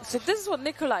comfortable in that So position. this is what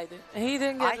Nikolai did. He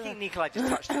didn't get I think Nikolai just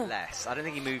touched it less. I don't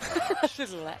think he moved much. a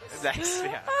little less. Less,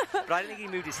 yeah. But I don't think he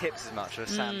moved his hips as much as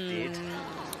Sam did.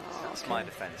 That's my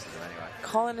defence of him anyway.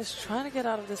 Colin is trying to get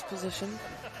out of this position.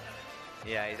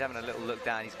 Yeah, he's having a little look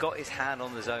down. He's got his hand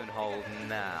on the zone hold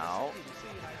now.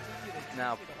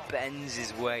 Now bends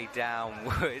his way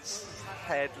downwards.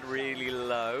 Head really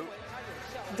low.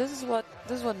 This is what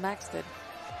Max did.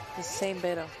 The same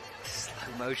beta.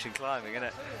 Slow motion climbing, isn't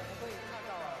it?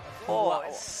 Oh, wow.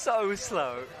 It's so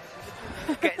slow.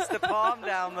 Gets the palm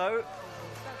down though.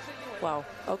 Wow.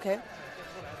 Okay.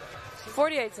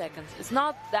 48 seconds. It's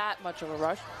not that much of a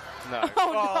rush. No.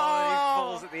 Oh, no. He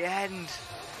falls at the end.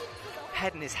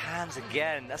 Head in his hands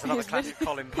again. That's another classic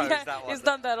Colin pose, yeah, that one. He's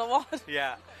done that a lot.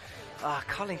 Yeah.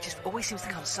 Colin just always seems to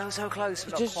come so close,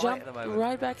 but just not quite jump at the moment.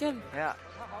 right back in. Yeah.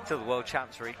 Until the world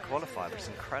champs are qualified, which is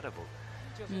incredible.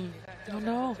 Oh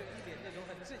no.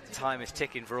 Time is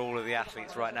ticking for all of the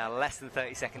athletes right now. Less than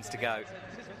 30 seconds to go.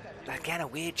 Again, a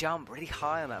weird jump, really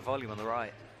high on that volume on the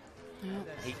right. Yeah.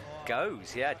 He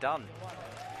goes, yeah, done.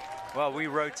 Well, we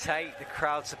rotate the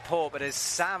crowd support, but as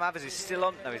Sam Avers is still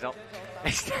on... No, he's not.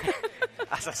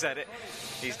 As I said it,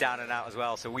 he's down and out as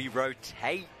well. So we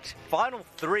rotate. Final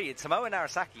 3, and Tomoe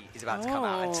Narasaki is about to come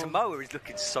out. And Tomoe is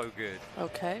looking so good.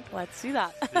 Okay, let's see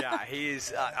that. Yeah, he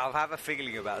is. I have a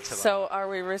feeling about Tomoe. So are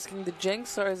we risking the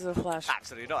jinx or is it a flash?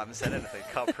 Absolutely not. I haven't said anything.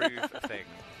 Can't prove a thing.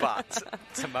 But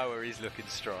Tomoe is looking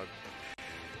strong.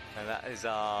 And that is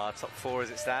our top 4 as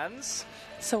it stands.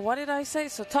 So what did I say?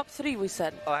 So top 3 we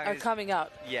said are coming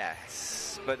out.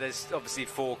 Yes, but there's obviously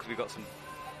 4 because we've got some.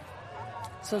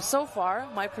 So far,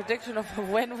 my prediction of a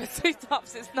win with 3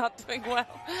 tops is not doing well.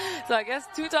 So I guess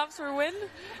 2 tops for win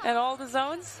and all the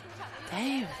zones.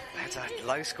 Damn. That's a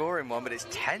low scoring one, but it's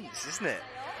tense, isn't it?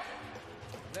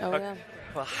 Oh, yeah.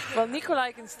 Well,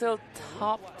 Nikolai can still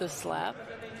top the slab.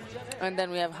 And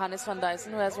then we have Hannes van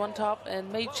Dijssen, who has 1 top,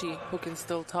 and Meichi, who can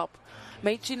still top.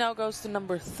 Meichi now goes to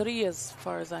number 3, as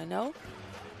far as I know.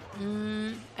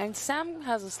 And Sam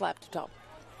has a slab to top.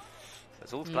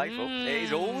 That's all to play for. It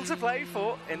is all to play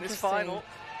for in this final.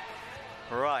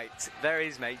 Right, there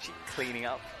is Meichi cleaning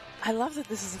up. I love that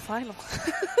this is a final.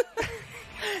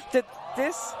 That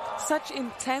this such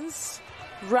intense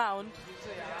round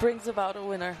brings about a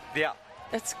winner. Yeah.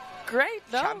 It's great,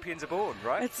 no? Champions are born,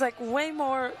 right? It's like way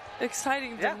more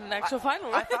exciting than an actual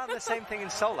final. I found the same thing in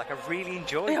Seoul. Like, I really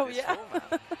enjoyed this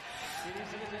format.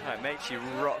 Right,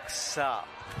 Meichi rocks up.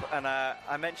 And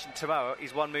I mentioned Tomoe,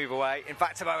 he's 1 move away. In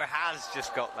fact, Tomoe has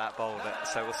just got that boulder,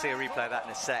 so we'll see a replay of that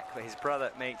in a sec. But his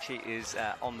brother, Meichi, is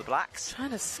on the blacks. Trying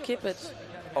to skip it.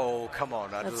 Oh, come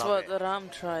on, I'd love it. That's what the Ram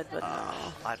tried, but no.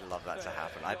 I'd love that to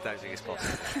happen. I don't think it's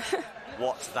possible.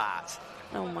 What's that?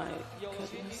 Oh, my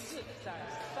goodness.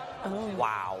 Oh.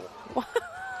 Wow.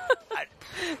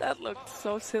 That looked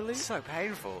so silly. So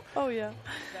painful. Oh, yeah.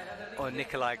 Oh,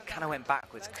 Nikolai kind of went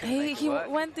backwards. He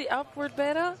went the upward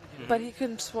better, but he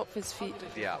couldn't swap his feet.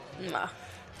 Yeah. Nah.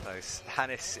 Close.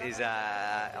 Hannes is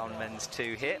on men's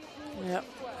 2 here. Yep.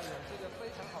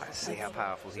 Let's see how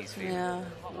powerful he's feeling. Yeah,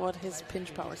 what his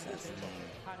pinch power says.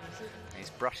 He's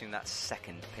brushing that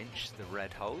second pinch the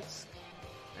red holds,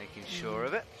 making sure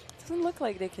of it. Doesn't look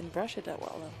like they can brush it that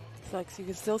well, though. It's like, so you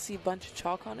can still see a bunch of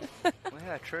chalk on it. Well,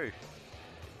 yeah, true.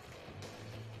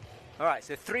 All right,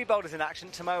 so 3 boulders in action.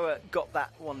 Tomoe got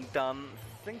that one done.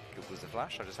 I think it was a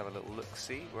flash. I'll just have a little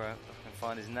look-see where I can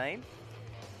find his name.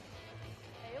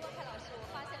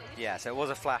 Yeah, so it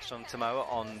was a flash on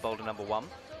Tomoe on boulder number 1.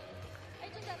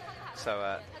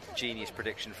 So genius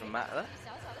prediction from Matt there.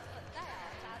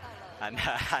 And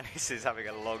Hannes is having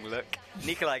a long look.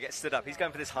 Nikolai gets stood up. He's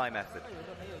going for this high method.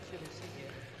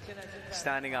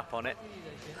 Standing up on it.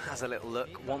 Has a little look.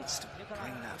 Wants to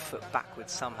bring that foot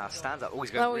backwards somehow. Stands up. Oh, he's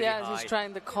going really high. He's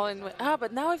trying to call in.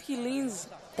 But now if he leans,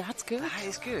 that's good. That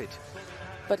is good.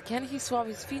 But can he swap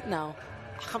his feet now?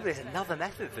 I can't believe there's another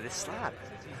method for this slab.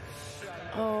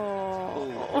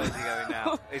 Oh. Where's he going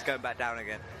now? He's going back down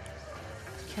again.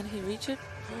 Can he reach it?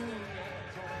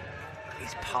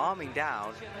 He's palming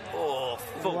down. Oh,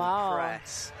 full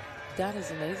press. That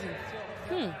is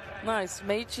amazing. Nice.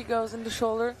 Meichi goes in the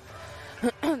shoulder.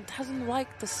 Doesn't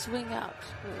like the swing out,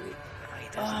 really. No, he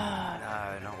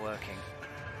doesn't. No, not working.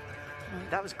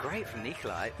 That was great from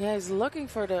Nikolai. Yeah, he's looking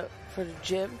for the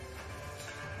jib.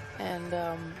 And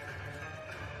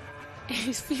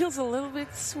he feels a little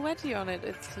bit sweaty on it.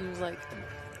 It seems like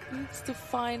he needs to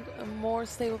find a more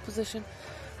stable position.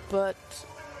 But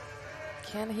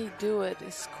can he do it? He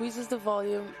squeezes the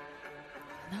volume.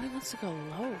 Now he wants to go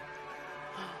low.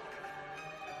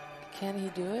 Can he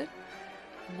do it?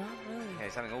 Not really. Yeah,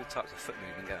 he's having all types of foot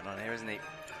movement going on here, isn't he?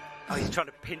 Oh, he's trying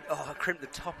to crimp the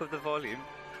top of the volume.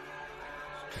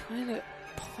 Trying to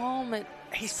palm it.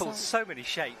 He's pulled so many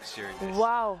shapes during this.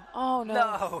 Wow. Oh, no.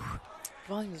 No.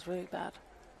 Volume is really bad.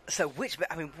 So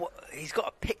he's got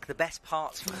to pick the best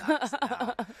parts from that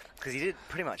now. Because he did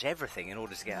pretty much everything in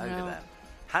order to get over them.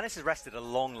 Hannes has rested a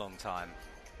long, long time.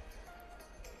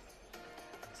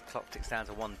 The clock ticks down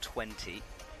to 1:20.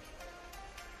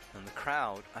 And the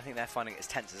crowd, I think they're finding it as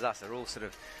tense as us. They're all sort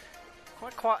of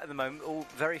quite quiet at the moment, all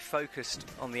very focused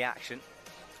on the action.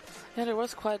 Yeah, there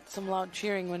was quite some loud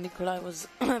cheering when Nikolai was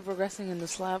progressing in the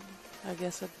slab. I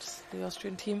guess it's the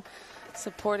Austrian team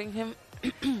supporting him.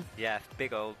 Yeah,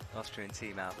 big old Austrian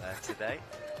team out there today.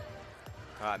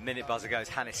 All right, minute buzzer goes.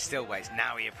 Hannes still waits.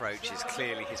 Now he approaches.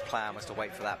 Clearly his plan was to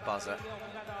wait for that buzzer.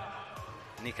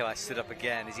 Nikolai stood up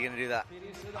again. Is he going to do that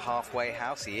halfway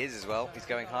house? He is as well. He's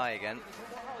going high again.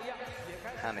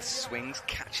 Hannes swings,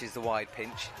 catches the wide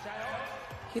pinch.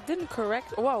 He didn't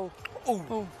correct. Whoa.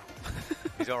 Oh.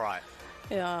 He's all right.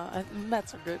 Yeah,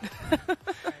 mats are good.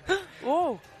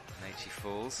 Whoa. Meichi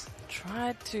falls.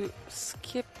 Tried to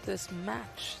skip this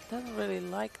match. Doesn't really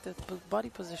like the body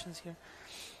positions here.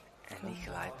 And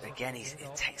Nikolai, again,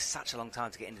 it takes such a long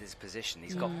time to get into this position.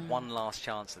 He's got one last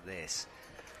chance at this.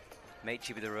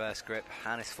 Meichi with the reverse grip.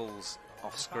 Hannes falls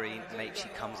off screen.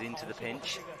 Meichi comes into the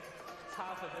pinch.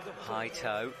 High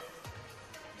toe.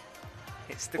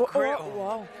 It's the grip. Oh,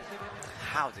 wow.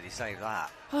 How did he save that?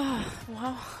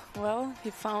 Wow. Well, he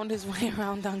found his way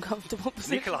around the uncomfortable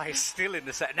position. Nikolai is still in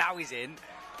the set. Now he's in.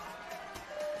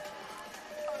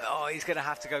 Oh, he's going to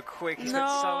have to go quick. He spent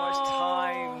so much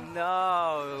time.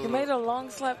 No. He made a long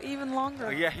slap even longer. Oh,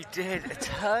 yeah, he did.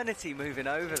 Eternity moving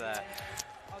over there.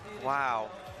 Wow.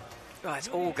 Right, it's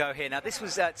all go here. Now, this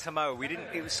was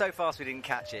Tomoa. It was so fast we didn't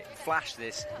catch it. Flashed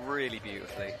this really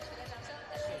beautifully.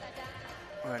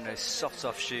 Wearing those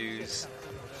soft shoes.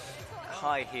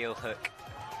 High heel hook.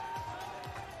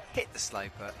 Hit the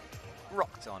sloper.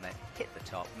 Rocked on it. Hit the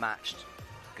top. Matched.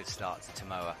 Good start to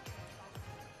Tomoa.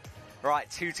 Right,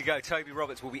 2 to go. Toby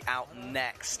Roberts will be out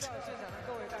next.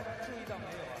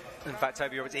 In fact,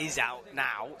 Toby Roberts is out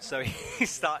now, so he's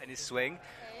starting his swing.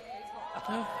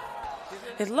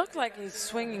 It looked like he's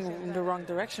swinging in the wrong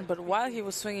direction, but while he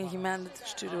was swinging, he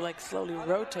managed to slowly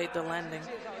rotate the landing.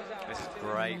 This is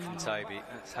great from Toby.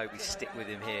 Let's hope we stick with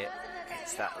him here.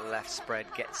 Gets that left spread,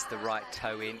 gets the right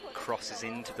toe in, crosses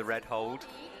into the red hold.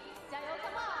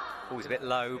 Always a bit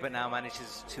low, but now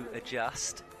manages to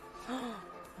adjust.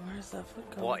 Where's that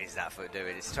foot going? What is that foot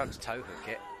doing? It's trying to toe hook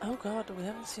it. Oh God, we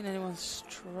haven't seen anyone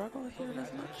struggle here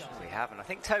as much. We haven't. I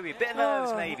think Toby a bit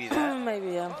nervous maybe there.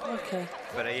 Maybe, yeah. Okay.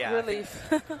 But yeah, relief.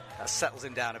 That settles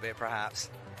him down a bit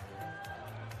perhaps.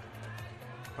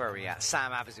 Where are we at?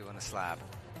 Sam Avizu on the slab.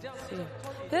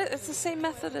 It's the same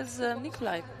method as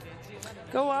Nikolai.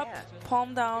 Go up,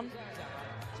 palm down.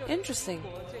 Interesting.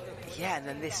 Yeah, and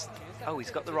then this... Oh, he's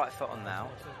got the right foot on now.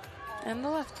 And the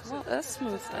left. Well, that's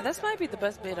smooth. That might be the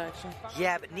best bit, actually.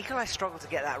 Yeah, but Nikolai struggled to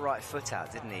get that right foot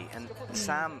out, didn't he? And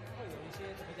Sam...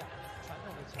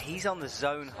 He's on the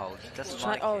zone hold. He doesn't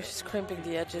like it. She's crimping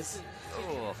the edges.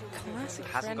 Oh, classic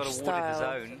hasn't French got a ward in the style.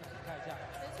 zone.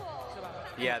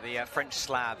 Yeah, the French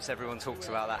slabs. Everyone talks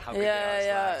about that. How good Yeah. they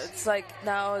are, slabs. It's like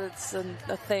now it's a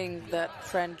thing that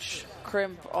French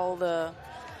crimp all the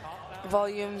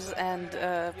volumes and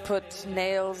put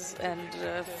nails and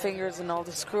fingers in all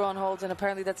the screw-on holes, and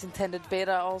apparently that's intended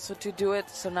beta also to do it.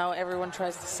 So now everyone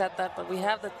tries to set that, but we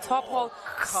have the top hole.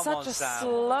 Such a Sam.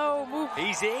 slow move.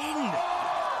 He's in.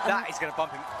 That is going to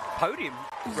bump him podium,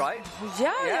 right?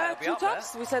 Yeah, it'll be 2 up there.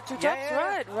 tops. We said 2 tops,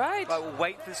 Yeah. right. But we'll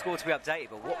wait for the score to be updated.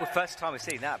 But what the first time we've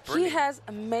seen that, brilliant. He has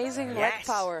amazing leg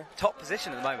power. Top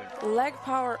position at the moment. Leg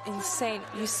power, insane.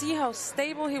 You see how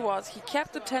stable he was. He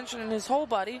kept the tension in his whole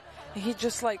body. And he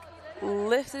just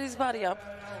lifted his body up.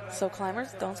 So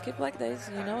climbers, don't skip leg days.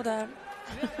 You know that.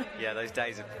 Yeah, those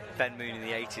days of Ben Moon in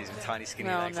the 80s with tiny skinny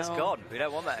No, legs. That's no. gone. We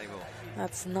don't want that anymore.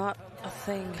 That's not a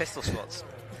thing. Pistol squats.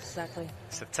 Exactly.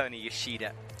 So Tony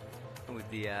Yoshida with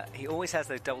the he always has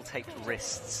those double taped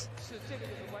wrists.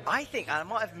 I think, and I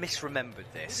might have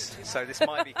misremembered this, so this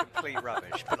might be complete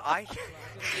rubbish, but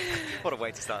what a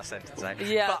way to start a sentence, eh?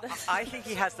 Yeah. But I think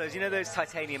he has those, those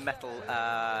titanium metal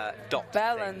dot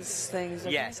Balance things.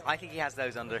 Okay? Yes, I think he has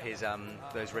those under his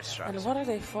those wrist straps. And what are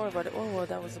they for? But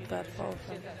that was a bad fall.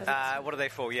 What are they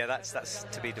for? Yeah, that's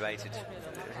to be debated.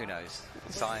 Who knows?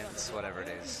 Science, whatever it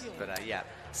is. But yeah.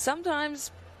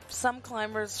 Sometimes some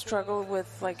climbers struggle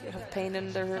with have pain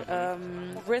in their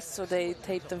wrists, so they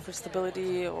tape them for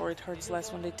stability, or it hurts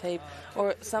less when they tape.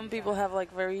 Or some people have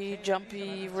very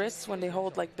jumpy wrists when they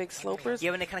hold big slopers.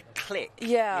 Yeah, when they kind of click.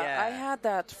 Yeah, I had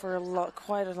that for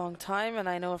quite a long time, and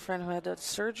I know a friend who had that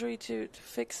surgery to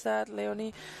fix that,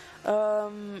 Leonie.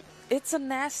 It's a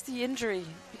nasty injury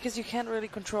because you can't really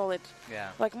control it.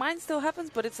 Yeah. Mine still happens,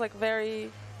 but it's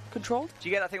very controlled. Do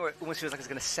you get that thing where it almost feels like it's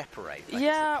going to separate?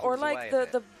 Yeah, or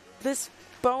this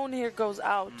bone here goes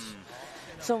out.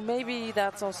 So maybe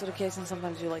that's also the case, and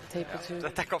sometimes you tape it too.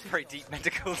 That got very deep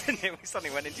medical, didn't it? We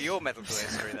suddenly went into your medical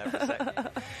history there for a second.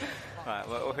 Right,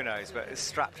 well, who knows, but it's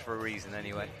strapped for a reason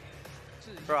anyway.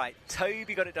 Right,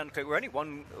 Toby got it done quick. We're only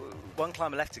one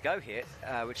climber left to go here,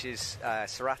 which is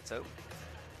Serato,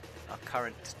 our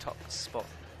current top spot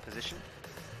position.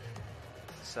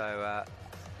 So,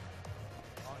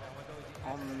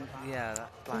 that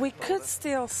black we boulder. could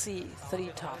still see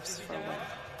 3 tops for a win.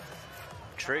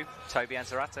 True, Toby and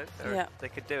Serato, they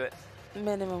could do it.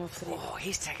 Minimum of 3. Oh,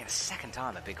 he's taking a second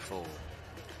time a big fall.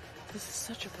 This is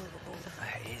such a brutal boulder.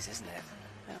 It is, isn't it?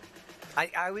 Yeah.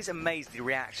 I was amazed at the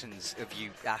reactions of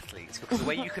you athletes, because the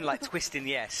way you can like twist in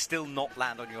the air, still not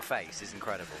land on your face is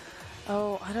incredible.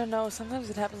 Oh, I don't know. Sometimes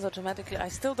it happens automatically. I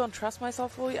still don't trust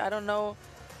myself fully. I don't know,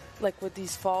 like with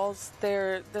these falls.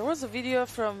 There was a video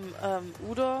from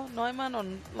Udo Neumann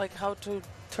on like how to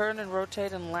turn and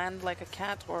rotate and land like a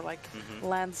cat, or like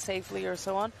land safely or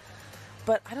so on.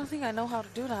 But I don't think I know how to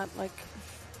do that. Like,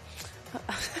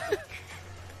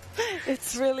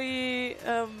 it's really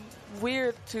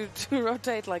weird to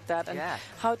rotate like that, and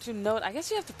how to note. I guess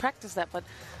you have to practice that, but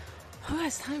who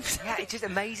has time for that? Yeah, it just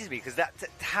amazes me, because that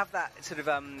to have that sort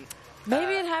of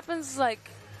maybe it happens like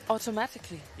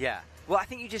automatically. Yeah. Well, I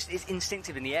think it's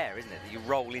instinctive in the air, isn't it? That you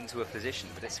roll into a position,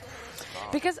 but it's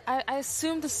hard. Because I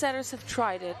assume the setters have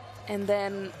tried it, and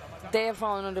then they have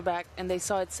fallen on the back, and they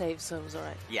saw it safe, so it was all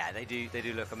right. Yeah, they do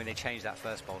look. I mean, they changed that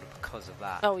first boulder because of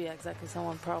that. Oh, yeah, exactly.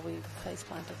 Someone probably face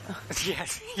planted.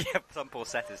 Yes, yeah, some poor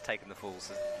setter's taken the fall,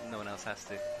 so no one else has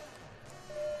to.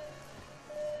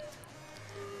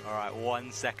 All right,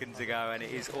 1 second to go, and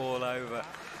it is all over.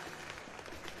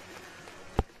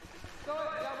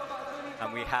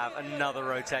 And we have another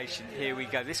rotation. Here we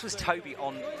go. This was Toby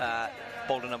on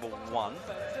boulder number 1.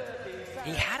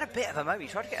 He had a bit of a moment. He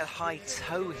tried to get a high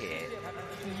toe here.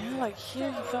 Yeah, like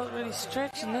here he felt really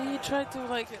stretched, and then he tried to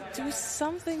like do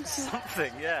something.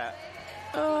 Something, yeah.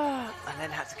 And then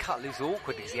had to cut loose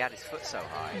awkwardly because he had his foot so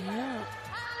high. Yeah.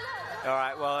 All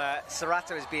right, well,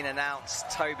 Serato has been announced.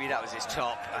 Toby, that was his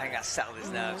top. I think that settled his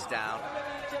nerves down.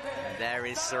 And there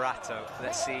is Serato.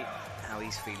 Let's see how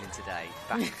he's feeling today.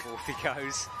 Back and forth he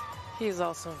goes. He's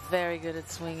also very good at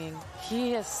swinging.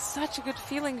 He has such a good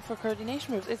feeling for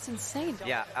coordination moves. It's insane.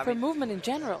 Yeah, I for mean, movement in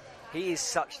general. He is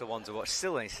such the one to watch.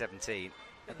 Still only 17.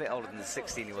 A bit older than the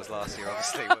 16 he was last year,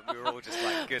 obviously, when we were all just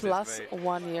like, goodness Plus me.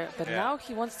 1 year. But now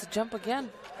he wants to jump again.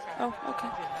 Oh, okay.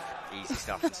 Easy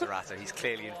stuff from Serato. He's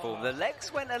clearly in form. The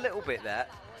legs went a little bit there.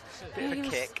 Bit of a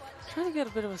kick. Trying to get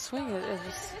a bit of a swing. It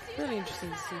was really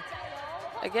interesting to see.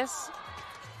 I guess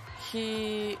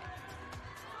he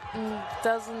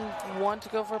doesn't want to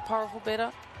go for a powerful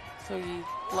beta, so he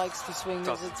likes to swing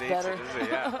as it's better.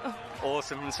 Yeah.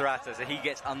 Awesome from Serato, so he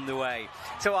gets underway.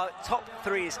 So our top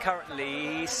 3 is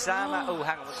currently Sama. Oh,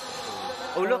 hang on.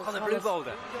 Oh, look on the blue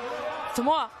boulder.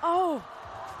 Tomoa. Oh.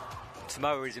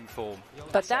 Tomoa is in form.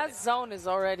 But that zone is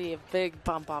already a big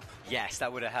bump up. Yes,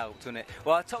 that would have helped, wouldn't it?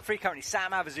 Well, our top 3 currently,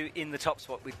 Sam Havasu in the top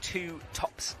spot with 2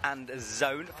 tops and a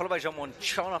zone, followed by Jean-Won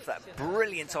Chon off that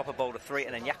brilliant top of boulder 3,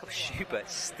 and then Jakob Schubert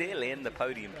still in the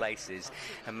podium places,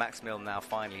 and Max Mill now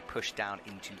finally pushed down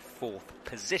into 4th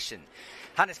position.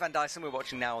 Hannes van Dyson we're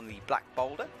watching now on the black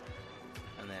boulder.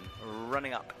 And then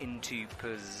running up into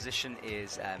position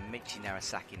is Michi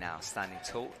Narasaki now, standing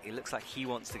tall. It looks like he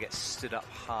wants to get stood up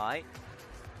high.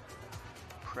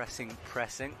 Pressing.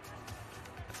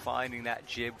 Finding that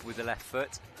jib with the left foot.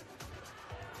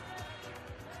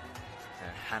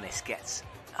 And Hannes gets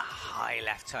a high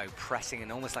left toe, pressing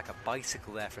and almost like a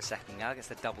bicycle there for a second. Now gets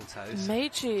the double toes.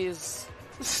 Meiji is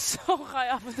so high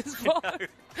up with this ball.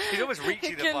 He's almost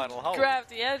reaching the final hole. Grab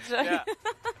the edge. Yeah.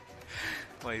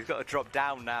 Well, he's got to drop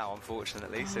down now,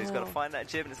 unfortunately, so he's got to find that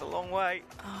jib, and it's a long way.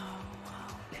 Oh, wow.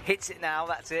 Hits it now,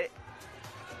 that's it.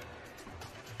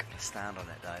 Got to stand on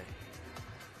it, though.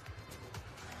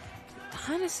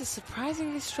 Hannes is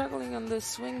surprisingly struggling on the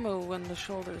swing move and the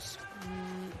shoulders.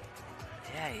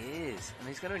 Yeah, he is. And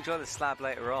he's going to enjoy the slab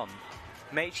later on.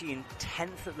 Meiji in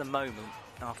 10th at the moment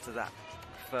after that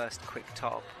first quick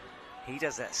top. He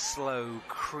does that slow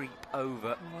creep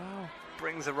over. Wow.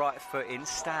 Brings the right foot in,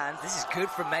 stands. This is good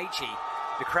from Meiji.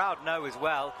 The crowd know as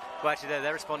well. Well, actually,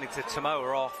 they're responding to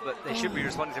Tomoa off, but they should be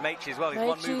responding to Meiji as well. He's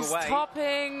Meiji's 1 move away.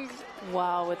 Topping.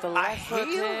 Wow, with the left foot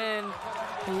in.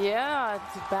 Yeah,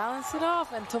 to balance it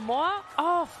off. And Tomoa,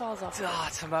 falls off.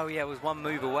 Tomoa, yeah, was 1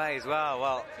 move away as well.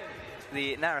 Well,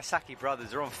 the Narasaki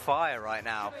brothers are on fire right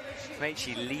now.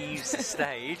 Meiji leaves the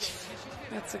stage.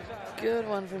 That's a good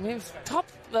one from him.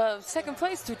 Second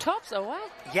place, 2 tops. Oh, wow.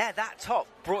 Yeah, that top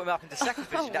brought him up into 2nd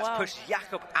position. That's wow. pushed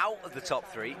Jakob out of the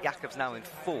top 3. Jakob's now in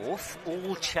 4th.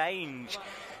 All change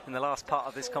in the last part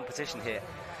of this competition here.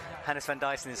 Hannes van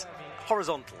Dyson is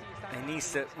horizontal. He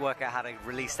needs to work out how to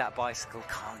release that bicycle.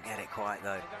 Can't get it quite,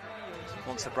 though.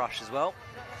 Wants a brush as well.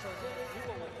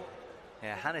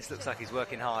 Yeah, Hannes looks like he's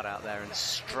working hard out there and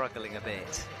struggling a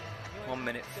bit. 1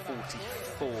 minute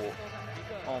 44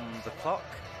 on the clock.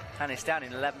 Hannes down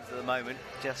in 11th at the moment,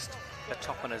 just a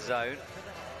top and a zone.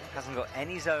 Hasn't got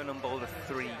any zone on boulder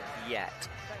 3 yet.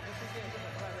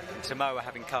 And Tomoa,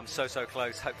 having come so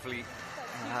close, hopefully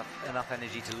he'll have enough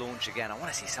energy to launch again. I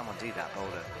want to see someone do that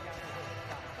boulder.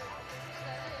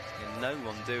 And no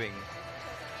one doing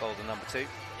boulder number 2.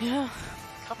 Yeah.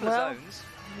 Couple of zones.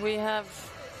 We have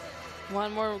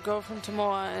one more go from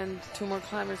Tomoa and 2 more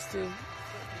climbers to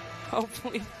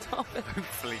hopefully top it.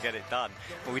 Hopefully get it done.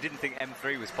 Well, we didn't think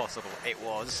M3 was possible. It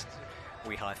was.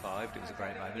 We high-fived. It was a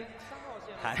great moment.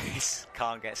 Hannes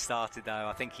can't get started, though.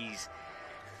 I think he's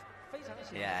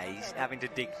having to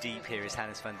dig deep here, is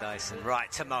Hannes van Dyson.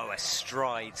 Right, Tomoa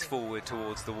strides forward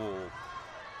towards the wall.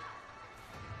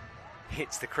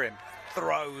 Hits the crimp.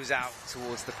 Throws out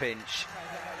towards the pinch.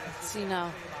 Let's see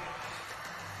now.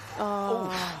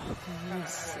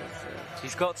 Misses it.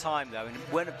 He's got time, though, and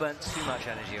won't have burnt too much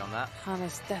energy on that.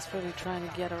 Hannes desperately trying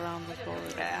to get around the ball.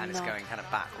 Yeah, and it's going kind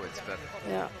of backwards, but...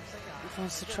 Yeah, he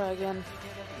wants to try again.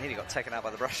 Nearly got taken out by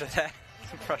the brusher there.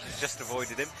 The brusher's just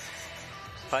avoided him.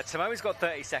 But Tomoa's got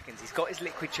 30 seconds. He's got his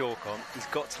liquid chalk on. He's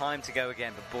got time to go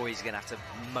again, but boy, he's going to have to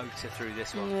motor through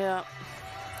this one. Yeah.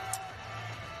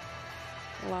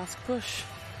 Last push.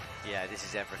 Yeah, this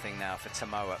is everything now for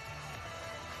Tomoa.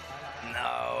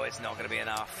 No, it's not going to be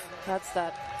enough. That's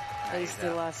that. Ace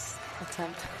the last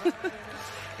attempt.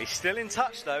 He's still in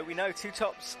touch, though. We know 2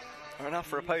 tops are enough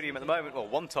for a podium at the moment. Well,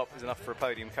 1 top is enough for a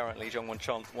podium currently. Jongwon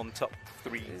Chon, 1 top,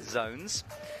 3 zones.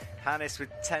 Hannes with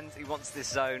 10. He wants this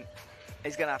zone.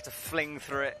 He's going to have to fling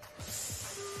through it.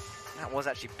 That was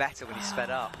actually better when he sped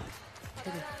up.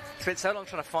 He spent so long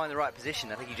trying to find the right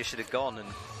position. I think he just should have gone and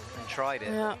tried it.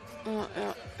 Yeah.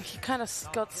 He kind of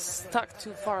got stuck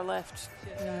too far left.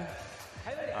 Yeah.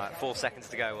 All right, 4 seconds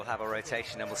to go. We'll have a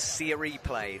rotation and we'll see a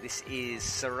replay. This is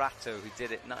Serato who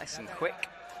did it nice and quick.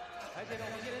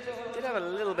 Did have a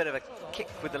little bit of a kick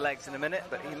with the legs in a minute,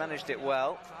 but he managed it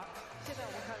well.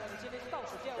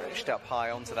 Pushed up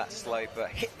high onto that slope, but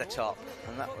hit the top,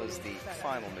 and that was the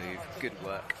final move. Good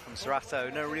work from Serato.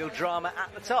 No real drama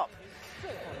at the top.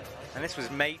 And this was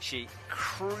Meichi,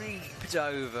 creeped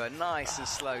over nice and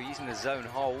slow using the zone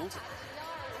hold.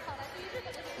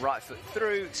 Right foot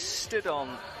through, stood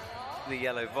on the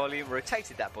yellow volume,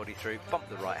 rotated that body through, bumped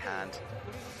the right hand.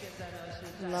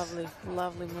 Lovely,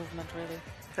 lovely movement, really.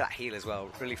 That heel as well,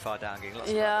 really far down, getting lots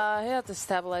of he had to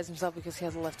stabilize himself because he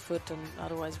has a left foot, and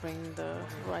otherwise bringing the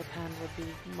right hand would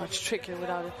be much trickier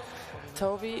without it.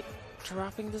 Toby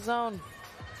dropping the zone.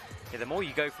 Yeah, the more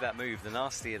you go for that move, the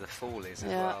nastier the fall is as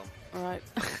well. Right.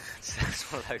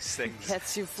 It's one of those things.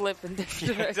 Gets you flip in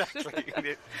different directions.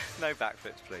 Exactly. No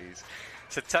backflips, please.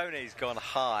 So Tony's gone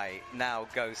high, now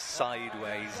goes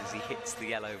sideways as he hits the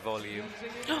yellow volume.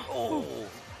 Oh,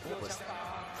 what was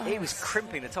that? He was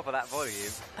crimping the top of that volume.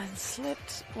 And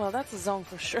slipped. Well, that's a zone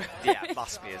for sure. Yeah, it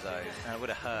must be a zone. And it would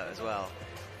have hurt as well.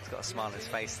 He's got a smile on his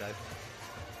face, though.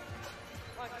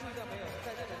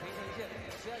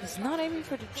 He's not aiming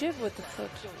for the jib with the foot.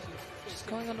 Just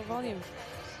going on the volume.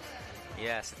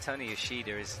 Yeah, so Tony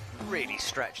Yoshida is really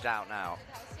stretched out now.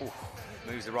 Ooh,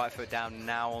 moves the right foot down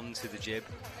now onto the jib.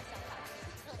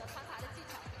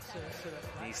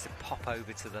 Needs to pop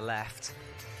over to the left.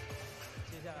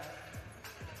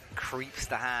 Creeps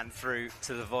the hand through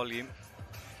to the volume.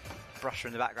 Brusher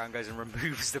in the background goes and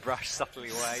removes the brush subtly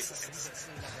away.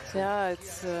 Yeah,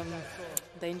 it's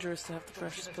dangerous to have the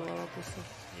brushes below, obviously.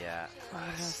 Yeah. One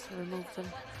has to remove them.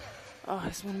 Oh, I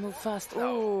just want to move fast.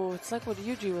 Oh, it's like what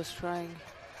Yuji was trying.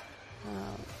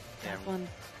 That one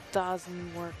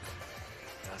doesn't work.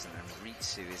 Doesn't, and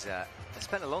Ritsu is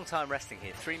spent a long time resting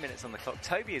here. 3 minutes on the clock.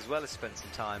 Toby as well has spent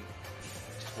some time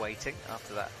just waiting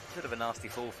after that bit of a nasty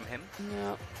fall from him.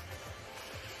 Yeah.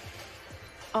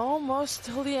 Almost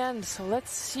till the end, so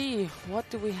let's see. What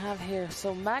do we have here?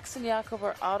 So Max and Jakob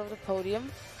are out of the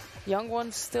podium. Young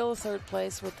One still 3rd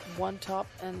place with 1 top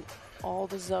and all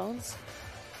the zones.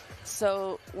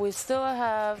 So we still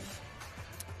have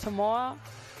Tomoa,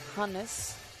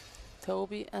 Hannes,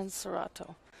 Toby and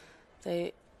Serato.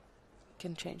 They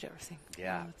can change everything.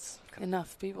 Yeah. It's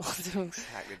enough people to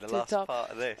exactly the to last top. part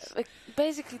of this.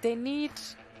 Basically, they need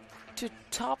to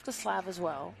top the slab as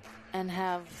well and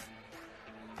have,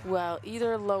 well,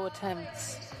 either low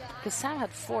attempts, because Sam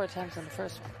had 4 attempts on the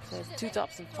first one, so it's 2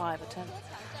 tops and 5 attempts.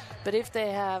 But if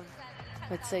they have,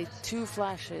 let's say, 2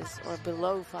 flashes or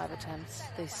below 5 attempts,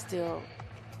 they still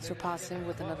surpass him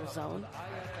with another zone,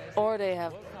 or they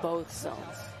have both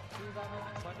zones.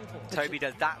 Toby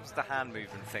does. That was the hand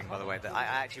movement thing, by the way. That I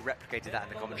actually replicated that in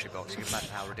the commentary box. You can imagine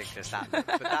how ridiculous that looked.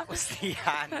 But that was the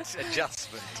hand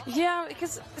adjustment. Yeah,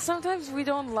 because sometimes we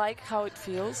don't like how it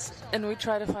feels, and we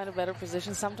try to find a better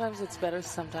position. Sometimes it's better,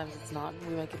 sometimes it's not.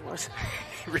 We make it worse.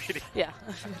 Really? Yeah,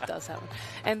 it does happen.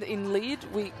 And in lead,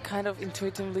 we kind of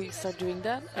intuitively start doing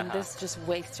that, and this just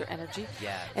wastes your energy.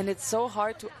 Yeah. And it's so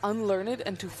hard to unlearn it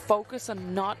and to focus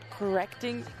on not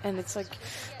correcting. And it's like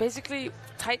basically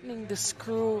tightening the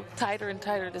screw go tighter and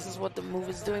tighter. This is what the move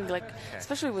is doing. Like,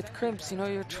 especially with crimps, you know,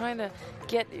 you're trying to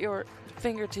get your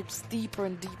fingertips deeper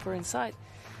and deeper inside.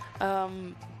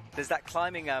 There's that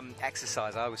climbing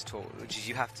exercise I was taught, which is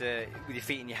you have to, with your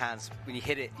feet in your hands, when you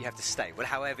hit it, you have to stay. Well,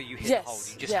 however you hit the hold,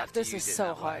 you just have to use it. This is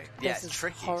so hard. Yeah, it's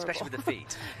tricky, horrible. especially with the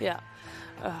feet. Yeah.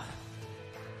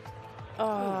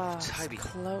 Oh, Toby.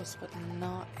 Close, but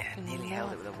not. Yeah, nearly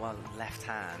held it with the one left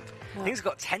hand. Yeah. Things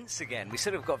got tense again. We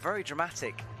sort of got very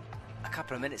dramatic a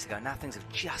couple of minutes ago. Now things have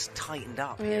just tightened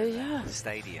up here in the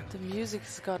stadium. The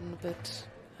music's gotten a bit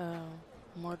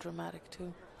more dramatic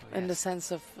too, in the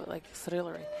sense of like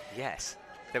thrillery. Yes.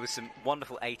 There was some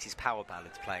wonderful 80s power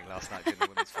ballads playing last night during the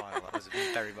women's final. That was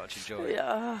very much enjoyed.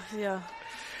 Yeah.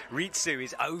 Ritsu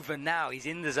is over now. He's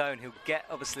in the zone. He'll get,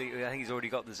 obviously, I think he's already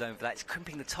got the zone for that. He's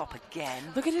crimping the top again.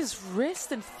 Look at his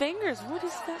wrist and fingers. What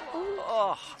is that?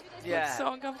 Oh, yeah. Looks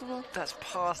so uncomfortable. That's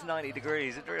past 90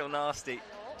 degrees. It's real nasty.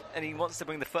 And he wants to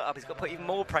bring the foot up. He's got to put even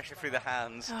more pressure through the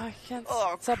hands. Oh, I can't.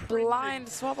 Oh, it's a blind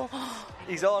swabble.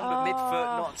 He's on, but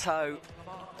midfoot, not toe.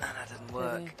 And that doesn't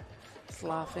work. He's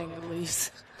laughing at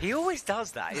least. He always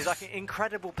does that. He's like in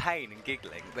incredible pain and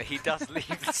giggling, but he does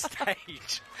leave the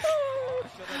stage.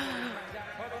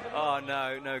 Oh,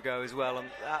 no go as well on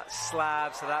that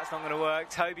slab, so that's not going to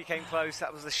work. Toby came close.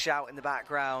 That was the shout in the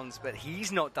background, but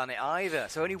he's not done it either.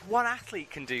 So only one athlete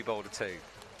can do Boulder 2.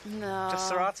 No.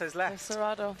 Just Serrato's left.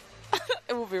 Serrato.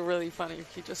 It would be really funny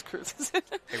if he just cruises.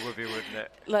 It would be, wouldn't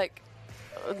it? Like,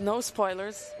 no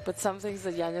spoilers, but some things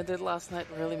that Yanya did last night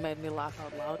really made me laugh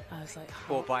out loud. I was like,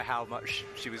 or by how much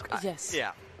she was. Yes.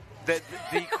 Yeah. The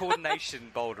coordination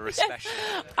Boulder especially.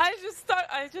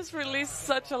 I just released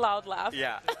such a loud laugh.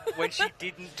 Yeah. When she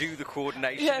didn't do the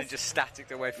coordination and just static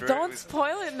the way through Don't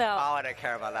spoil it now. Oh, I don't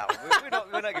care about that one.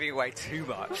 We're not giving away too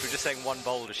much. We're just saying one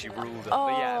Boulder she ruled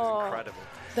on. But yeah, it was incredible.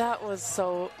 That was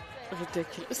so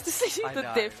ridiculous to see.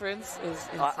 The difference is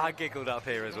insane. I giggled up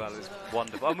here as well. It was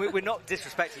wonderful. And we're not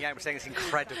disrespecting Yang, we're saying it's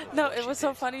incredible. No, it was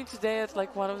so funny today at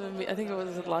like one of them, I think it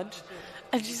was at lunch,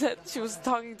 and she said she was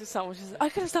talking to someone. She said, I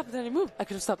could have stopped at any move. I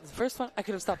could have stopped at the first one. I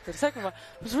could have stopped at the second one.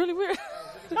 It was really weird.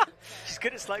 She's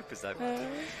good at slopers, though.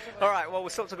 All right, well, we'll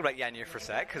stop talking about Yanya for a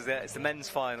sec, because it's the men's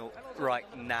final right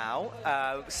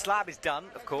now. Slab is done,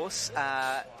 of course.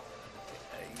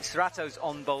 Serrato's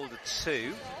on Boulder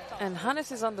 2. And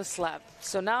Hannes is on the slab.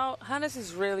 So now Hannes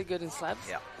is really good in slabs.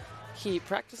 Yeah. He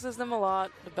practices them a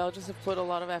lot. The Belgians have put a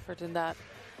lot of effort in that.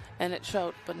 And it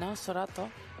showed. But now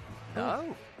Serrato.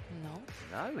 No,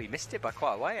 he missed it by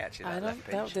quite a way, actually,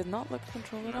 That did not look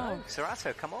control at all.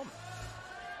 Serrato, come on.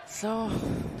 So,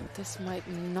 this might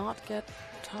not get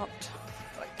topped.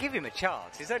 Give him a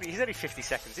chance. He's only 50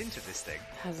 seconds into this thing.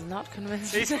 Has not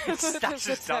convinced me. That's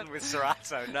just done with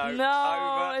Serrato.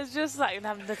 No, it's just like,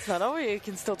 that's not over. He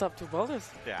can still top 2 boulders.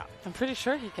 Yeah. I'm pretty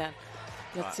sure he can.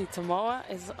 Let's see, Tomoa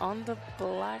is on the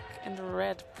black and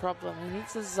red problem. He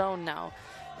needs a zone now.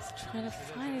 He's trying to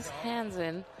find his hands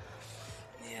in.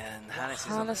 Yeah, and Hannes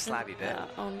is on the slabby bit.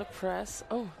 On the press.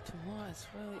 Oh, Tomoa is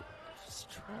really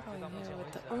struggling here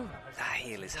with the... Oh. That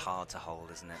heel is hard to hold,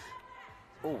 isn't it?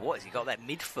 Oh, what has he got there?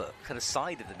 Midfoot, kind of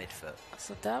side of the midfoot.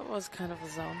 So that was kind of a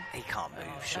zone. He can't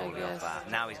move, surely, off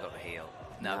that. Now he's got the heel.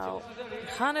 No.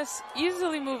 Hannes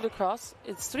easily moved across.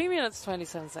 It's 3 minutes,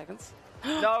 27 seconds.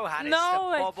 No, Hannes,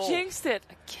 no, the bobble. I jinxed it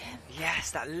again. Yes,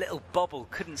 that little bobble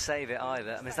couldn't save it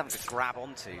either. I mean, there's nothing to grab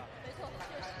onto.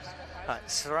 Right,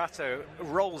 Serrato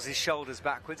rolls his shoulders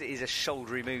backwards. It is a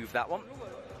shouldery move, that one.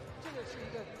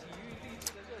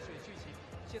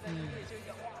 And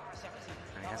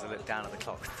he has a look down at the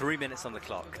clock. 3 minutes on the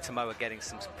clock. Tomoa getting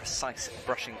some precise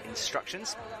brushing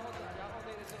instructions.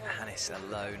 Hannes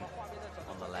alone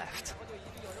on the left.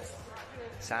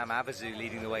 Sam Abazu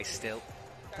leading the way still.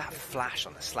 That flash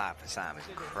on the slab for Sam is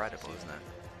incredible, isn't it?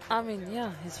 I mean,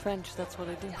 yeah, he's French. That's what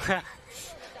they do.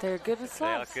 They're good at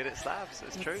slabs. They are good at slabs.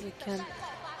 It's true. You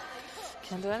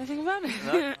can't do anything about it.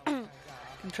 No.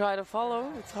 Can try to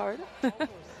follow. It's hard. You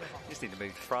just need to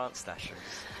move to France, Dasher.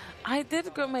 I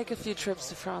did go make a few trips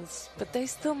to France, but they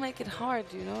still make it hard,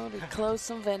 you know? They close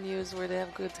some venues where they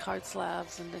have good hard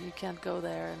slabs, and then you can't go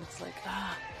there, and it's like,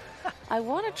 I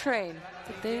want to train,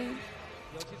 but they're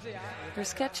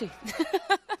sketchy.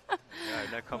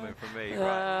 No comment from me.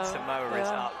 Right, Tomoa is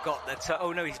up. Got the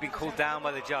oh no, he's been called down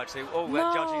by the judge. So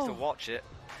that judge needs to watch it.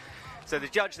 So the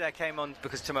judge there came on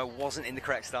because Tomoa wasn't in the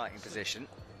correct starting position.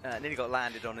 And then he got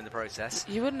landed on in the process.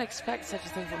 You wouldn't expect such a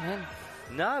thing from him.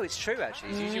 No, it's true actually.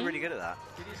 He's usually really good at that.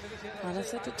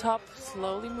 Hannes at the top,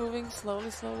 slowly moving,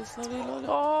 slowly.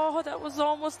 Oh, that was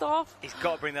almost off. He's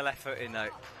got to bring the left foot in though.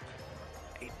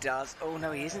 He does. Oh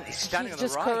no, he isn't. He's standing on the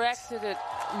right. He just corrected it.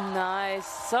 Nice.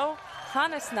 So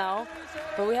Hannes now,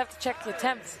 but we have to check the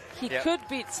attempts. He could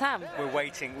beat Sam. We're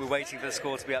waiting for the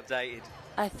score to be updated.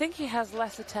 I think he has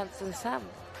less attempts than Sam.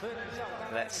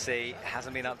 Let's see.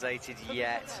 Hasn't been updated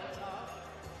yet.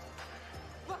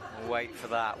 Wait for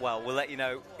that. Well, we'll let you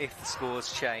know if the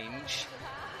scores change.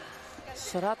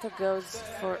 Sorato goes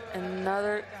for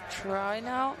another try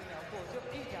now.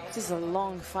 This is a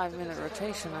long 5-minute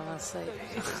rotation, I must say.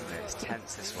 It's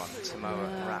tense, this one.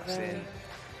 Tomoa wraps in.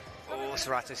 Oh,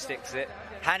 Sorato sticks it.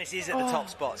 Hannes is at the top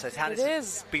spot, so Hannes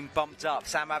has been bumped up.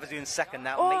 Sam Abadou in second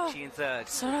now, Meichi in third.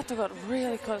 Sorato got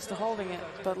really close to holding it,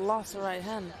 but lost the right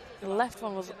hand. The left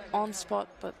one was on spot,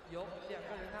 but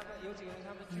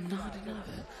not enough.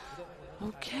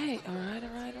 Okay, all right.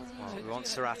 Well, we want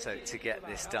Sorato to get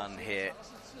this done here.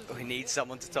 We need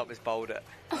someone to top this boulder.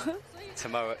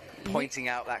 Tomoa pointing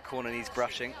out that corner needs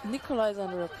brushing. Nikolai's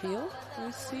under appeal. Do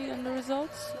we see in the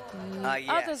results?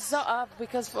 Yes.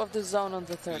 Because of the zone on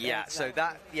the third. Yeah, so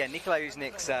that, Nikolai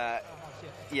Uznik's,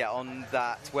 on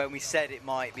that, when we said it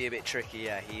might be a bit tricky,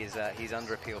 he's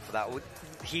under appeal for that.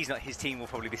 He's not, his team will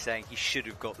probably be saying he should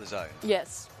have got the zone.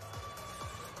 Yes.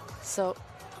 So,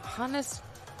 Hannes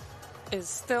is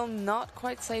still not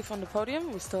quite safe on the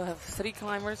podium. We still have 3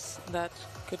 climbers that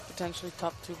could potentially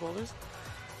top 2 boulders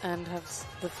and have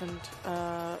different,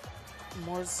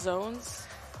 more zones.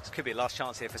 This could be a last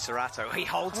chance here for Sorato. He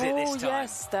holds it this time. Oh,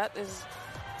 yes, that is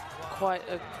quite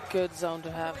a good zone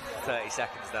to have. 30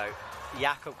 seconds, though.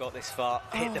 Jakob got this far,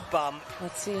 hit the bump.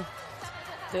 Let's see.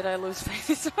 Did I lose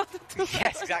faith?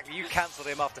 Yes, exactly. You cancelled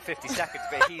him after 50 seconds,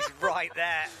 but he's right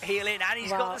there. Heel in, and he's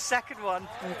got the second one.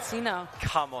 Let's see now.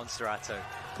 Come on, Sorato.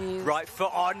 Right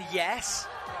foot on, yes.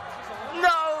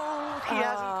 No! He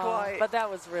hasn't quite. But that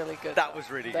was really good. That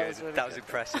was really good. That was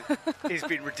impressive. He's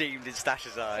been redeemed in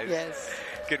Stash's eyes. Yes.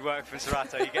 Good work from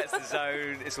Sorato. He gets the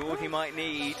zone. It's all he might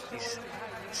need. He's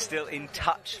still in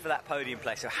touch for that podium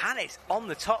place. So Hannes on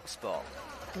the top spot.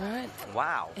 Right.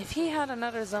 Wow. If he had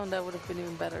another zone, that would have been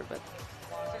even better, but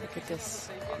look at this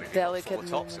delicate movement.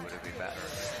 Tops, it would have been better.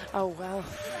 Oh, well.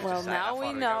 Well, now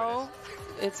we know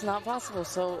it's not possible,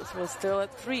 so we're still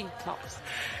at 3 tops.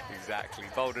 Exactly.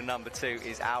 Boulder number 2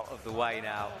 is out of the way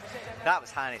now. That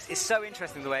was Hannes. It's so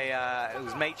interesting the way it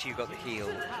was Meichi who got the heel.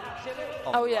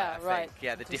 Right.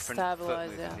 Yeah, the different foot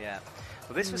movement. Yeah.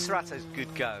 Well, this was Sorato's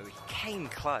good go. He came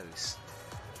close.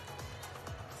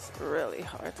 Really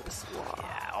hard to swap.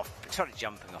 Yeah, trying to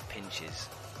jumping off pinches.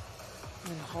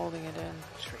 And holding it in.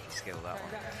 Tricky skill, that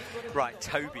one. Right,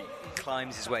 Toby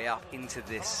climbs his way up into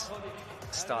this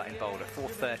starting boulder.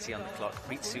 4:30 on the clock.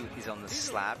 Ritsu is on the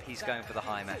slab. He's going for the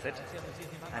high method.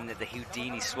 And the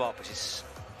Houdini swap, which is,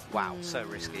 wow, so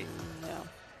risky. Yeah.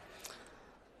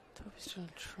 Toby's going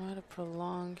to try to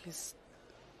prolong his...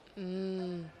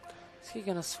 Is he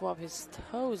going to swap his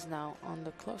toes now on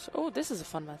the closer? Oh, this is a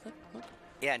fun method. What?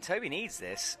 Yeah, and Toby needs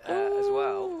this as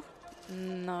well.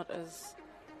 Not as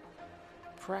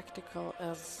practical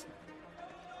as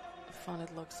fun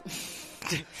it looks.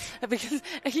 Because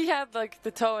he had like the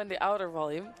toe in the outer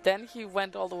volume, then he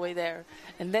went all the way there,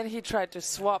 and then he tried to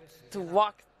swap to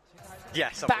walk.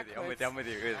 Yes, I'm with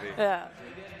you. Yeah,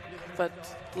 but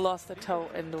lost the toe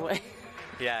in the way.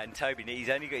 Yeah, and Toby,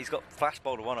 he's got Flash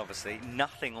Boulder 1, obviously.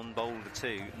 Nothing on Boulder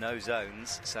 2, no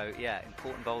zones. So, yeah,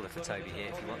 important boulder for Toby here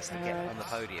if he wants to get on the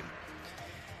podium.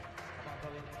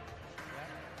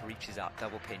 Reaches up,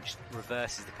 double pinch,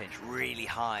 reverses the pinch really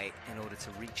high in order to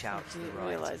reach out to the right.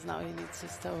 Realize now he needs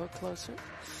his toe closer.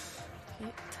 He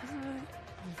doesn't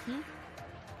really...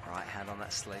 Right hand on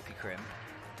that slopey crimp,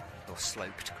 or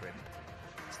sloped crimp.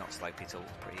 It's not slopey at all,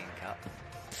 pretty in cut.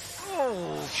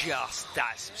 Oh,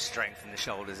 that's some strength in the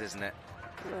shoulders, isn't it?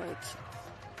 Right.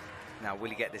 Now, will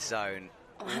he get this zone?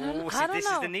 I don't know. This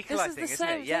is the Nikolai thing, isn't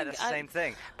it? Yeah, that's the same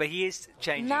thing. But he is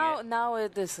changing it. Now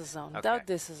this is a zone. Okay. Now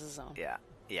this is a zone. Yeah,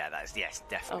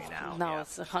 definitely now. Now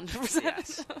it's 100%.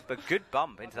 Yes, but good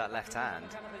bump into that left hand.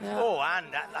 Yeah. Oh,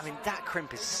 and that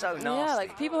crimp is so nasty. Yeah,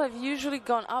 like people have usually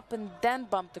gone up and then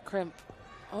bumped the crimp.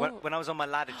 Oh. When I was on my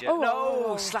ladder,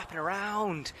 slapping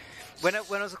around. When I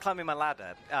was climbing my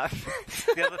ladder,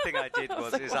 the other thing I did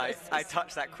was I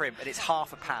touched that crimp, and it's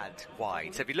half a pad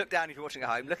wide. So if you look down, if you're watching at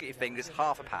home, look at your fingers,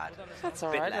 half a pad. That's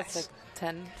all right. That's like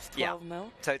 10, 12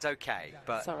 mil. So it's okay,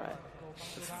 but it's all right.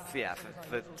 Yeah,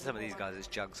 for some of these guys, it's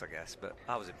jugs, I guess. But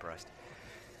I was impressed.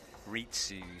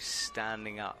 Ritsu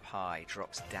standing up high,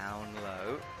 drops down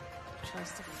low.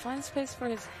 Tries to find space for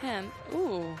his hand.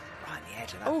 Ooh. Right on the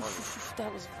edge of that volley.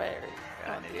 That was very.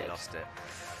 Yeah, I nearly lost it.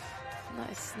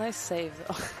 Nice save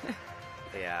though.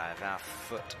 Yeah, now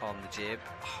foot on the jib,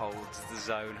 holds the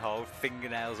zone hold,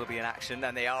 fingernails will be in action,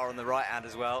 and they are on the right hand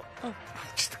as well. Oh.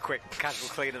 Just a quick casual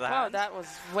clean of the Wow, hand. that was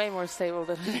way more stable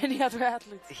than any other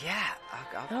athlete. Yeah.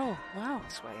 Oh, wow.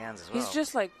 Sweaty hands as well. He's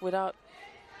just like without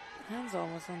hands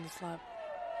almost on the slab.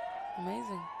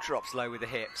 Amazing. Drops low with the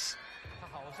hips.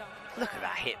 Look at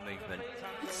that hip movement.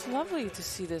 It's lovely to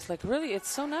see this. Like, really, it's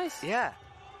so nice. Yeah.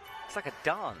 It's like a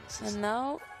dance. And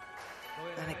now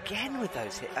And again with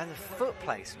those hips and the foot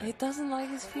placement. he doesn't like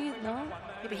his feet, no? Yeah,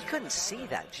 but he couldn't see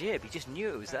that jib. He just knew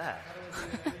it was there.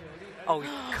 Oh,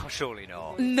 God, surely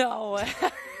not. No way.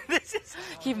 This is...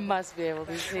 He must be able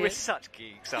to see We're it. such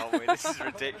geeks, aren't we? This is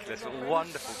ridiculous, but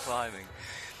wonderful climbing.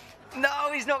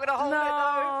 No, he's not going to hold it,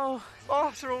 No. though.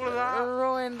 After all of that.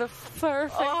 Ruined the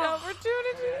perfect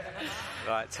opportunity.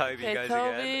 Right, Toby Okay, goes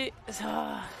Toby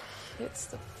hits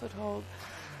the foothold.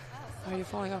 Are you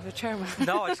falling off your chair, man? again.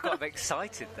 No, I just got a bit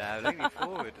excited there. Leaning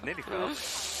forward. I nearly fell.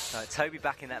 Right, Toby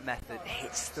back in that method.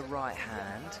 Hits the right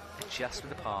hand. Adjusts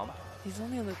with the palm. He's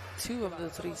only on the 2 of the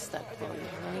 3 stack volume.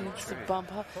 He needs to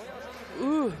bump up.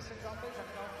 Ooh.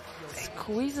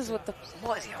 Squeezes with the...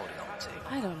 What is he holding on to?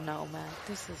 I don't know, man.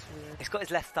 This is weird. He's got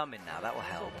his left thumb in now. That will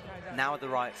help. Now with the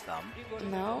right thumb.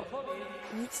 No.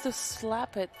 Needs to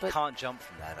slap it, but... Can't jump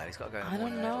from there, though. He's got to go in I don't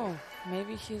one know.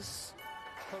 Maybe he's...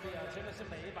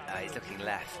 He's looking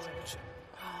left.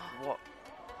 What?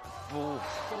 Ooh.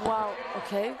 Wow,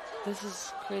 okay. This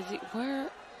is crazy. Where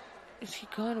is he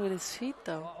going with his feet,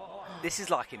 though? This is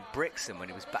like in Brixton when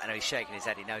he was back. No, he's shaking his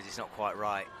head. He knows it's not quite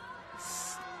right.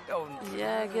 Oh,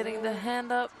 Yeah, getting the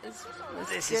hand up is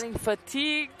This getting is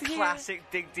fatigued here. classic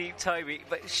dig deep Toby.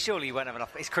 But surely he won't have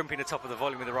enough. He's crimping the top of the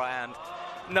volume with the right hand.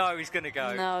 No, he's going to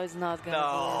go. No, he's not going to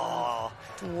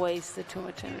No. wasted too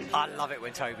much energy. I love it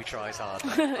when Toby tries hard.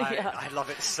 Yeah. I love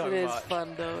it so It is much.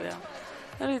 fun, though, yeah.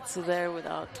 And it's there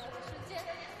without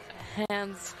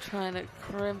hands trying to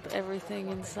crimp everything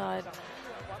inside.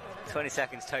 20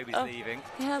 seconds, Toby's leaving.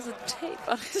 He has a tape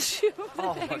on his shoe.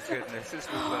 Oh, my goodness. This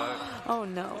was... Oh,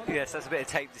 no. Yes, that's a bit of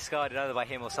tape discarded either by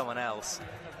him or someone else,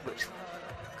 which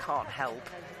can't help.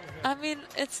 I mean,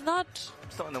 it's not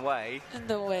It's not in the way. in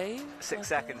the way. 6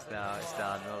 seconds now, it's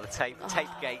done. Well, the tape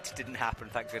gate didn't happen,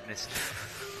 thank goodness.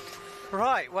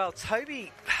 Right, well,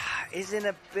 Toby is in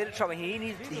a bit of trouble. He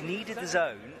needed the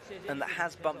zone, and that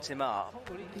has bumped him up.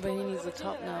 But he needs the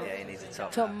top now. Yeah, he needs the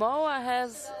top now. Tomoa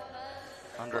has...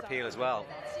 Under appeal as well.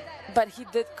 But he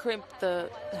did crimp the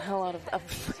hell out of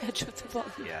the edge of the ball.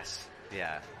 Yes,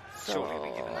 yeah. So, Surely we'll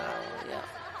be given that. yeah.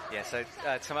 Yeah, so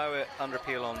Tomoa under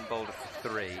appeal on Boulder for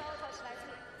 3.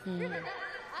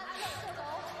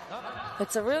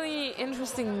 It's a really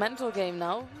interesting mental game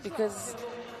now because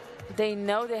they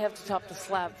know they have to top the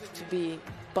slab to be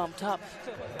bumped up,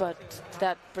 but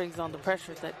that brings on the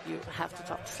pressure that you have to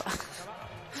top the slab.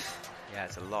 Yeah,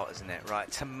 it's a lot, isn't it? Right,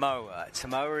 Tomoa.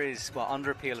 Tomoa is, well,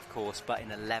 under appeal, of course, but in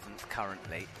 11th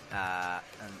currently.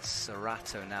 And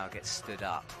Serato now gets stood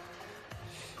up.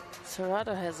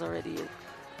 Serato has already a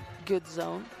good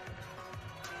zone.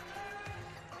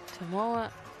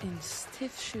 Tomoa in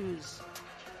stiff shoes.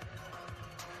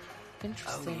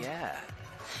 Interesting. Oh, yeah.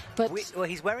 But Well,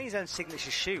 he's wearing his own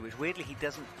signature shoe, which weirdly he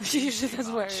doesn't he usually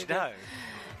doesn't wear much, it.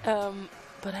 No.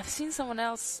 But I've seen someone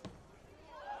else.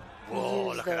 Whoa,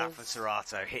 use look at that those. for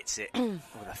Serato. Hits it with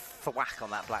a thwack on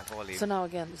that black volume. So now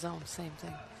again, zone, same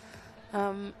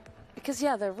thing. Because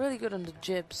yeah, they're really good on the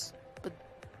jibs, but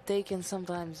they can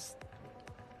sometimes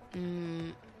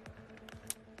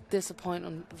disappoint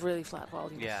on really flat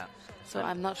volumes. Yeah. So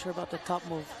I'm not sure about the top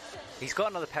move. He's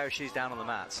got another pair of shoes down on the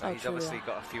mat, so he's true, obviously yeah.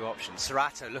 got a few options.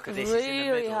 Serato, look at this. He's in the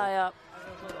Really middle. high up.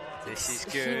 This is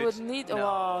good. He would need. No,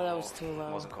 Oh, that was too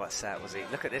low. Wasn't quite set, was he?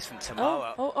 Look at this from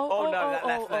Tomoa. Oh, no, that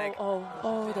left leg.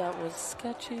 Oh, that was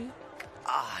sketchy.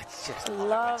 It's just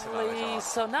Lovely.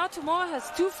 So now Tomoa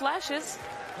has 2 flashes.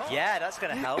 Yeah, that's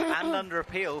going to help. And under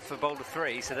appeal for Boulder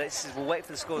 3, so we'll wait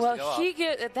for the scores to go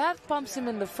Well, up. that bumps him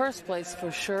in the first place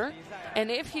for sure. And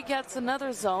if he gets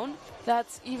another zone,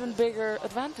 that's even bigger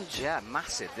advantage. Yeah,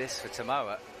 massive this for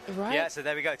Tomoa. Right? Yeah, so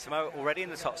there we go. Tomoa already in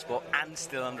the top spot and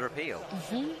still under appeal.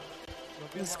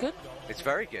 It's good. It's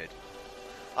very good.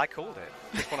 I called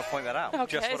it. Just want to point that out. Okay,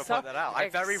 Just want to so point that out. I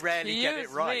very rarely get it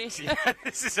excuse right. me. Yeah,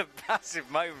 this is a massive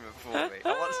moment for me. I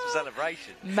want some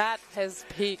celebration. Matt has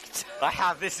peaked. I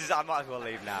have. I might as well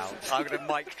leave now. I'm going to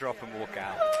mic drop and walk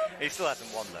out. He still hasn't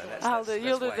won, though.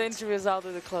 You'll do the wait. interviews, I'll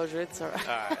do the closure. It's all right.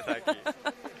 All right, thank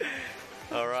you.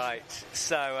 All right.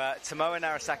 So, Tomoa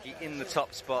Narasaki in the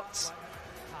top spots.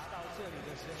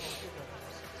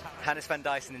 Hannes van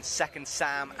Dyson in second,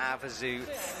 Sam Avazu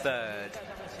third.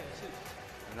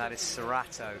 And that is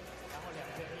Serato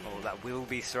Oh, that will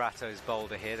be Serrato's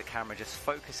boulder here. The camera just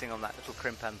focusing on that little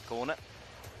crimp and corner.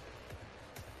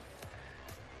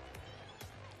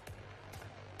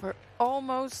 We're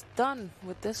almost done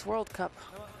with this World Cup.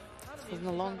 It's been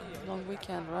a long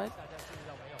weekend, right?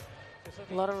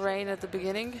 A lot of rain at the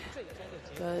beginning,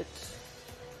 but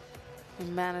we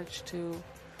managed to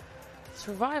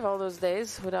survive all those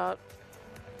days without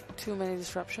too many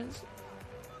disruptions.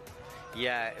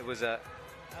 Yeah, it was a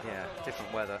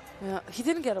different weather. Yeah, he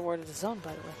didn't get awarded the zone,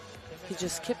 by the way. He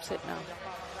just skips it now.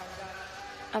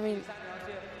 I mean,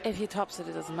 if he tops it,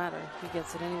 it doesn't matter. He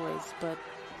gets it anyways, but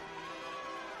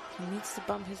he needs to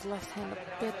bump his left hand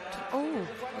a bit. Oh,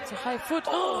 that's a high foot.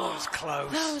 Oh, it was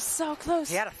close. That was so close.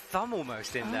 He had a thumb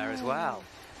almost in there as well.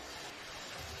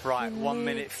 Right, 1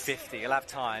 minute 50. He'll have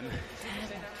time.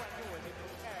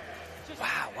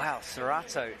 Wow.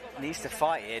 Serrato needs to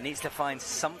fight here. Needs to find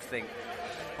something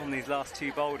on these last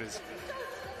two boulders.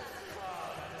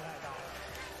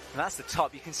 And that's the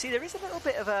top. You can see there is a little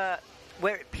bit of a...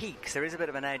 Where it peaks, there is a bit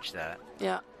of an edge there.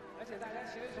 Yeah.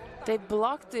 They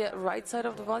blocked the right side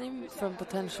of the volume from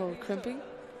potential crimping.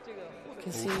 You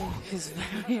can see he's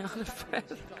very out of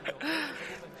breath.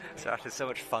 Serrato's so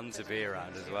much fun to be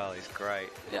around as well. He's great.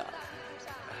 Yeah.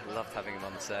 I loved having him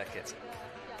on the circuit.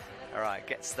 All right,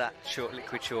 gets that short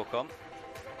liquid chalk on.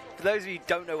 For those of you who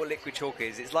don't know what liquid chalk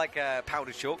is, it's like a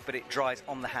powdered chalk, but it dries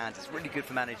on the hands. It's really good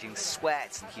for managing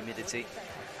sweat and humidity.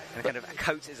 And it kind of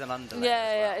coats as an underlayer.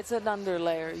 Yeah, it's an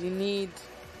underlayer. You need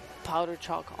powder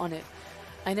chalk on it.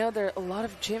 I know there are a lot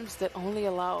of gyms that only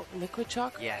allow liquid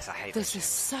chalk. Yes, I hate this. This is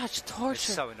such torture.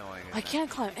 It's so annoying. I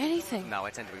can't climb anything. No, I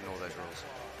tend to ignore those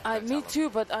rules. Me too,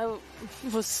 but I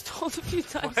was told a few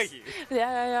times. Were you?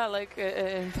 Yeah. Like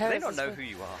in Paris. They don't know who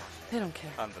you are. They don't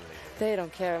care. Unbelievable. They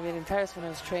don't care. I mean, in Paris when I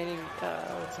was training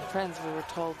with some friends, we were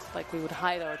told like we would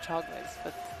hide our chalk legs,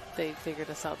 but they figured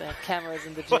us out. They had cameras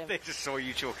in the gym. Well, they just saw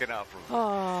you chalking up.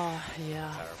 Oh,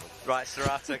 yeah. Terrible. Right,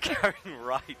 Serrato going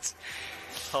right.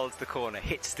 Holds the corner,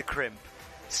 hits the crimp,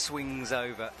 swings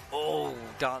over. Oh,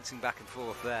 dancing back and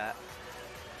forth there.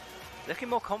 Looking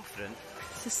more confident.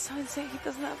 This is so insane. He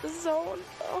doesn't have the zone.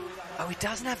 Oh, he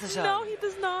doesn't have the zone? No, he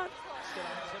does not.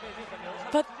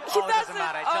 But he does it doesn't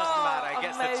matter. It doesn't matter. He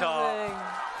gets amazing. the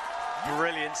top.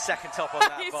 Brilliant second top on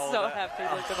that He's boulder. so happy.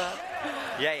 Look at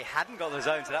that. Yeah, he hadn't got the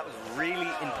zone, so that was really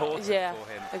important for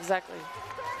him. Exactly.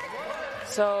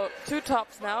 So 2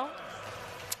 tops now.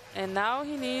 And now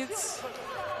he needs...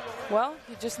 Well,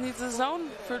 he just needs a zone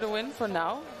for the win for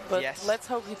now. But let's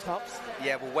hope he tops.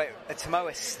 Yeah, well, wait.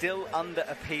 Tomoa's still under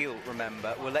appeal,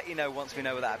 remember. We'll let you know once we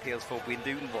know what that appeal's for. We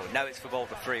know it's for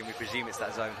Boulder 3, and we presume it's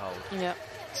that zone hold. Yeah.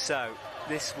 So,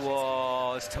 this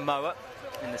was Tomoa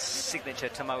in the signature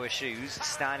Tomoa shoes,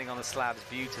 standing on the slabs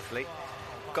beautifully.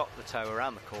 Got the toe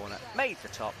around the corner, made the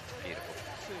top. Beautiful.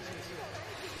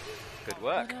 Good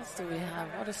work. What else do we have?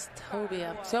 What does Toby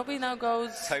have? Toby now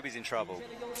goes... Toby's in trouble.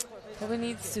 Toby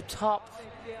needs to top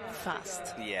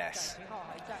fast. Yes.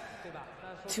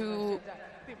 Sorry,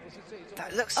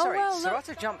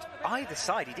 Serrato jumped either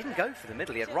side. He didn't go for the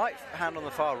middle. He had right hand on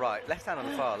the far right, left hand on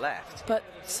the far left. But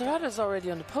Serrato's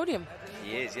already on the podium.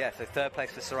 He is, yeah. So 3rd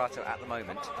place for Serrato at the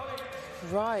moment.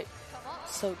 Right.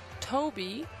 So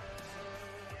Toby...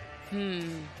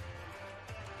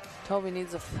 Toby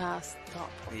needs a fast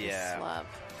top of the slab.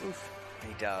 Oof.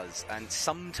 He does. And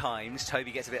sometimes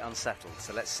Toby gets a bit unsettled.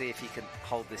 So let's see if he can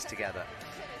hold this together.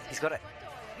 He's got a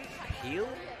heel?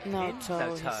 No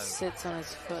toe. He sits on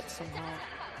his foot somehow.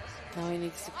 Now he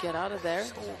needs to get out of there.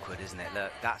 It's awkward, isn't it?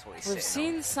 Look, that's what he's We've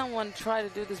seen someone try to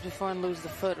do this before and lose the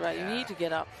foot, right? Yeah. You need to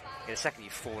get up. Yeah, the second you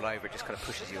fall over, it just kind of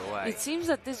pushes you away. It seems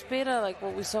that this beta, like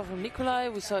what we saw from Nikolai,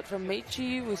 we saw it from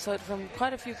Meichi, we saw it from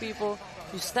quite a few people.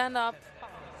 You stand up,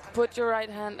 put your right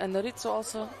hand, and Noritsu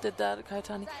also did that,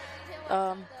 Kaitani.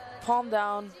 Palm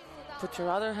down, put your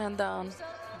other hand down,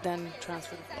 then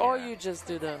transfer. Or you just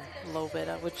do the low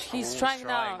beta, which he's trying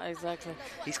now. Exactly.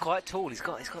 He's quite tall. He's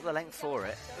got the length for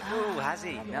it. Oh, has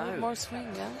he? No. More swing,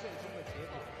 yeah.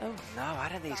 Oh. No, I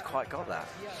don't think he's quite got that.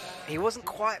 He wasn't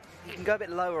quite... You can go a bit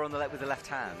lower on the with the left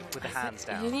hand, with the hands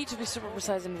down. You need to be super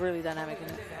precise and really dynamic in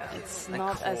it. It's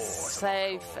not as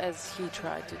safe as he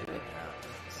tried to do it.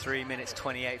 3 minutes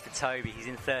 28 for Toby. He's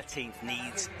in 13th.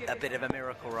 Needs a bit of a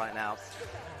miracle right now.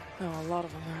 Oh, a lot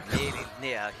of them.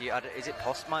 Is it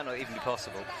possible? Might not even be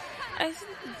possible.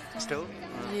 Still?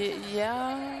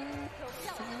 Yeah.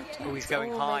 Oh, he's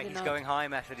going high. He's going high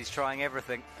method. He's trying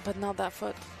everything. But not that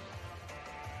foot.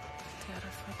 The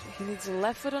other foot. He needs the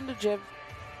left foot on the jib.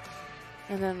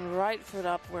 And then right foot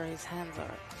up where his hands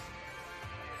are.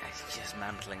 He's just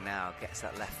mantling now. Gets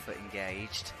that left foot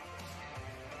engaged.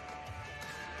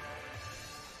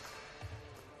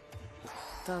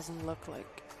 doesn't look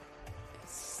like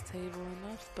it's stable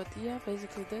enough. But yeah,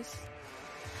 basically this.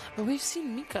 But we've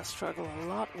seen Mika struggle a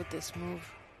lot with this move.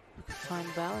 We could find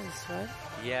balance, right?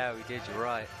 Yeah, we did, you're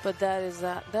right. But that is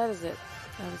that. That is it.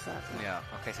 That is that. Yeah,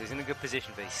 okay, so he's in a good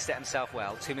position, but he set himself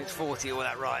well. 2 minutes 40, all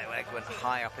that right leg went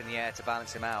high up in the air to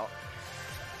balance him out.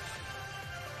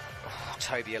 Oh,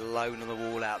 Toby alone on the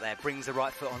wall out there, brings the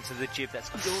right foot onto the jib.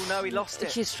 That's, oh no, he lost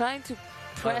it. He's trying to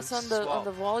press on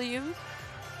the volume,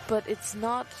 but it's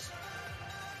not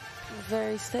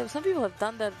very stable. Some people have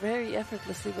done that very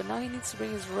effortlessly, but now he needs to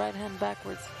bring his right hand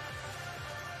backwards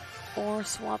or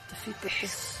swap the feet with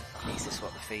this. He needs to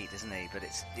swap the feet, doesn't he? But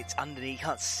it's underneath, you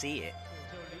can't see it.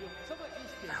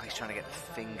 Now he's trying to get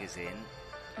the fingers in.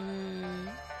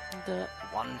 The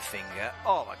one finger.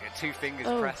 Oh my god, 2 fingers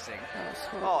pressing.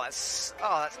 That's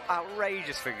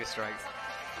outrageous finger strength.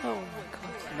 Oh my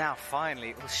god. Now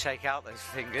finally we'll shake out those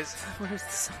fingers. Where's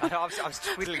the zone? I was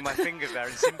twiddling my fingers there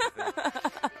in sympathy.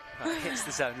 Hits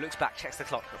the zone, looks back, checks the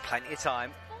clock, got plenty of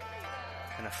time.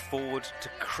 Can afford to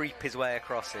creep his way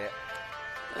across it.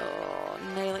 Oh,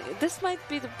 nailing it. This might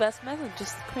be the best method,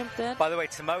 just crimp that. By the way,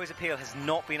 Tomoa's appeal has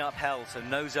not been upheld, so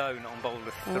no zone on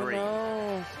Boulder 3.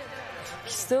 Oh, no.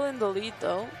 He's still in the lead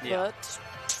though, but...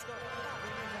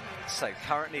 So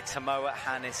currently Tomoa,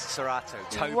 Hannes, Sorato,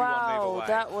 Toby wow, 1 move away.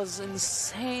 That was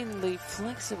insanely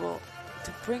flexible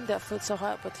to bring that foot so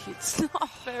high, but he's not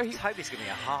very Toby's giving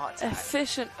me a heart attack.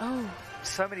 efficient. Oh.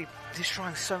 He's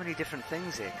trying so many different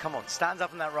things here. Come on, stands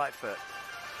up on that right foot.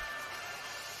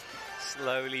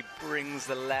 Slowly brings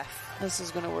the left. This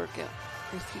is going to work out.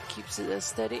 If he keeps it as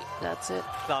steady, that's it.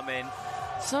 Thumb in.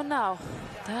 So now,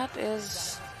 that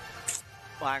is...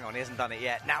 Well, hang on, he hasn't done it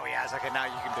yet. Now he has. Okay, now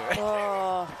you can do it.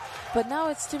 Oh, but now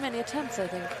it's too many attempts, I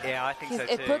think. Yeah, I think so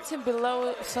too. It puts him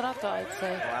below Sorato, I'd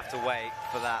say. We'll have to wait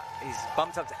for that. He's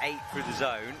bumped up to 8 through the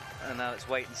zone, and now let's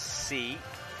wait and see.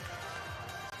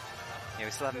 Yeah,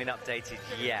 we still haven't been updated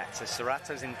yet. So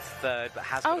Sorato's in 3rd, but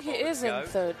has got a boulder he is to go. in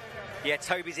 3rd. Yeah,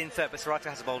 Toby's in 3rd, but Sorato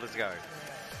has a boulder to go.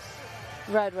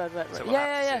 Right. So we'll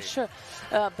yeah, see. sure.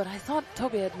 But I thought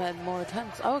Toby had made more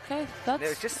attempts. Oh, okay, that's It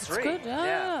was just 3. good.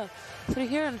 Yeah. 3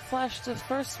 here and flashed the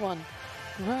first one.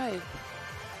 Right.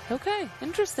 Okay,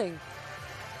 interesting.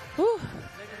 Whew.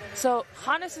 So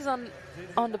Hannes is on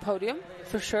the podium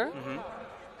for sure,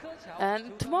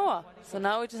 and Tomoa. So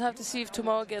now we just have to see if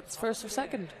Tomoa gets 1st or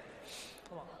 2nd.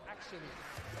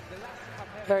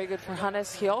 Very good for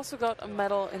Hannes. He also got a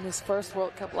medal in his first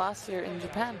World Cup last year in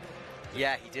Japan.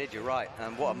 Yeah, he did, you're right.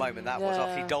 And what a moment that was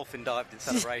after he dolphin dived in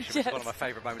celebration. Yes. It was one of my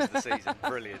favourite moments of the season.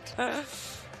 Brilliant. That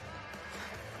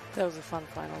was a fun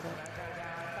final though.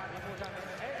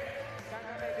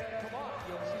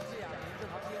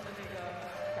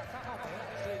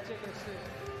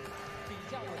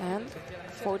 And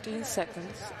 14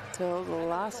 seconds till the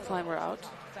last climber out.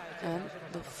 And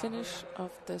the finish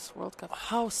of this World Cup.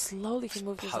 How slowly he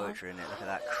moved his arm. Poetry in it, look at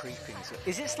that creeping.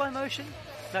 Is it slow motion?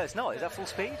 No, it's not. Is that full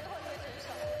speed?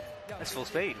 That's full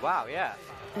speed. Wow, yeah.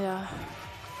 Yeah.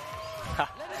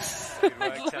 Good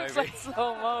work, it looks Toby. like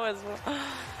slow-mo as well.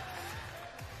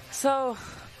 So,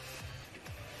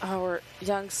 our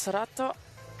young Sorato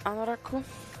Anoraku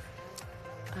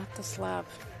at the slab.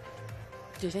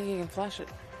 Do you think he can flash it?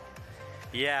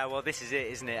 Yeah, well, this is it,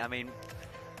 isn't it? I mean,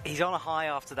 he's on a high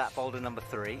after that boulder number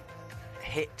 3.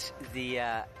 Hits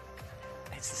the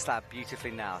slab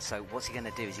beautifully now. So what's he going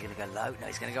to do? Is he going to go low? No,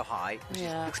 he's going to go high, which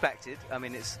is expected. I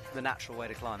mean, it's the natural way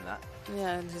to climb that.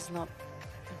 Yeah, and he's not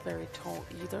very tall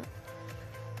either.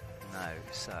 No,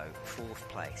 so 4th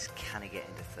place. Can he get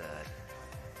into 3rd?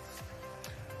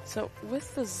 So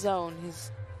with the zone,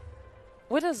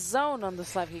 with a zone on the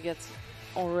slab, he gets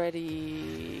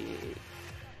already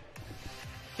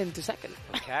into 2nd.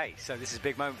 Okay, so this is a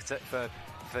big moment for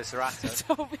Sorato.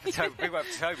 Toby. Big moment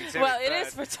for Toby too. Well, it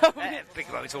is for Toby. Big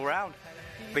moments all round.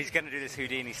 But he's going to do this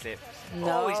Houdini slip.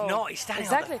 No. Oh, he's not. He's standing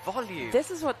on the volume.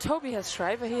 This is what Toby has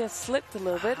tried, but he has slipped a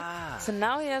little bit. So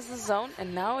now he has the zone,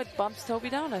 and now it bumps Toby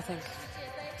down, I think.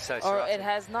 So or it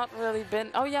has not really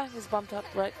been... Oh, yeah, he's bumped up,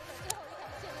 right.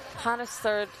 Hannes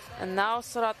 3rd, and now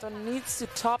Sorato needs to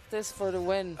top this for the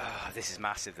win. Oh, this is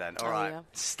massive then. All right, yeah.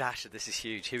 Stash it. This is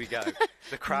huge. Here we go.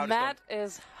 The crowd Matt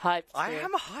is hyped. I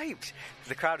am hyped.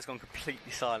 The crowd has gone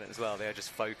completely silent as well. They are just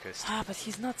focused. But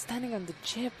he's not standing on the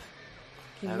jib.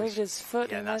 He moved his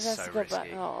foot and that's has so to go risky.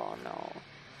 back. Oh, no.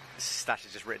 Stash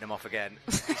has just written him off again.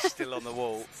 He's still on the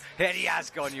wall. And he has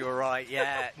gone, you were right.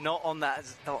 Yeah, not on that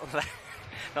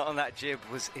jib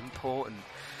was important.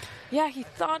 Yeah, he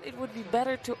thought it would be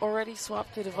better to already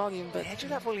swap to the volume, but... The edge of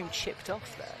that volume chipped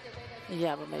off there.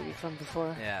 Yeah, but maybe from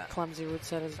before. Yeah. Clumsy Root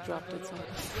set has dropped it. So.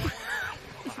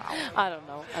 I don't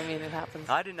know. I mean, it happens.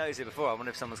 I didn't notice it before. I wonder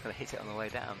if someone's going to hit it on the way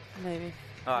down. Maybe.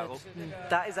 All right, well,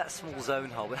 that is that small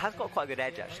zone hole. It has got quite a good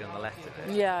edge, actually, on the left of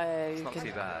it. Yeah, It's you not can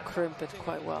too bad. crimp it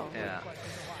quite well.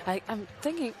 Yeah. I'm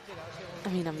thinking, I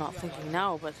mean, I'm not thinking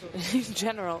now, but in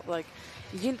general, like,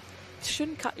 you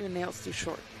shouldn't cut your nails too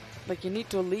short. Like, you need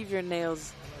to leave your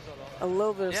nails a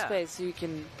little bit of space so you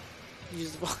can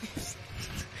use the volumes.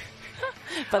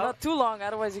 But not too long,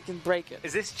 otherwise you can break it.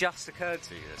 Is this just occurred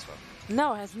to you, this one?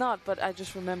 No, it has not, but I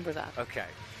just remember that. Okay.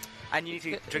 And you need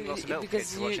to drink lots of milk,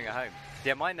 because kids, watching at home.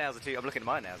 Yeah, my nails are too... I'm looking at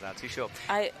my nails now, too short.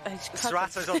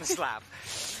 Serrato's on the slab.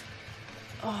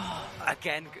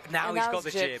 Again, now he's got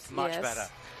the jib. Much better.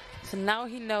 So now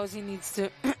he knows he needs to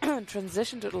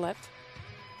transition to the left.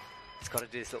 He's got to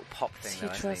do this little pop thing,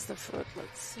 He trusts the foot.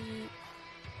 Let's see.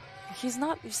 He's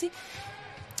not... You see...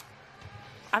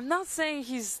 I'm not saying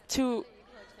he's too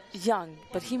young,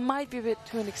 but he might be a bit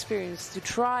too inexperienced to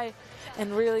try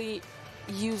and really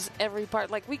use every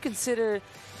part. Like, we consider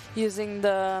using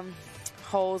the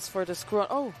holes for the screw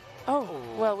on.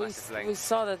 Well, we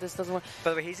saw that this doesn't work. By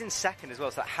the way, he's in second as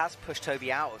well, so that has pushed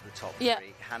Toby out of the top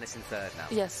three. Hannes in third now.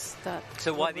 Yes, that.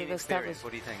 So why the inexperience?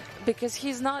 What do you think? Because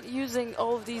he's not using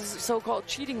all of these so-called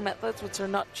cheating methods, which are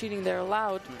not cheating, they're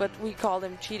allowed, but we call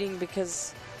them cheating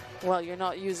because, well, you're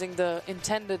not using the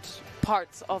intended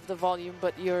parts of the volume,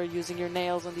 but you're using your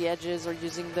nails on the edges or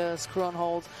using the screw-on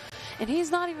holes. And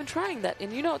he's not even trying that.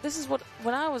 And you know, this is what,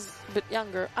 when I was a bit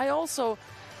younger, I also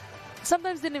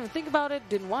sometimes didn't even think about it,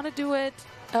 didn't want to do it.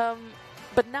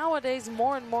 But nowadays,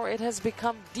 more and more, it has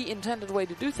become the intended way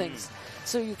to do things.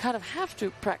 So you kind of have to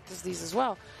practice these as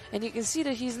well. And you can see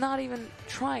that he's not even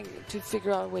trying to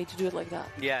figure out a way to do it like that.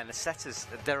 Yeah, and the setters,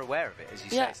 they're aware of it, as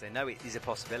you say, so they know it is a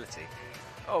possibility.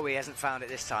 Oh, he hasn't found it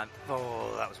this time.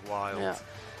 Oh, that was wild. Yeah.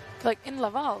 Like in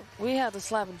Laval, we had a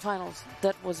slab in finals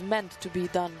that was meant to be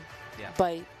done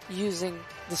by using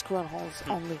the screw-on holes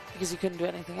only, because you couldn't do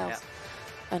anything else.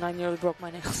 Yeah. And I nearly broke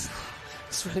my nails.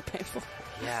 It's really painful.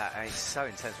 Yeah, and it's so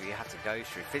intense what you have to go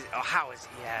through. How is it?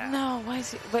 Yeah. No, why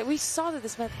is it? But we saw that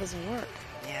this method doesn't work.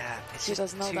 Yeah, it's just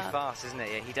too fast, isn't it?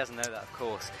 Yeah, he doesn't know that, of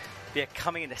course. Yeah,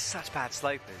 coming into such bad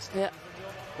slopers. Yeah.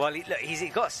 Well, look, he's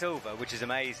got silver, which is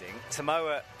amazing.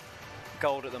 Tomoa,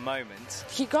 gold at the moment.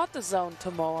 He got the zone,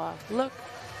 Tomoa. Look.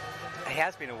 He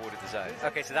has been awarded the zone.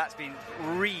 Okay, so that's been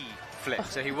re-flipped.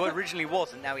 So he originally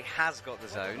wasn't, now he has got the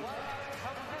zone.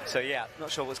 So yeah,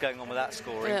 not sure what's going on with that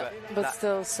scoring. Yeah, but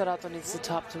still, Serrato needs the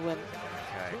top to win.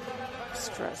 Okay.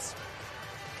 Stress.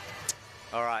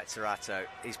 All right, Serrato.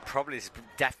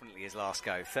 Definitely his last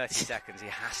go. 30 seconds. He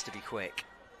has to be quick.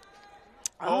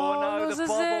 Oh no, the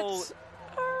bubble.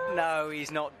 No,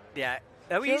 he's not. Yeah.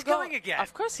 Oh, he's going again.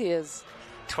 Of course he is.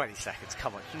 20 seconds.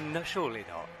 Come on. No, surely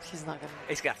not. He's not going to.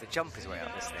 He's going to have to jump his way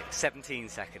up this thing. 17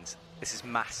 seconds. This is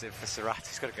massive for Serrato.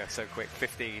 He's got to go so quick.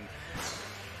 15.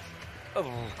 Oh,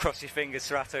 cross your fingers,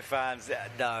 Serrato fans.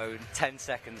 No, 10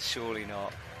 seconds, surely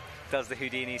not. Does the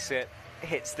Houdini sit?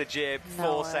 Hits the jib.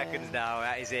 4 seconds now.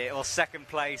 That is it. Well, second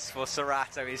place for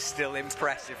Serrato is still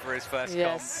impressive for his first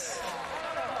comp.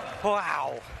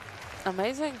 Wow.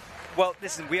 Amazing. Well,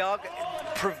 listen, we are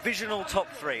provisional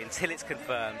top three until it's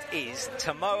confirmed is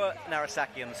Tomoa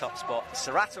Narasaki on the top spot,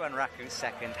 Serrato and Raku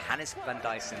second, Hannes van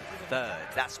Dyssen third.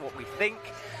 That's what we think.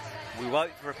 We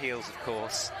won't for appeals, of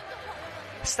course.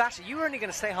 Stasha, you were only going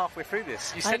to stay halfway through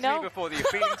this. You said to me before that you're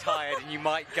feeling tired and you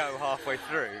might go halfway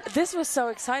through. This was so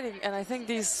exciting, and I think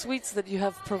these sweets that you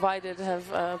have provided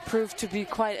have proved to be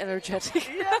quite energetic.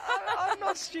 Yeah, I'm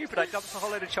not stupid. I dumped a whole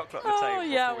load of chocolate on the table. Oh,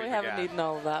 yeah, we haven't eaten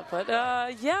all of that. But,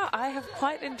 yeah, I have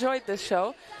quite enjoyed this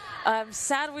show. I'm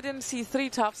sad we didn't see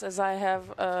 3 tops, as I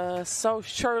have so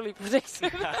surely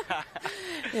predicted.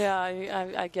 Yeah,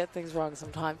 I get things wrong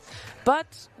sometimes.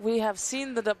 But we have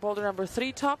seen the Boulder number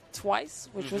 3 top twice,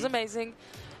 which was amazing.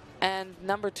 And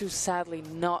number 2, sadly,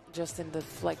 not just in the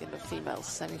females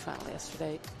semi-final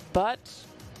yesterday. But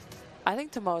I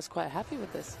think Tomoa is quite happy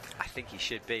with this. I think he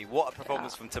should be. What a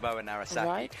performance from Tomoa Narasaki.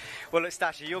 Right. Well, look,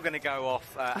 Stasha, you're going to go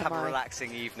off, have a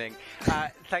relaxing evening.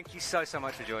 Thank you so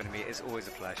much for joining me. It's always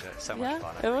a pleasure. So much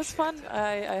fun. It was fun.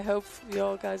 I hope you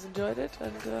all guys enjoyed it.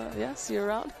 And, see you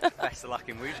around. Best of luck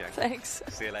in Wujiang. Thanks.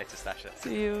 See you later, Stasha.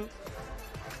 See you.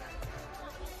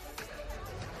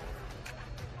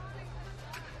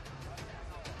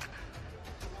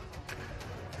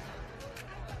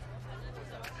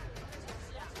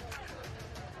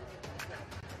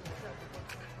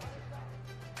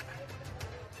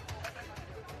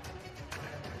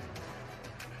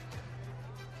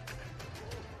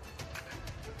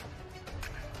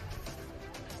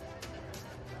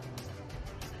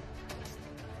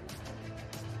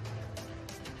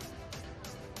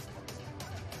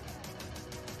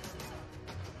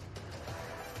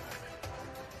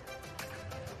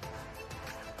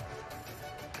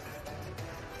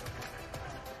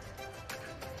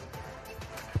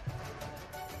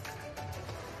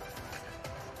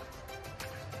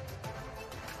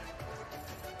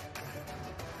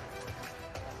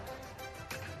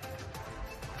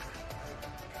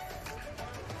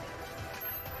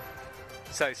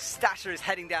 So Stasha is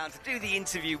heading down to do the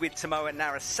interview with Tomoa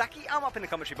Narasaki. I'm up in the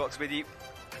commentary box with you.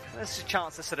 There's a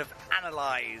chance to sort of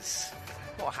analyse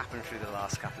what happened through the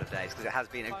last couple of days, because it has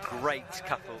been a great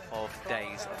couple of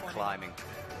days of climbing.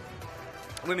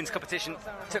 Women's competition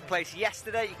took place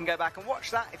yesterday. You can go back and watch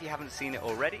that if you haven't seen it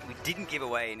already. We didn't give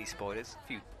away any spoilers, a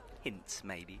few hints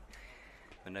maybe,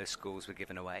 but no scores were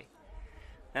given away.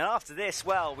 And after this,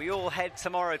 well, we all head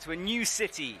tomorrow to a new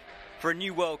city for a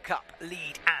new World Cup.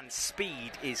 Lead and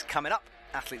speed is coming up.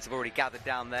 Athletes have already gathered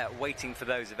down there waiting for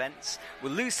those events.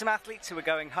 We'll lose some athletes who are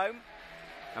going home.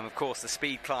 And of course the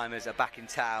speed climbers are back in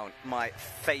town. My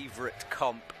favourite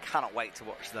comp. Cannot wait to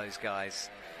watch those guys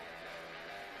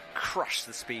crush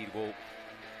the speed wall.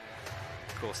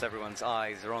 Of course everyone's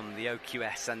eyes are on the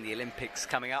OQS and the Olympics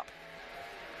coming up.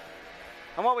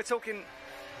 And while we're talking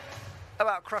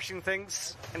about crushing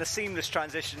things, in a seamless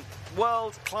transition,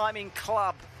 World Climbing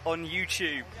Club on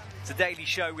YouTube. It's a daily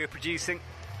show we're producing.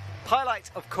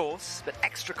 Highlights, of course, but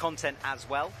extra content as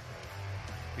well.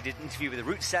 We did an interview with a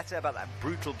route setter about that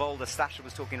brutal boulder Stasha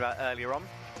was talking about earlier on.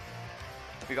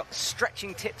 We've got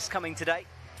stretching tips coming today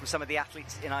from some of the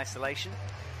athletes in isolation.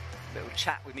 A little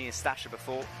chat with me and Stasha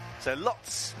before. So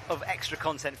lots of extra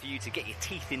content for you to get your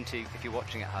teeth into if you're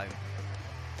watching at home.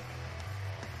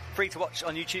 Free to watch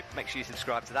on YouTube. Make sure you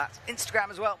subscribe to that. Instagram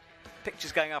as well.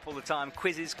 Pictures going up all the time.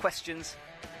 Quizzes, questions.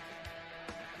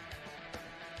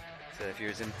 So if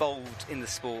you're as involved in the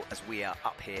sport as we are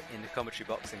up here in the commentary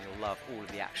box, then you'll love all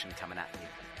of the action coming at you.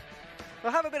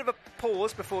 We'll have a bit of a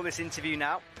pause before this interview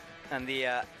now. And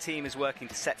the team is working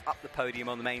to set up the podium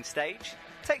on the main stage.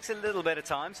 Takes a little bit of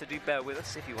time, so do bear with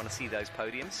us if you want to see those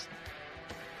podiums.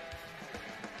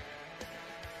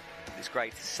 It's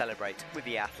great to celebrate with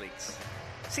the athletes.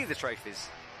 See the trophies,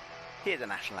 hear the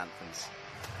national anthems,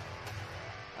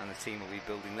 and the team will be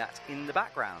building that in the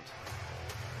background.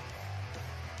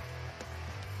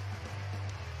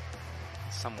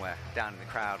 Somewhere down in the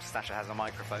crowd, Stasha has a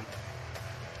microphone,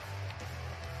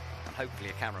 and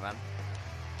hopefully a cameraman.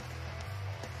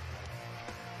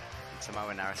 And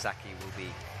Tomoa Narasaki will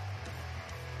be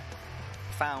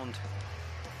found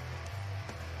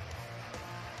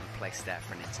and placed there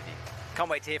for an interview. Can't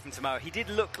wait to hear from Tomoa. He did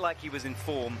look like he was in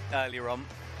form earlier on.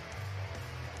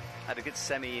 Had a good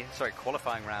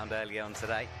qualifying round earlier on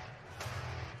today.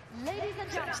 Ladies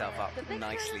and Set himself up the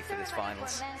nicely for this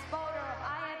finals. For men's boulder of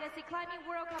IFSC Climbing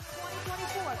World Cup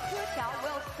 2024, Keqiao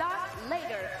will start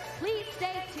later. Please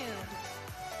stay tuned.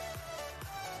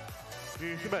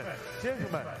 女士们、先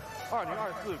生们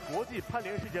，2024国际攀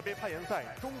联世界杯攀岩赛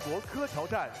中国柯桥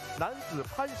站男子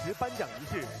攀石颁奖仪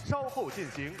式稍后进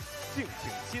行，敬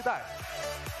请期待。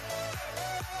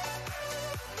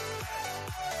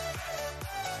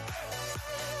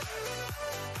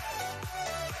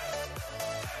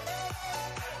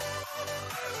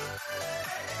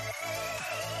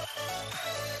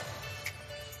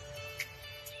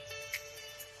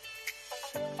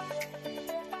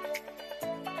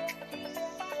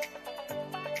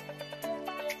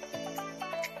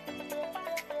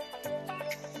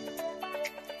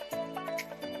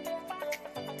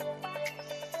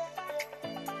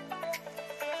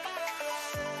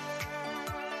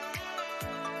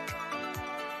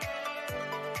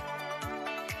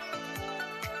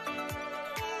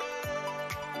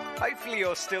Hopefully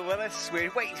you're still with us.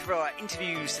 We're waiting for our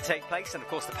interviews to take place, and of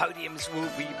course the podiums will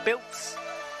be built.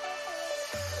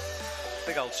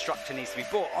 Big old structure needs to be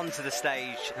brought onto the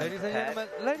stage.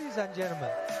 Ladies and gentlemen,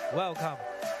 welcome.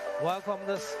 Welcome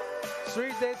this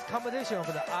 3 days competition of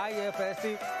the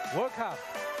IFSC World Cup.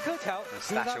 Keqiao.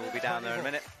 Stasha will be down there in a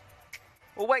minute.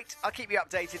 Well, wait, I'll keep you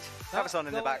updated. Have us on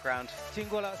in the background. 经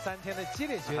过了3天的激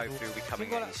烈角逐，经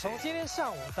过了从今天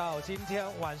上午到今天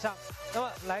晚上，那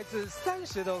么来自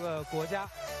30多个国家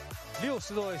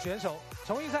，60多位选手，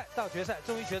从预赛到决赛，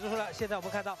终于决出了。现在我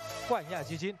们看到冠亚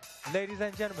季军。Ladies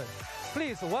and gentlemen,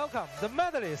 please welcome the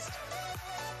medalist.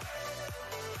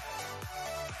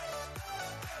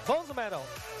 Bronze medal.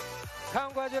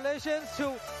 Congratulations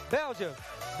to Belgium,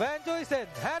 Van Duysen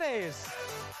Hennis.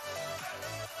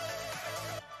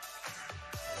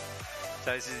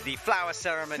 So this is the flower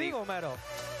ceremony. Silver medal.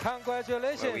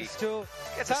 Congratulations to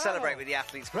get to celebrate with the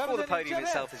athletes before the podium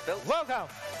itself is built. Welcome.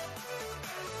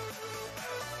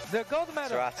 The gold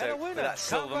medal Serato and a winner. With that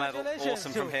silver medal,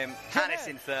 awesome from him. Hennis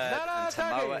in third, and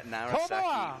Tomoa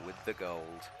Narasaki with the gold.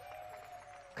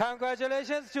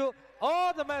 Congratulations to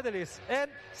all the medalists and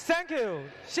thank you.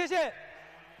 谢谢.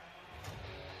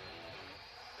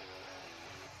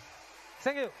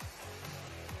 Thank you.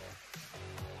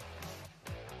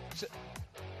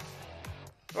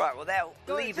 Right, well,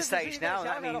 they'll leave the stage now.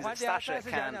 That means that Stasha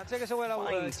can 这个是为了我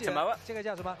find Tomoa. 这个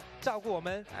叫什么？照顾我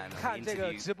们看这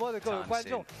个直播的各位观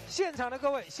众，现场的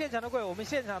各位，我们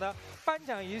现场的颁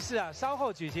奖仪式啊，稍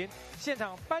后举行。现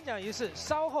场颁奖仪式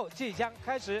稍后即将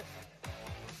开始。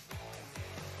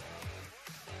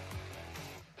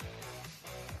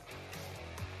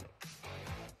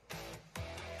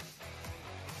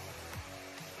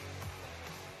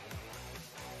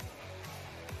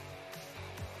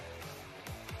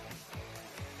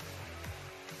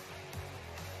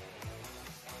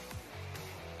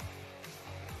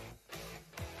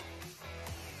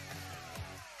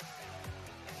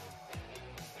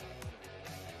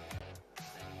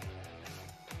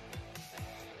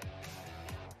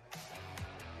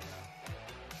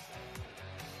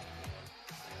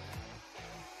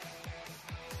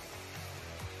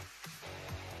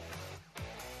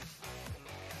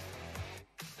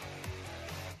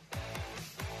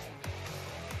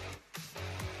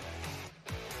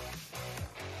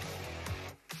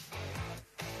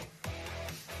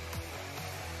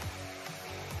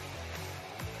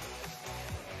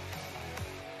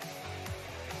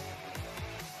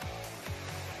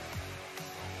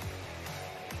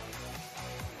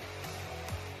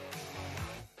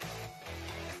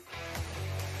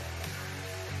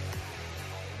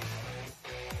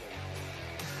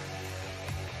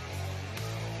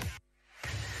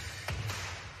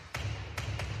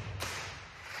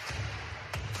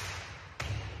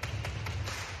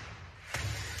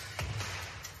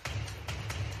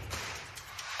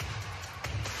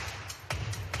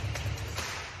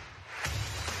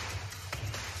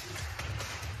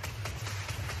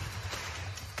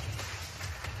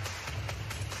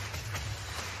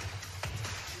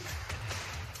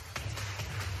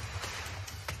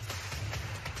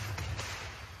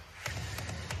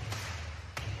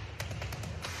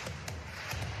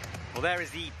Well, there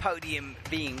is the podium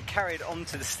being carried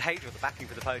onto the stage, or the backing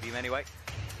for the podium anyway.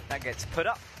 That gets put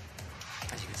up.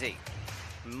 As you can see,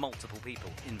 multiple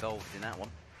people involved in that one,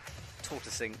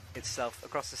 tortoising itself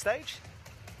across the stage.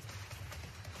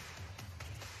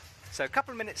 So a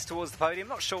couple of minutes towards the podium.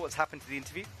 Not sure what's happened to the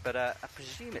interview, but I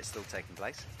presume it's still taking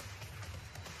place.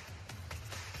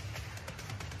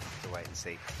 Have to wait and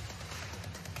see.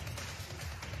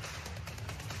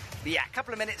 But yeah, a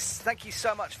couple of minutes. Thank you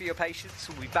so much for your patience.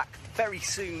 We'll be back very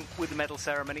soon with the medal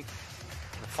ceremony.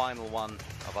 The final one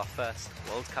of our first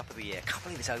World Cup of the year. Can't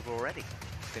believe it's over already.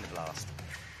 It's been a blast.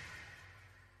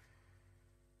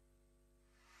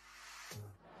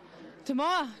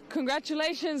 Tomoa,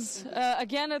 congratulations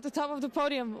again at the top of the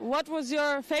podium. What was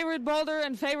your favorite boulder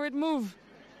and favorite move?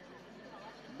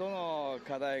 どの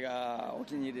課題がお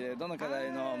気に入りで、どの課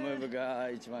題のムーブが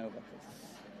一番良かったですか？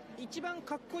一番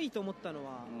かっこいいと思ったの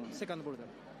はセカンドボルダー。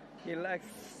He likes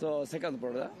second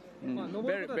boulder.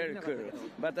 Very cool.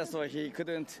 But so he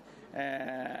couldn't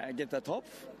get the top.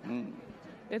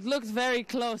 It looked very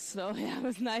close, though. Yeah, it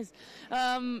was nice.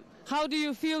 How do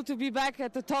you feel to be back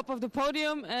at the top of the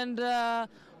podium, and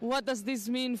what does this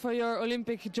mean for your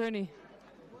Olympic journey?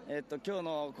 今日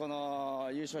のこの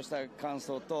優勝した感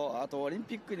想と、あとオリン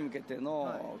ピックに向けて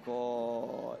の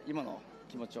こう今の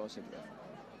気持ちを教えてください。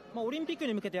オリンピック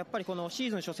に向けてやっぱりこのシー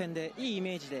ズン初戦でいいイ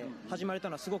メージで始まれた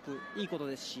のはすごくいいこと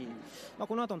ですし、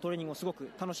この後のトレーニングもすごく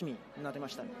楽しみになってま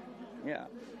した。Yeah,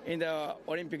 in the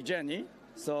Olympic journey,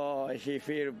 so he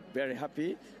feel very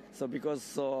happy. So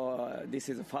because this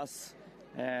is the first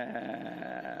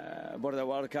Boulder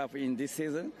World Cup in this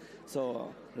season,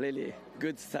 so really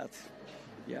good start.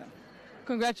 Yeah.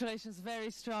 Congratulations,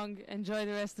 very strong. Enjoy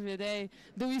the rest of your day.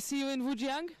 Do we see you in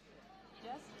Wujiang?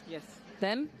 Yes. Yes.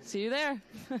 Then, see you there.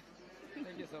 Thank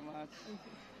you so much.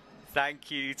 Thank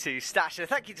you to Stasha,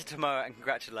 thank you to Tomoa, and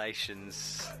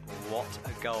congratulations. What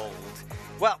a gold.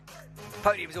 Well,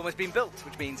 podium's almost been built,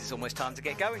 which means it's almost time to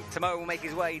get going. Tomoa will make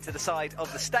his way to the side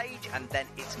of the stage, and then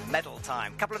it's medal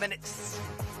time. Couple of minutes.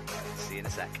 See you in a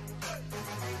sec.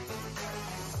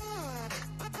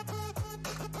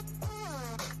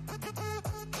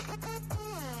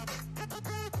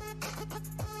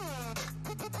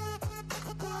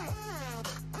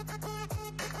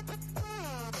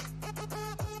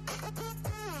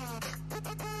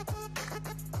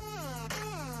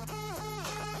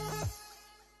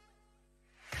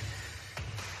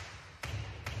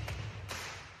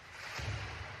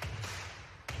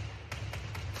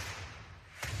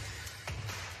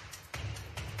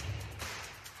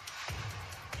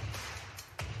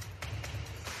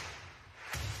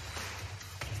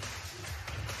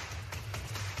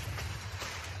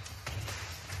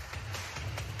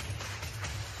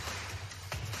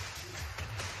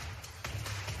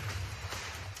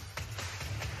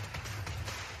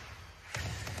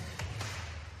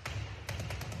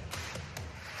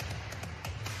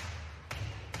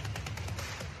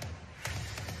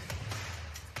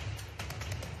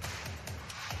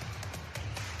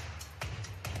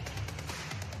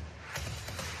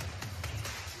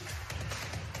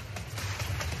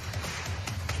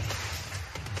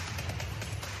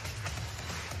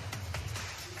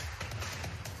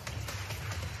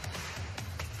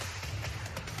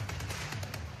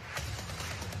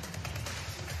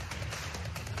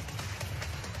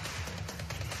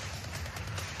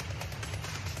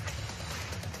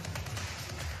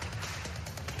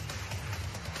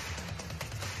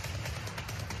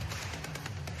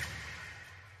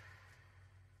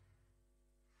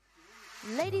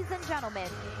 Ladies and gentlemen,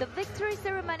 the victory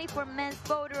ceremony for men's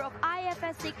boulder of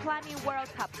IFSC Climbing World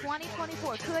Cup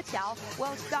 2024 Keqiao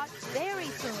will start very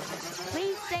soon.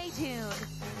 Please stay tuned.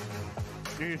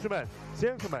 女士们、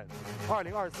先生们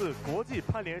，2024国际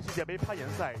攀联世界杯攀岩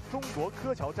赛中国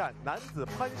柯桥站男子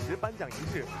攀石颁奖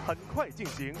仪式很快进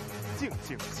行，敬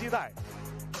请期待。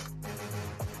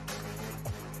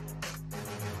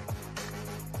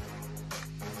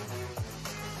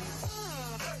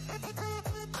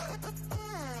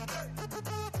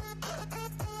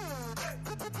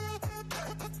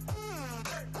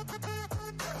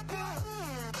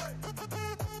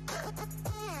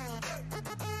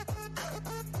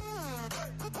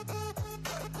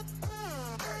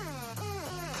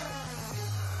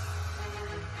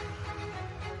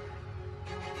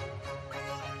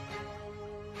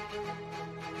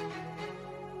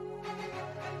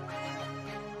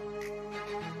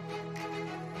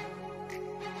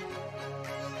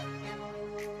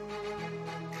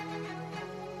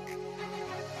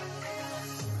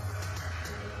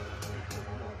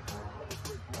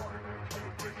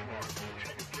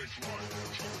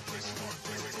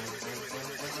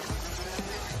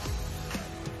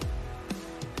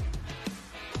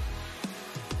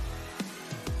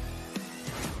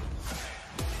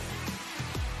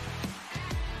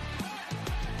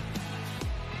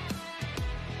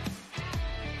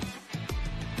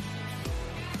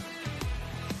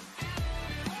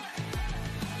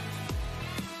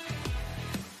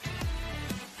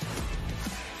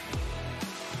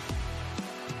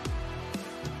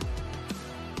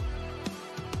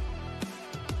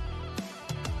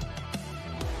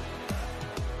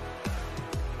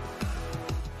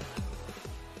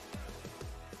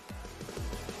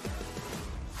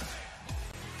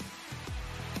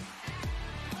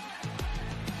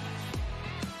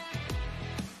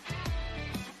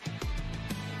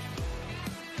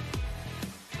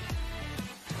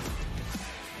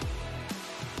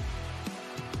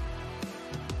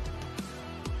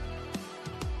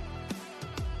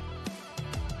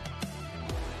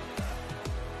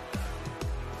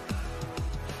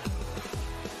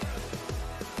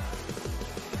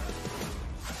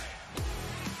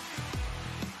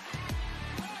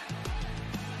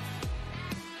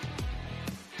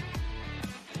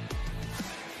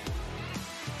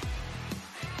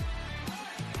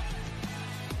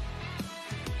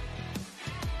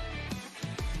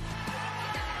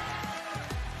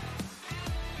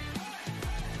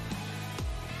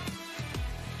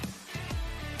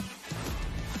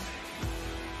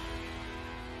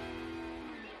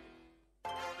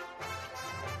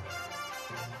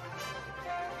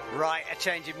Right, a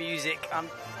change of music. I'm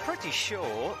pretty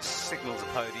sure signals a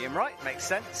podium, right? Makes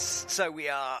sense. So we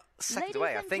are seconds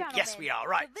away, I think. Yes, we are,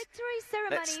 right.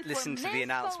 Let's listen to the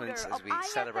announcements as we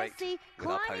celebrate with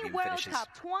our podium finishes. World Cup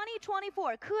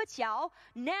 2024 Keqiao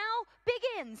now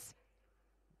begins.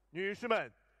 女士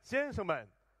们、先生们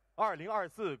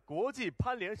，2024国际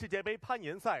攀联世界杯攀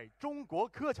岩赛中国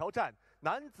柯桥站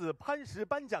男子攀石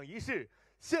颁奖仪式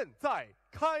现在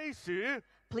开始。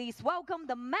 Please welcome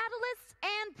the medalists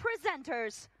and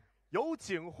presenters. 有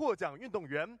请获奖运动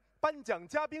员、颁奖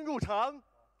嘉宾入场。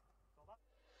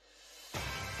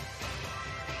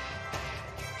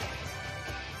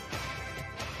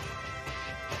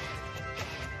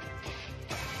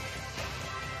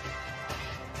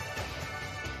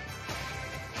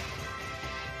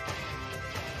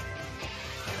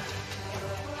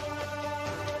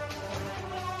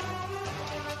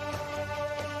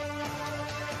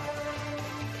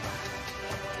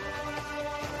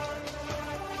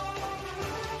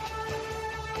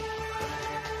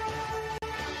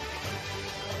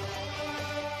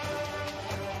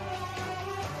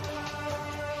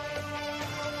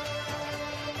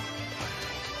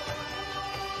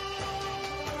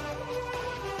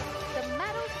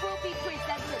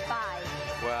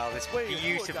 Well, this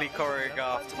beautifully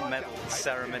choreographed medal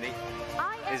ceremony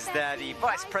is there. The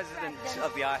Vice President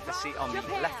of the IFSC on the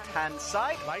left-hand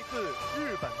side,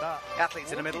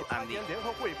 athletes in the middle, and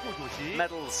the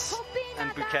medals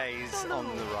and bouquets on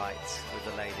the right with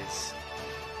the ladies.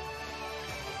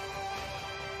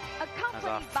 As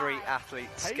our three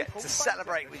athletes get to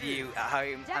celebrate with you at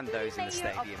home and those in the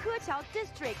stadium. Keqiao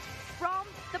District from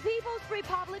the People's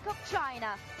Republic of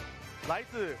China. 来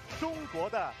自中国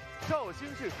的绍兴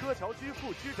市柯桥区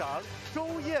副区长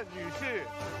周燕女士。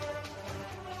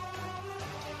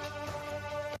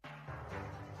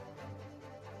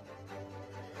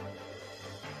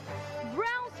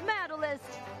 Bronze medalist,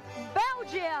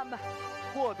 Belgium.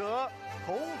 获得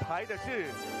铜牌的是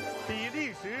比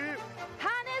利时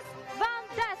Hannes van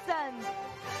Dessen.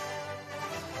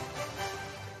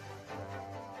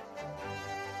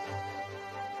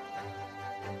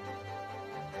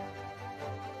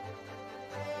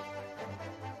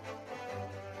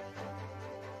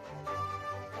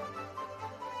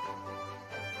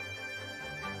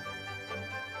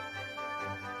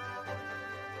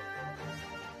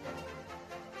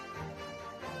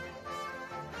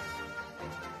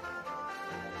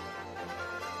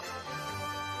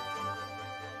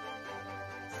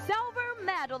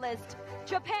 medalist,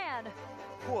 Japan.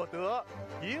 获得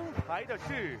银牌的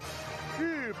是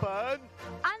日本。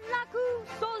 Anlaku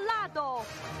Solado.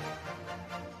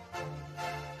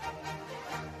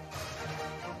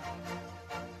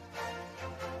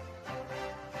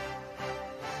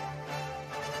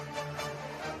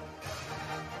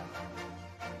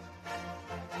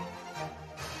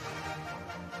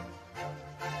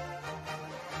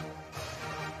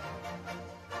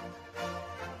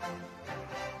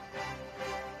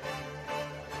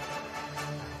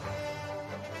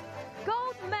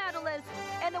 Gold medalist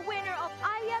and the winner of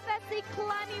IFSC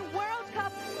Climbing World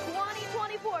Cup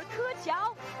 2024,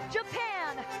 Keqiao,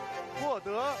 Japan. 获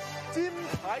得金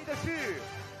牌的是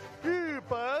日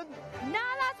本。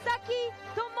 Narasaki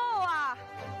Tomoa.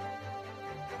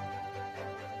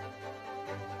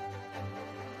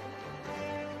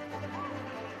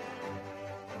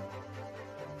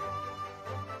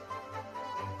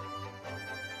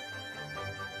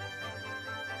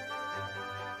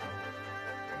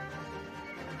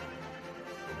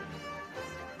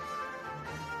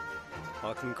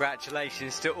 Well,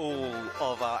 congratulations to all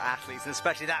of our athletes, and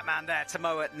especially that man there,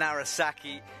 Tomoa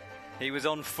Narasaki. He was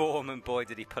on form, and boy,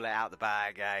 did he pull it out the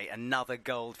bag, eh? Another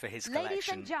gold for his collection. Ladies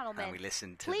and gentlemen, and we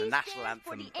listened to please the national stand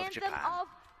for anthem the of anthem Japan. of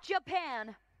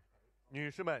Japan.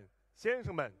 女士们、先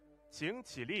生们，请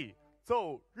起立，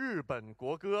奏日本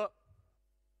国歌。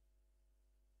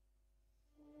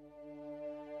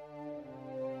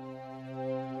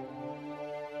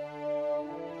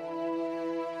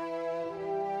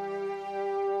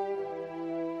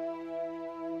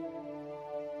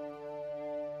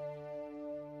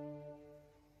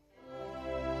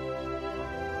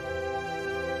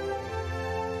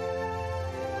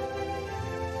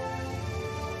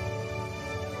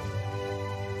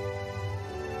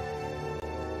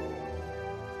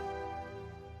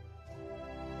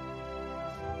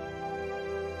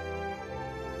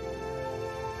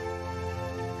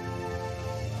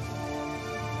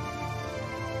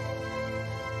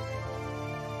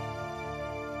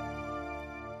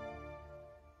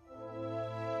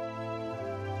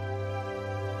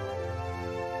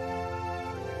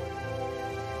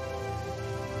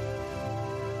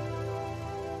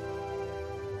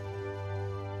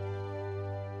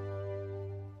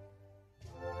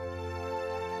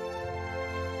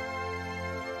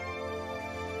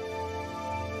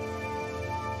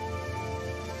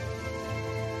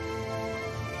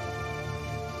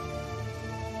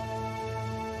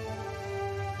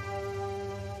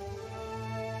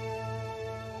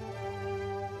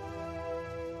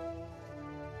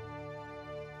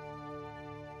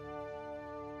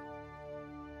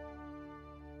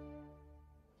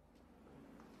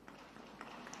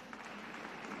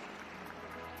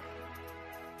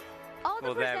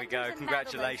Well, there we go.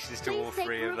 Congratulations to all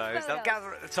three of those. They'll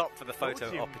gather at the top for the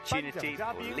photo opportunity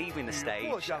before leaving the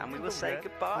stage, and we will say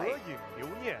goodbye.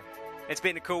 It's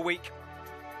been a cool week.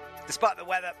 Despite the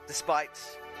weather, despite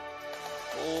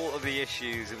all of the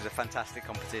issues, it was a fantastic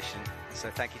competition. So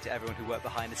thank you to everyone who worked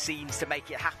behind the scenes to make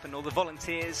it happen. All the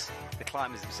volunteers, the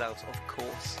climbers themselves, of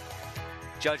course,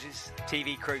 judges,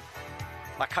 TV crew,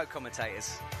 my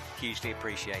co-commentators. Hugely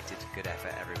appreciated. Good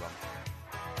effort, everyone.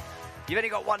 You've only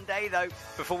got one day, though,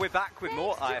 before we're back with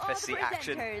more IFSC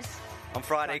action. On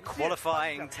Friday,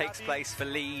 qualifying takes place for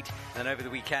lead, and over the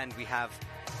weekend we have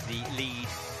the lead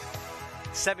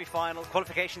semi-final,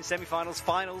 qualification, semi-finals,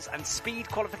 finals, and speed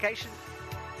qualification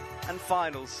and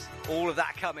finals. All of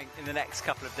that coming in the next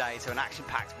couple of days, so an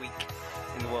action-packed week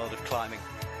in the world of climbing.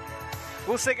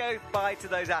 We'll say goodbye to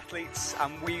those athletes,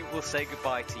 and we will say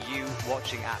goodbye to you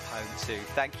watching at home too.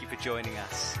 Thank you for joining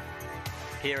us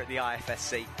here at the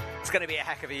IFSC. It's going to be a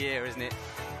heck of a year, isn't it?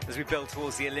 As we build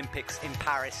towards the Olympics in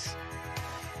Paris.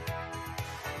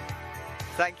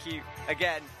 Thank you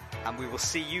again, and we will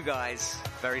see you guys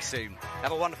very soon.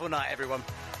 Have a wonderful night, everyone.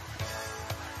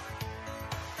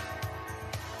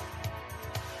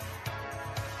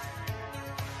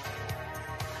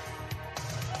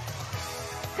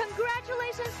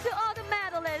 Congratulations to all the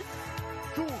medalists.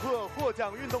 祝贺获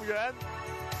奖运动员。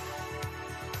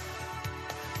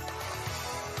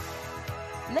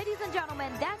 Ladies and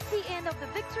gentlemen, that's the end of the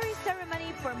victory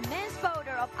ceremony for men's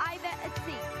boulder of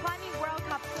IFSC Climbing World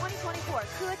Cup 2024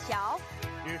 Keqiao.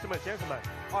 女士们、先生们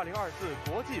，2024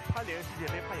国际攀联世界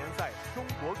杯攀岩赛中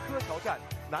国Keqiao站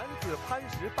男子攀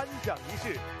石颁奖仪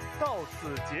式到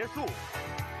此结束。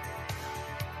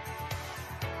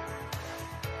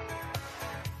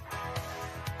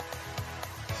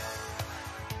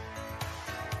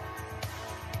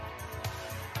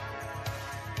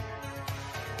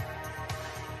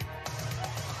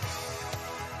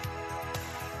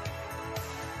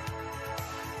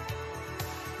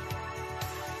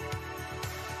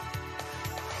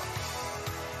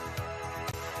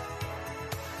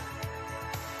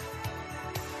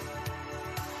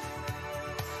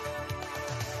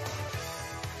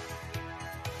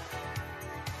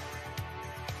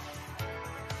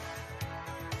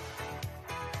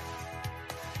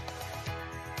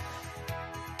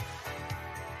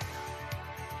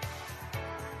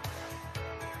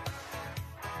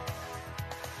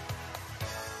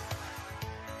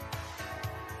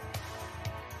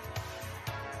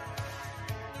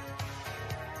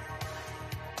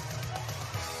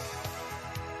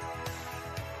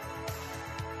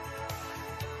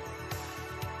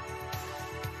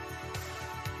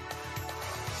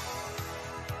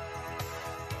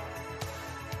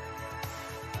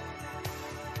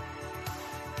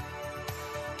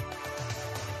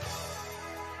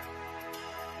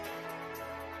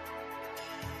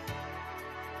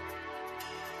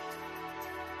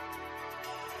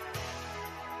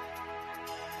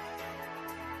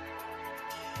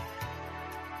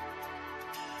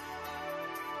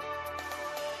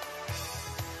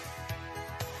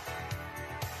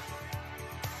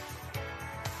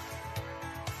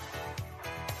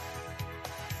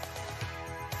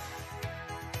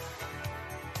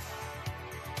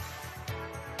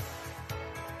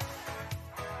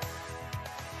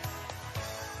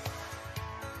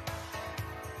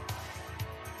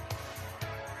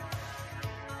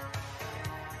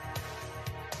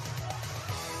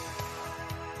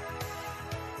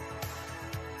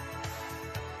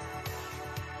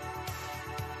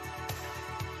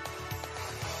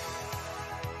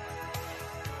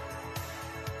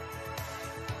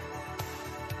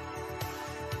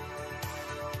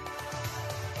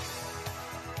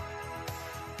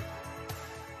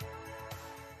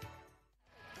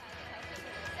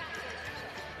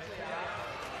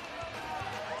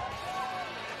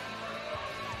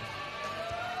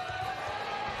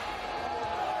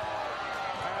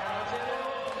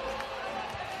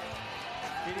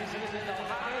10个选手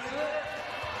哈德斯。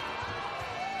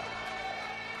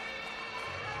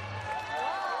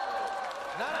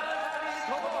男子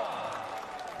通过，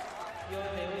由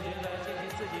每位选手进行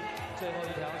自己最后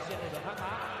一条线路的攀爬。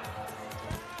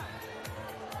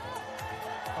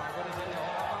法国的选手阿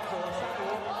方索3-5，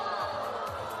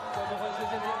会不会是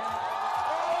这边？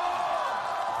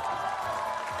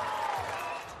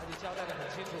而且交代的很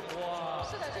清楚，哇！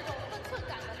是的，这种分寸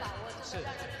感的把握真的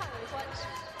让人叹为观止。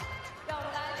让我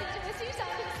们来静静的欣赏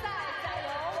比赛，加油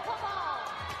 ，Come on！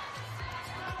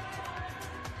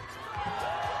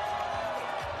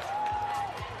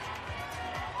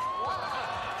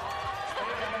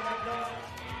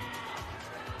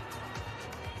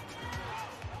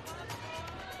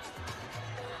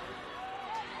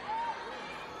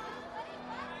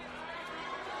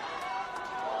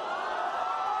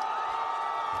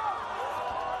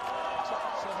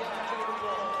 首先，这个动作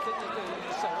真的对于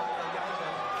手腕的要求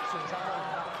损伤会很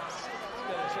大。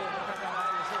对，所以我们看到他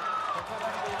也是很快的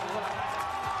可以补回来。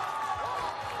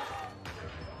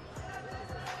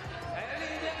哎，另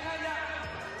一边看一下，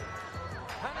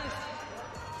汉尼斯，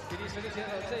比利时的选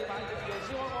手这一把有希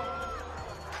望哦。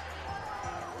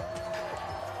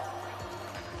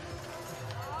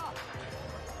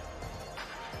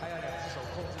还要2只手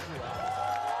控制住啊。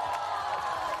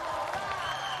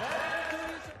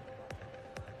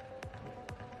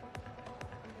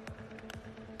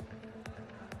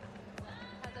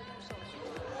他在用手去触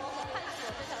摸和探索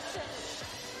这条线路。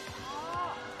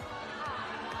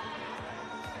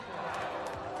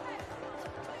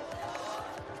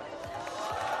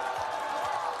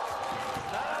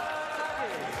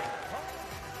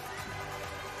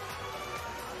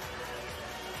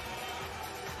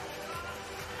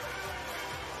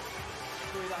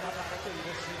注意到他打在这里的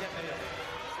时间没有，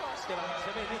对吧？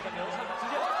前面已经很流畅，直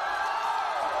接。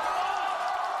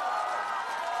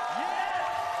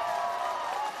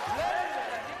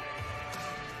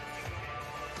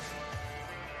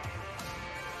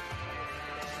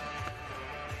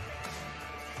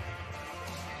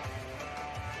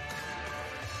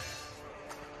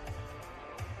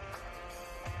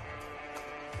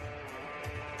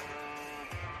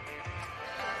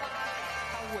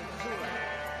他稳住了。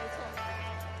没错，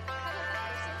他对自己的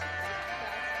心情非常的了解。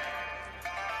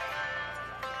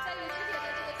在与之前的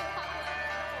这个对话过程当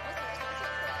中，我们所呈现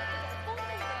出来的这种丰富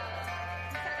的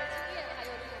比赛的经验，还有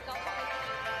这种高超的技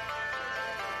术，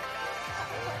确实叹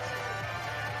为观止。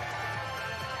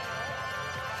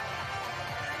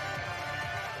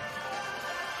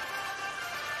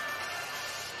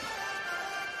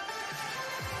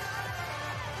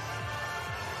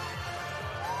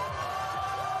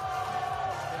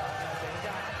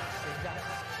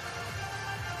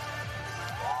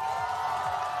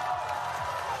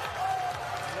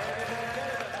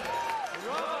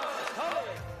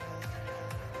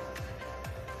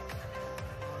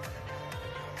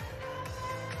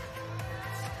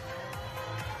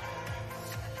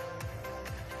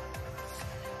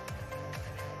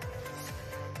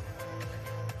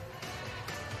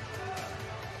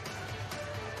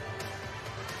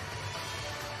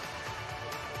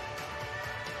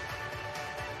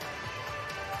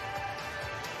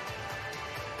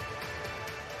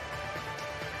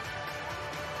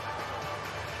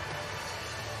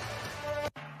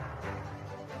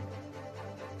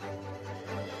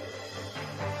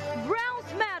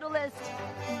Bronze medalist,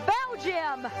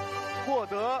 Belgium, 获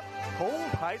得铜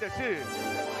牌的是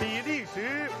比利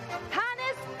时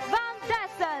Hannes van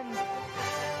Dessen.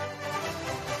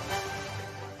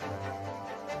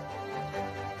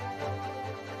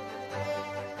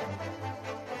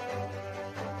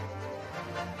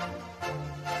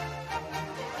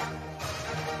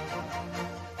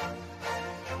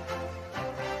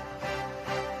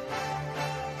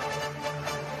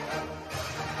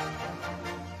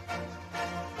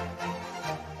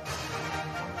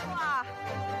 哇！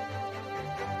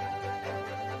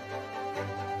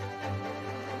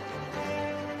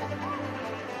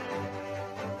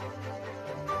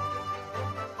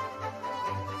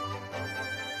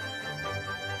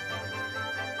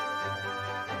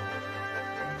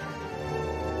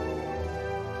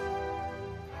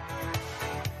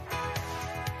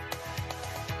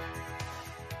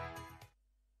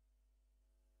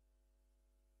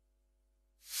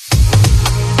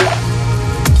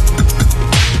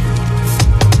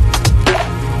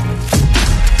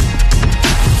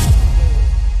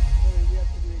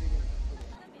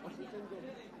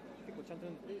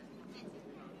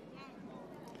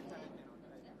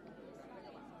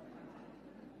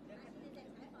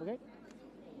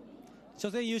初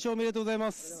戦優勝おめでとうござい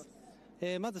ます。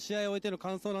まず試合を終えての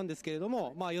感想なんですけれど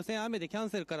も、予選雨でキャン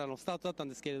セルからのスタートだったん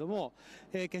ですけれども、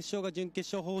決勝が準決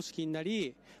勝方式にな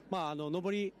り、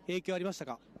上り影響ありました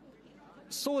か？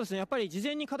そうですね、やっぱり事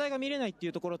前に課題が見れないってい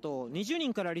うところと、20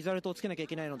人からリザルトをつけなきゃい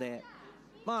けないので、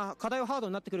課題はハード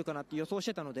になってくるかなって予想し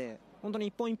てたので、本当に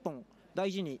一本一本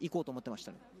大事にいこうと思ってまし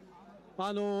たね。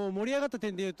盛り上がった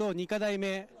点でいうと2課題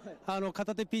目、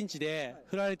片手ピンチで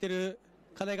振られてる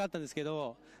課題があったんですけ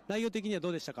ど、内容的にはど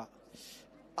うでしたか？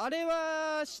あれ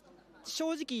は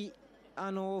正直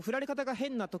振られ方が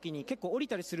変な時に結構降り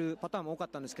たりするパターンも多かっ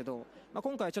たんですけど、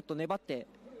今回はちょっと粘って、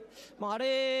あ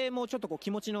れもちょっと気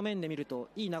持ちの面で見ると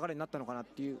いい流れになったのかなっ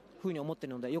ていうふうに思って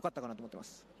るので良かったかなと思ってま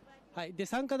す。はい、で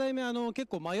3課題目結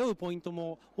構迷うポイント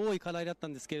も多い課題だった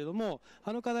んですけれども、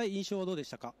課題印象はどうでし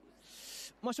たか？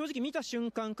正直見た瞬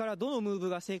間からどのムーブ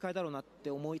が正解だろうなって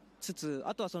思いつつ、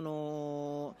あとは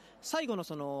最後の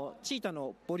チータ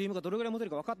のボリュームがどれぐらい持て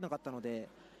るか分からなかったので、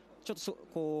ちょっ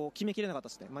と決めきれなかった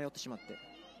ですね、迷ってしまって。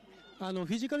フ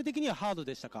ィジカル的にはハード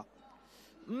でしたか？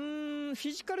フ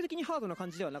ィジカル的にハードな感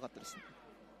じではなかったですね。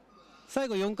最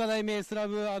後4課題目スラ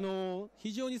ブ、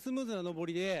非常にスムーズな登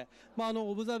りで、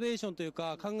オブザベーションという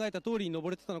か考えた通りに登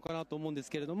れてたのかなと思うんで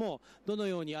すけれども、どの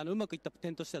ようにうまくいった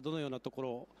点としてはどのようなところ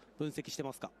を分析して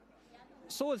ますか？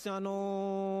そうですね、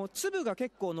粒が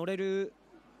結構乗れる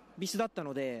ビスだった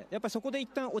ので、やっぱりそこで一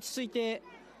旦落ち着いて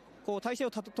体勢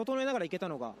を整えながらいけた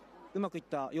のがうまくいっ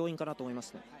た要因かなと思いま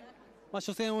すね。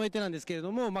初戦を終えてなんですけれ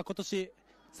ども、今年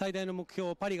最大の目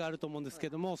標パリがあると思うんですけ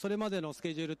れども、それまでのス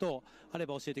ケジュールとあれ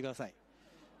ば教えてください。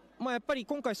やっぱり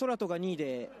今回ソラトが2位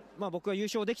で、僕が優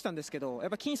勝できたんですけど、やっ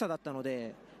ぱ僅差だったの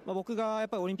で、僕がやっ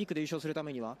ぱりオリンピックで優勝するた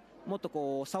めにはもっ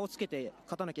と差をつけて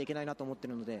勝たなきゃいけないなと思ってい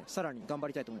るので、さらに頑張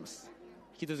りたいと思います。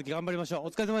引き続き頑張りましょう。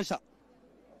お疲れ様でした。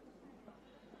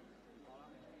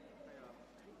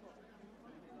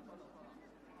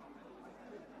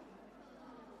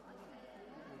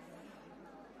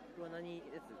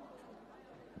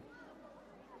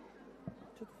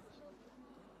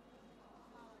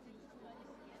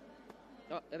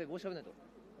やべえ、帽子かぶないと。い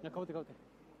や、かぶってかぶって。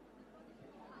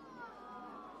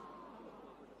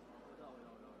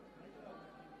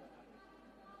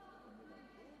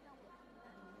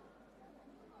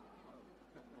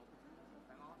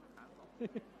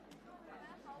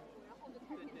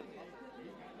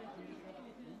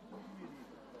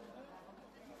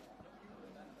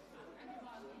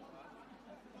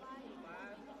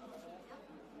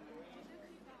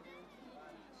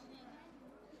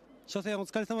初戦お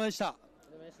疲れ様でした。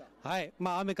はい、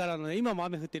雨からの、今も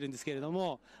雨降ってるんですけれど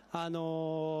も、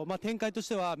展開とし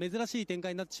ては珍しい展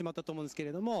開になってしまったと思うんですけ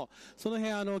れども、その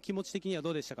辺気持ち的にはど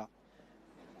うでしたか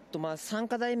？3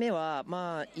課題目は、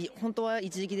本当は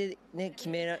一時期で、決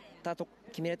められた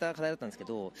課題だったんですけ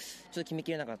ど、ちょっと決め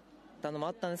きれなかったのも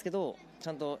あったんですけど、ち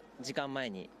ゃんと時間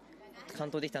前に完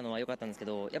登できたのは良かったんですけ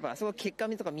ど、やっぱあそこ結果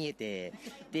とか見えて、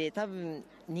で多分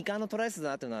2冠のトライ数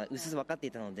だというのは薄々分かって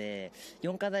いたので、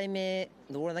4課題目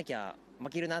登らなきゃ負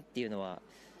けるなっていうのは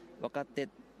分かって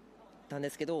たんで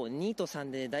すけど、2と3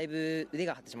でだいぶ腕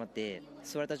が張ってしまって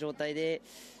座れた状態で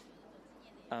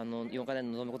4課題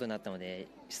に臨むことになったので、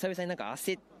久々に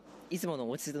いつもの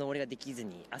落ち着いた登りができず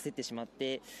に焦ってしまっ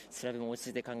て、スラブも落ち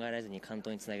着いて考えられずに完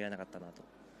登につなげられなかったなと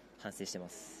反省してま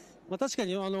す。確か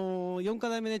に4課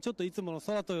題目でちょっといつもの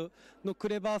空とのク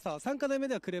レバーさ、3課題目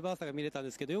ではクレバーさが見れたん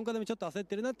ですけど、4課題目ちょっと焦っ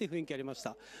てるなっていう雰囲気ありまし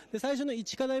た。で最初の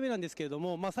1課題目なんですけれど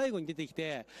も、最後に出てき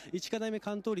て1課題目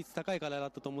完登率高い課題だ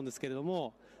ったと思うんですけれど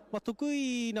も、得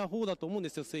意な方だと思うんで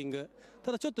すよ、スイング。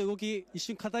ただちょっと動き一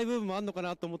瞬硬い部分もあるのか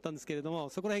なと思ったんですけれども、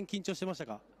そこら辺緊張してました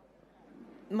か？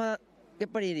やっ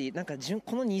ぱりこの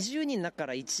20人の中か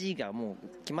ら1位がもう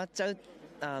決まっちゃう。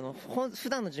普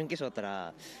段の準決勝だった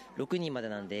ら6人まで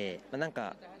なんで、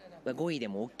5位で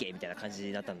も OK みたいな感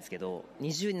じだったんですけど、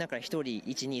20人の中から1人1、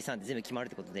2、3って全部決まるっ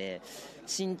てことで、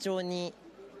慎重に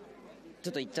ち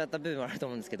ょっといっちゃった部分はあると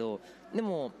思うんですけど、で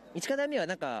も1課題目は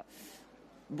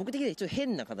僕的にはちょっと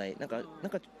変な課題、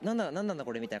なんなんだ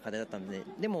これみたいな課題だったんで、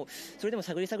でもそれでも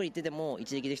探り探り言ってても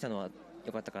一撃できたのは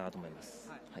良かったかなと思います。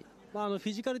はい、フ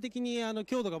ィジカル的に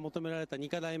強度が求められた2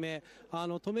課題目、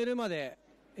止めるまで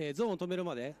ゾーンを止める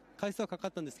まで回数はかか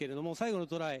ったんですけれども、最後の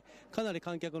トライかなり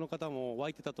観客の方も湧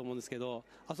いてたと思うんですけど、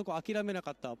あそこ諦めな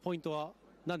かったポイントは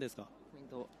何ですか？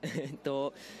ゴ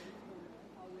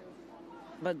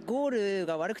ール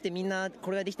が悪くてみんな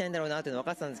これができないんだろうなっていうのは分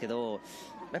かってたんですけど、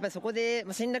やっぱりそこで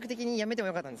戦略的にやめても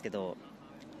よかったんですけど、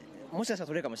もしかしたら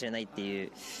取れるかもしれないってい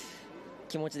う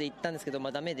気持ちで行ったんですけど、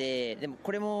ダメで、でも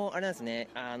これもあれなんですね、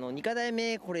2課題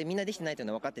目これみんなできてないという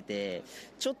のは分かってて、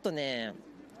ちょっとね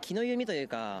気の緩みという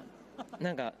か、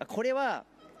これは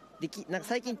なんか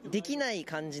最近できない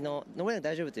感じの、登れなくて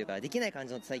大丈夫というか、できない感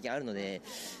じのって最近あるので、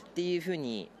っていう風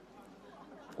に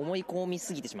思い込み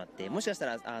すぎてしまって、もしかした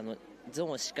らゾーン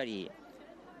をしっかり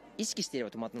意識していれ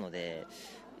ば止まったので、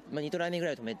2トライ目ぐ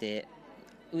らい止めて、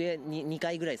上に2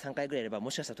回ぐらい、3回ぐらいやれば、も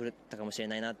しかしたら取れたかもしれ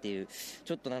ないなっていう、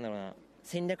ちょっとなんだろうな、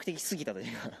戦略的すぎたとい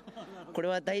うか、これ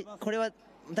は大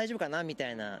丈夫かなみた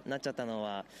いなっちゃったの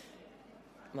は、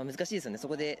難しいですよね。そ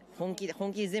こで本気で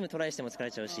全部トライしても疲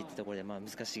れちゃうしってところで、難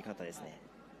しかったですね。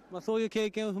そういう経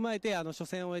験を踏まえて初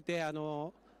戦を終えて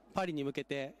パリに向け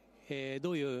て、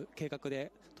どういう計画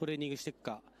でトレーニングしていく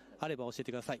かあれば教え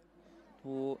てください。ジ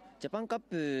ャパンカッ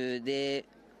プで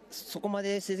そこま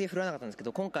で成績振らなかったんですけ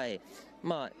ど、今回、しっか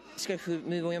り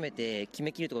ムーブを読めて決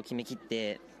めきるところ決めきっ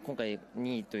て、今回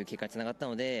2位という結果につながった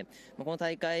ので、この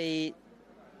大会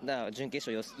準決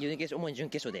勝、主に準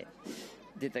決勝で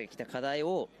出てきた課題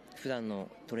を普段の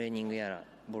トレーニングやら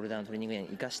ボルダーのトレーニングやら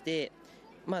に生かして、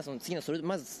その次の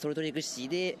まずソルトレイクシ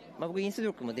ティで、僕インスト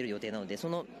力も出る予定なので、そ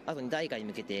の後に第1回に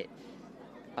向けて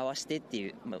合わせてってい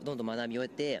う、どんどん学び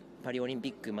終えてパリオリンピ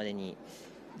ックまでに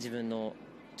自分の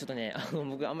ちょっとね、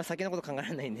僕あんま先のこと考えら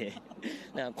れないんで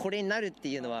なんかこれになるって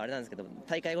いうのはあれなんですけど、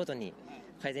大会ごとに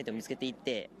改善点を見つけていっ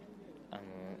て、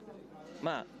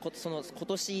今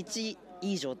年一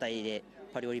いい状態で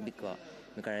パリオリンピックは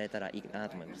迎えられたらいいかな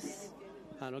と思います。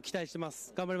期待してま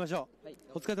す。頑張りましょう。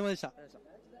お疲れ様でした。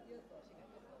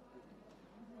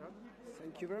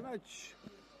Thank you very much.